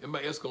sowing.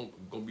 Anybody else gonna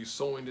be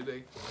sowing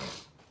today?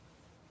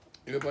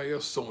 Anybody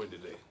else sowing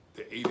today?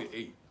 The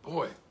 88.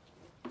 Boy,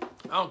 I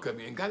don't come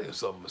in and got into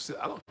something myself.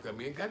 I don't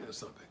come in and got into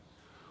something.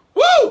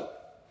 Woo!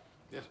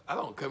 Yes, I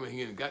don't come in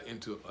here and got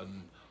into a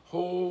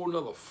whole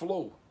nother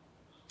flow.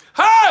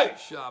 Hey!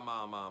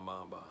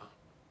 Sha-ma-ma-ma-ma.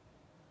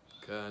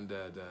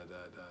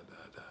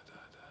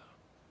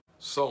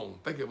 Song.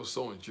 Thank you for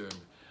sowing,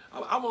 Jeremy.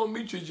 I'm going to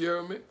meet you,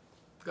 Jeremy.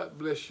 God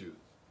bless you.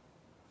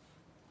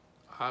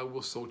 I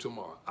will sow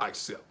tomorrow. I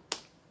accept.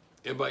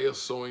 Anybody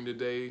else sowing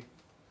today?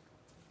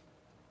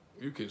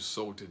 You can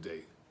sow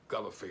today.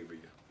 God will favor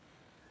you.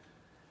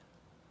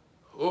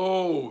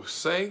 Oh,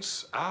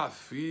 saints, I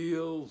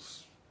feel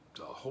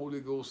the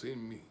Holy Ghost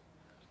in me.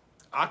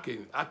 I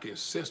can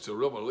sense the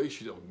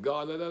revelation of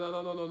God.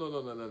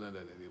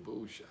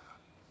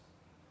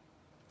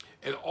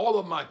 And all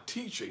of my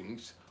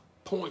teachings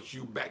point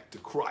you back to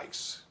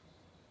Christ.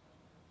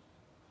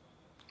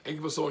 Thank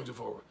you for sowing,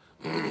 Dephora.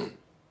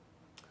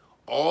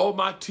 All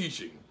my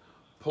teaching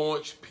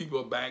points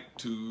people back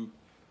to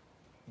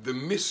the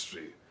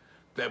mystery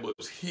that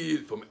was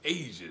hid from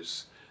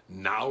ages,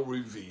 now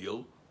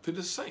revealed to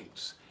the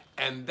saints.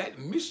 And that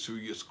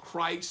mystery is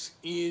Christ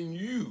in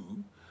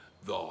you,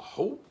 the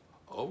hope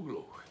of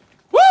glory.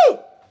 Woo!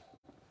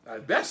 Now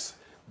that's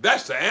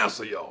the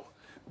answer, y'all.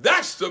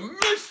 That's the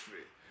mystery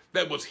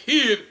that was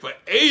hid for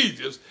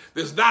ages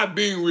that's not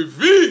being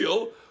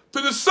revealed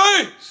to the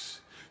saints.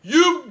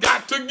 You've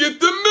got to get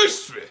the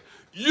mystery.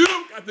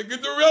 You've got to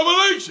get the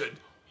revelation.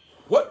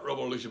 What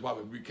revelation,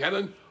 Prophet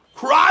Buchanan?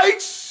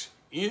 Christ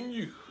in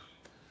you.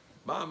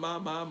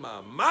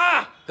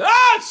 My.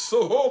 That's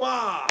so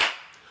my.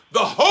 The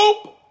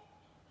hope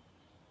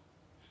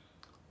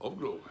of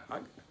glory.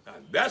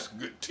 That's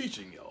good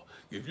teaching, y'all.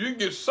 If you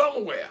get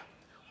somewhere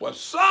where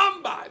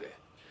somebody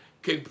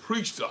can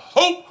preach the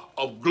hope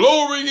of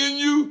glory in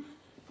you,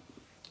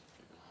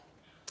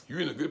 you're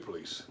in a good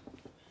place.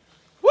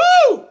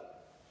 Woo!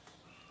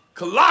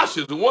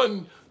 Colossians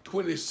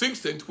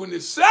 1:26 and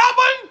 27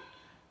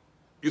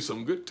 is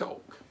some good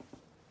talk.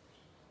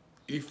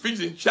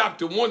 Ephesians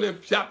chapter 1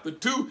 and chapter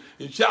 2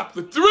 and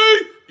chapter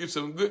 3 is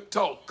some good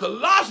talk.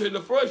 Colossians,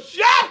 the first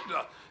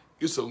chapter,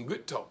 is some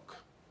good talk.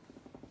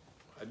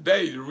 I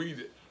dare you to read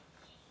it.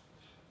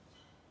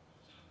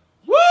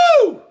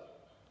 Woo!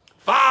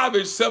 5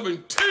 and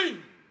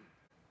 17.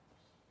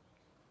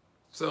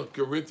 2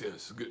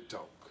 Corinthians, good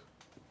talk.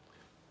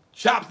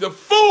 Chapter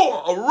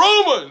 4 of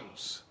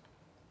Romans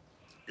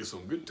is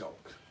some good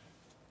talk.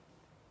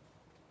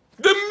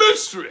 The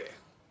mystery.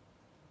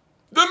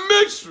 The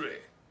mystery.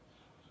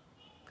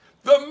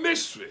 The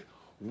mystery.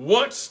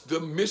 Once the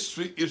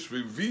mystery is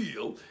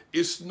revealed,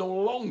 it's no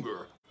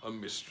longer a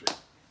mystery.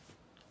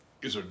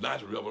 It's a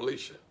nice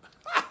revelation.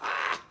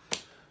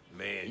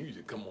 Man, you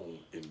just come on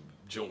and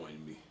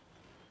join me.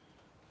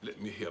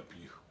 Let me help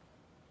you.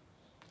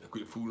 And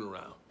quit fooling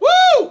around.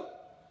 Woo!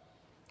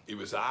 If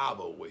it's an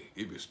hour away,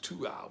 if it's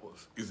 2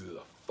 hours, is it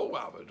a 4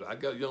 hour drive? I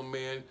got a young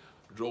man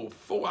drove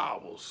 4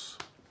 hours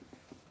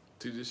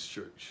to this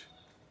church.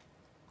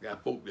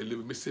 Got folk that live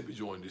in Mississippi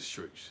join this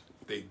church.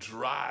 They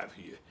drive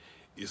here.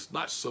 It's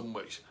not so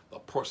much the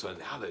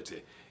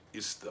personality,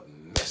 it's the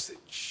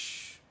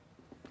message.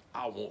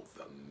 I want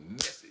the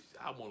message.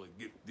 I want to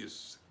get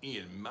this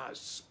in my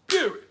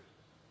spirit.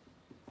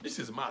 This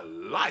is my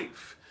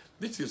life.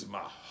 This is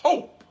my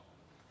hope.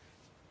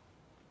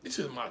 This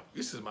is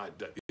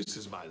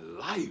my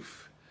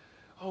life.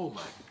 Oh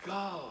my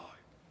God.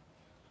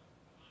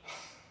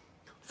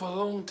 For a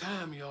long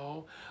time,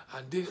 y'all,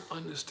 I didn't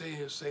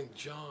understand St.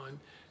 John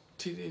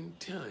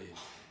 10:10.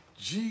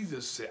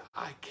 Jesus said,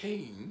 I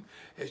came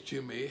that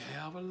you may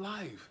have a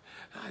life.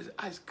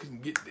 I just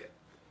couldn't get that.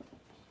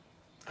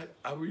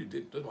 I really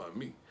didn't. That's what I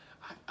mean.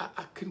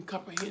 I couldn't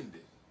comprehend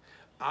it.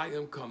 I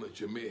am come that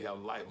you may have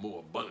life more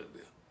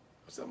abundantly.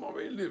 I said, I'm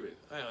already living.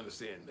 I don't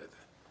understand nothing.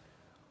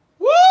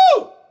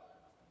 Woo!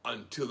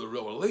 Until the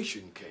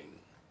revelation came.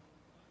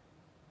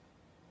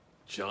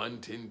 John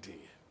 10:10.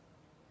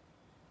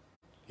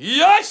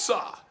 Yes,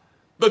 sir.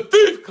 The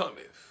thief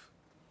cometh,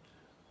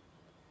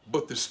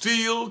 but to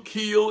steal,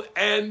 kill,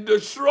 and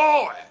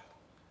destroy.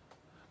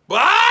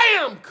 But I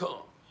am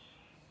come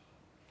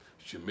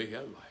that you may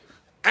have life.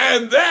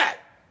 And that,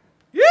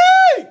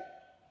 yay,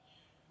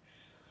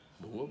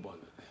 more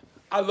abundantly.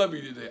 I love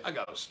you today. I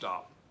got to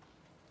stop.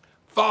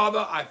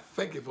 Father, I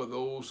thank you for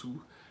those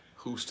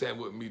who stand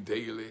with me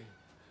daily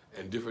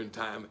and different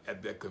time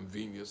at their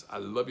convenience. I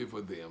love you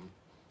for them.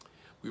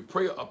 We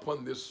pray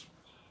upon this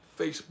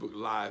Facebook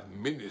Live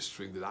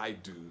ministry that I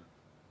do,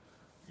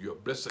 your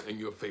blessing and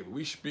your favor.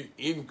 We speak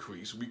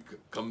increase. We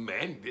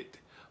command it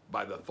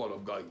by the thought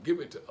of God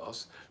given to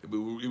us, that we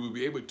will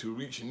be able to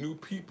reach new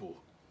people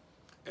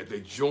as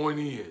they join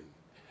in,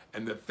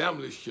 and the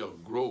family shall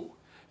grow,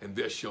 and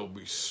there shall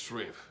be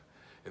strength,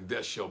 and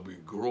there shall be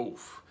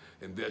growth,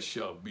 and there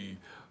shall be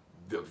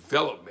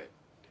development,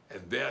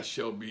 and there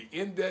shall be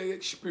in their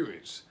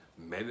experience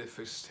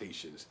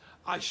manifestations.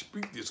 I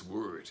speak this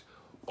word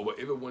over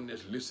everyone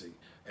that's listening,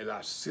 and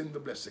I send the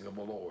blessing of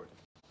the Lord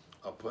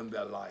upon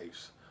their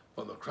lives,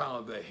 from the crown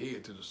of their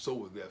head to the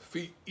sole of their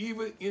feet,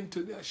 even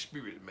into their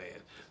spirit, man,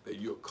 that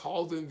you're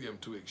causing them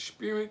to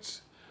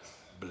experience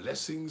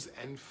blessings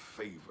and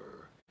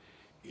favor.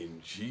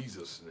 In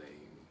Jesus'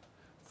 name,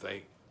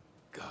 thank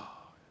God.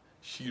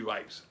 She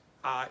writes,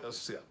 I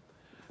accept.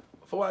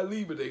 Before I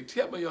leave today,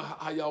 tell me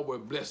how y'all were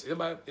blessed.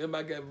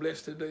 Everybody got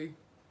blessed today?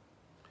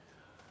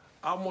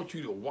 I want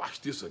you to watch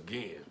this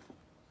again.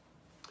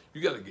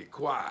 You got to get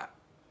quiet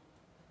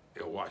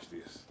and watch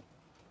this,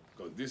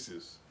 because this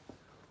is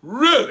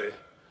really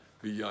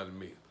beyond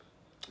me.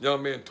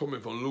 Young man told me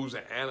from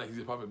Louisiana, he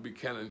said, Prophet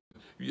Buchanan,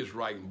 you just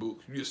writing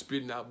books. You just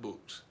spitting out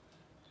books,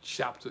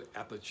 chapter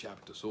after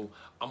chapter. So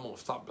I'm going to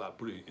stop by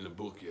putting it in a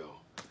book,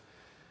 y'all.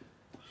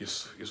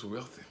 It's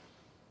wealthy.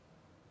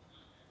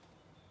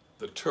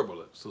 The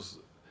turbulence.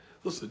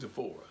 Listen to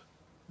Dephora.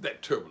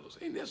 That turbulence.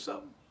 Ain't that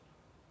something?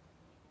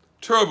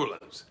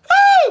 Turbulence.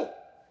 Woo!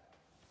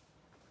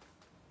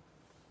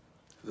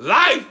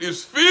 Life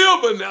is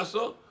filled,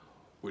 Vanessa,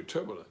 with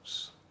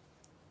turbulence.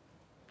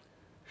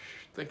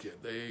 Thank you.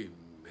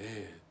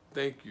 Amen.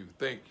 Thank you.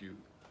 Thank you.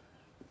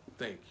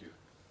 Thank you.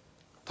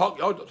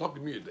 Y'all talk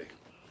to me today.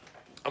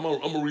 I'm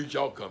gonna read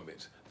y'all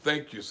comments.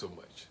 Thank you so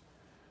much.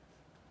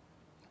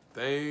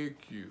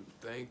 Thank you.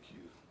 Thank you.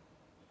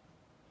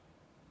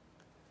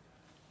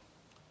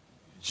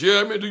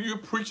 Jeremy, do you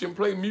preach and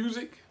play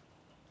music?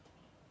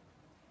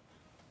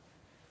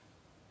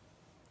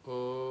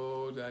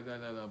 Oh, da da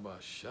da da ba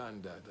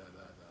shan da da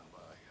da da ba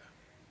ya.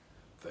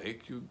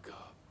 Thank you, God.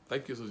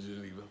 Thank you, Sister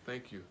Geneva.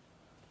 Thank you.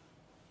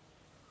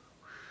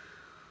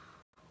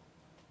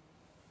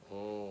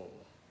 Oh,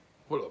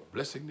 what a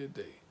blessing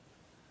today.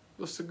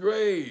 Mr.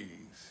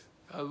 Grace,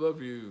 I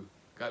love you.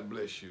 God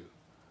bless you.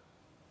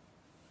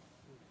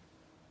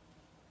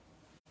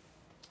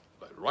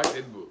 But write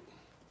that book.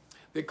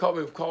 They call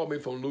me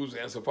from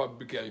Louisiana, so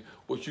probably became,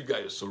 what you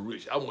got is so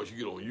rich. I want you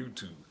to get on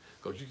YouTube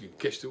because you can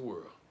catch the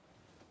world.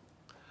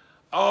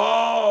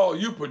 Oh,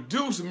 you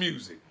produce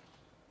music.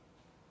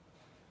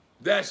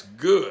 That's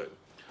good.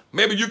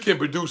 Maybe you can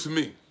produce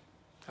me.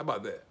 How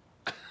about that?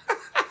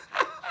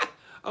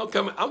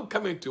 I'm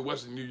coming to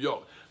Western New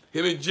York.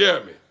 Him and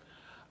Jeremy.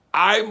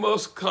 I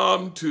must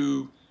come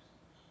to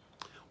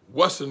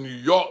Western New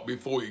York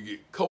before it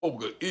gets cold,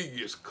 because it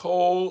gets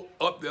cold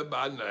up there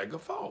by Niagara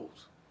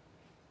Falls.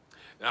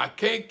 And I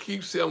can't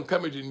keep saying I'm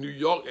coming to New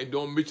York and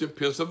don't mention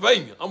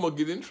Pennsylvania. I'm going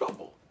to get in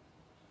trouble.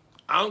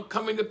 I'm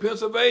coming to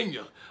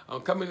Pennsylvania.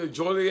 I'm coming to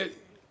Joliet,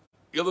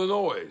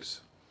 Illinois.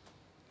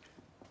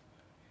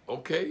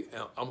 Okay?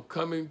 I'm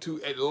coming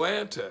to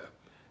Atlanta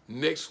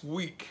next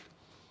week.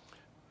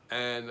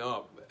 And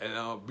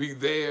I'll be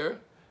there.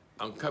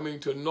 I'm coming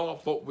to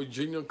Norfolk,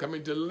 Virginia. I'm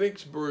coming to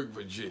Lynchburg,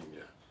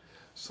 Virginia.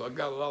 So I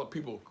got a lot of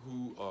people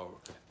who are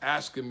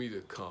asking me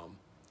to come.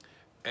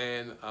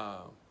 And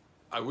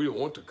I really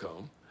want to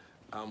come.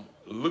 I'm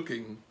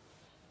looking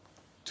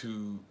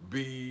to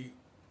be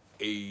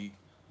a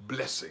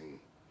blessing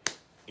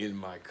in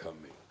my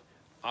coming.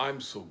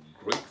 I'm so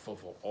grateful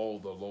for all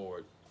the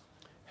Lord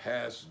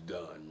has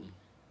done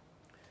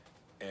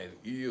and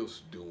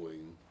is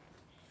doing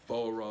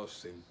for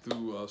us and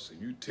through us.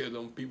 And you tell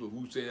them people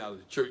who stay out of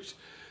the church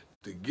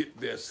to get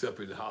their self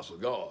in the house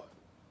of God.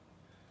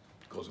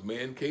 Because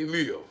man can't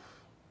live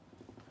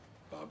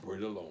by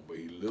bread alone, but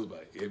he lives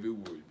by every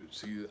word that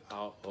proceeds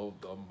out of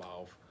the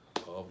mouth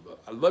of God.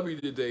 I love you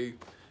today.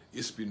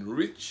 It's been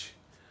rich.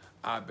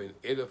 I've been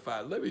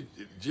edified. Love you,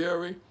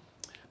 Jerry.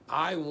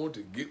 I want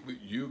to get with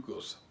you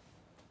because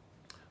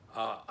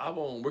I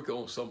want to work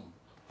on some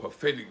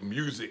prophetic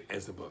music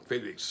and some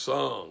prophetic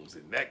songs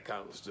and that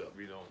kind of stuff,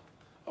 you know.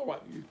 All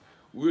right,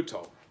 we'll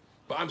talk.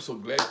 But I'm so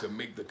glad to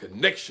make the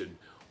connection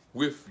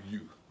with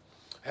you.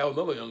 I have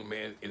another young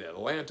man in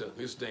Atlanta.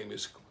 His name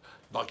is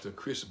Dr.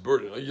 Chris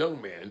Burden, a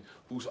young man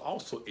who's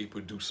also a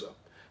producer.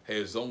 Has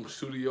his own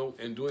studio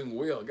and doing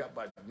well. Got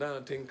about 9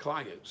 or 10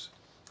 clients.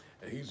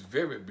 And he's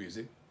very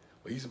busy.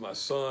 But he's my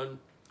son.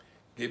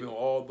 Gave him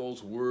all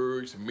those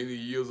words many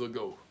years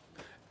ago.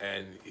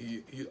 And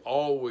he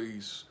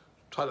always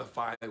try to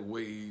find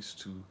ways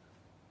to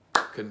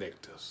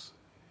connect us.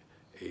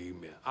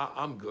 Amen.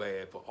 I'm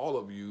glad for all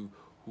of you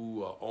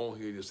who are on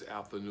here this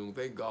afternoon.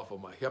 Thank God for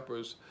my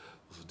helpers,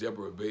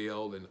 Deborah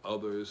Bell and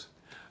others.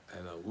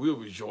 And we're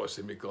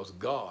rejoicing because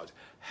God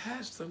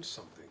has done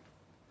something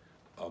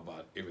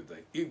about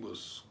everything. It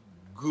was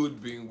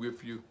good being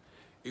with you.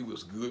 It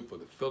was good for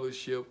the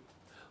fellowship.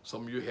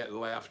 Some of you had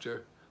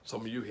laughter.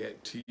 Some of you had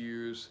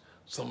tears.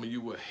 Some of you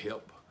were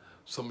helped.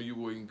 Some of you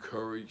were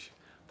encouraged.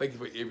 Thank you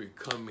for every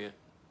comment.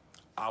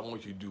 I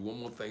want you to do one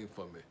more thing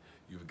for me.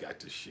 You've got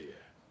to share.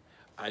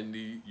 I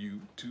need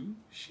you to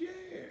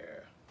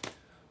share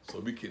so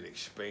we can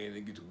expand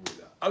and get the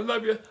word out. I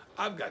love you.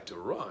 I've got to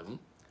run.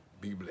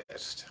 Be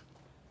blessed.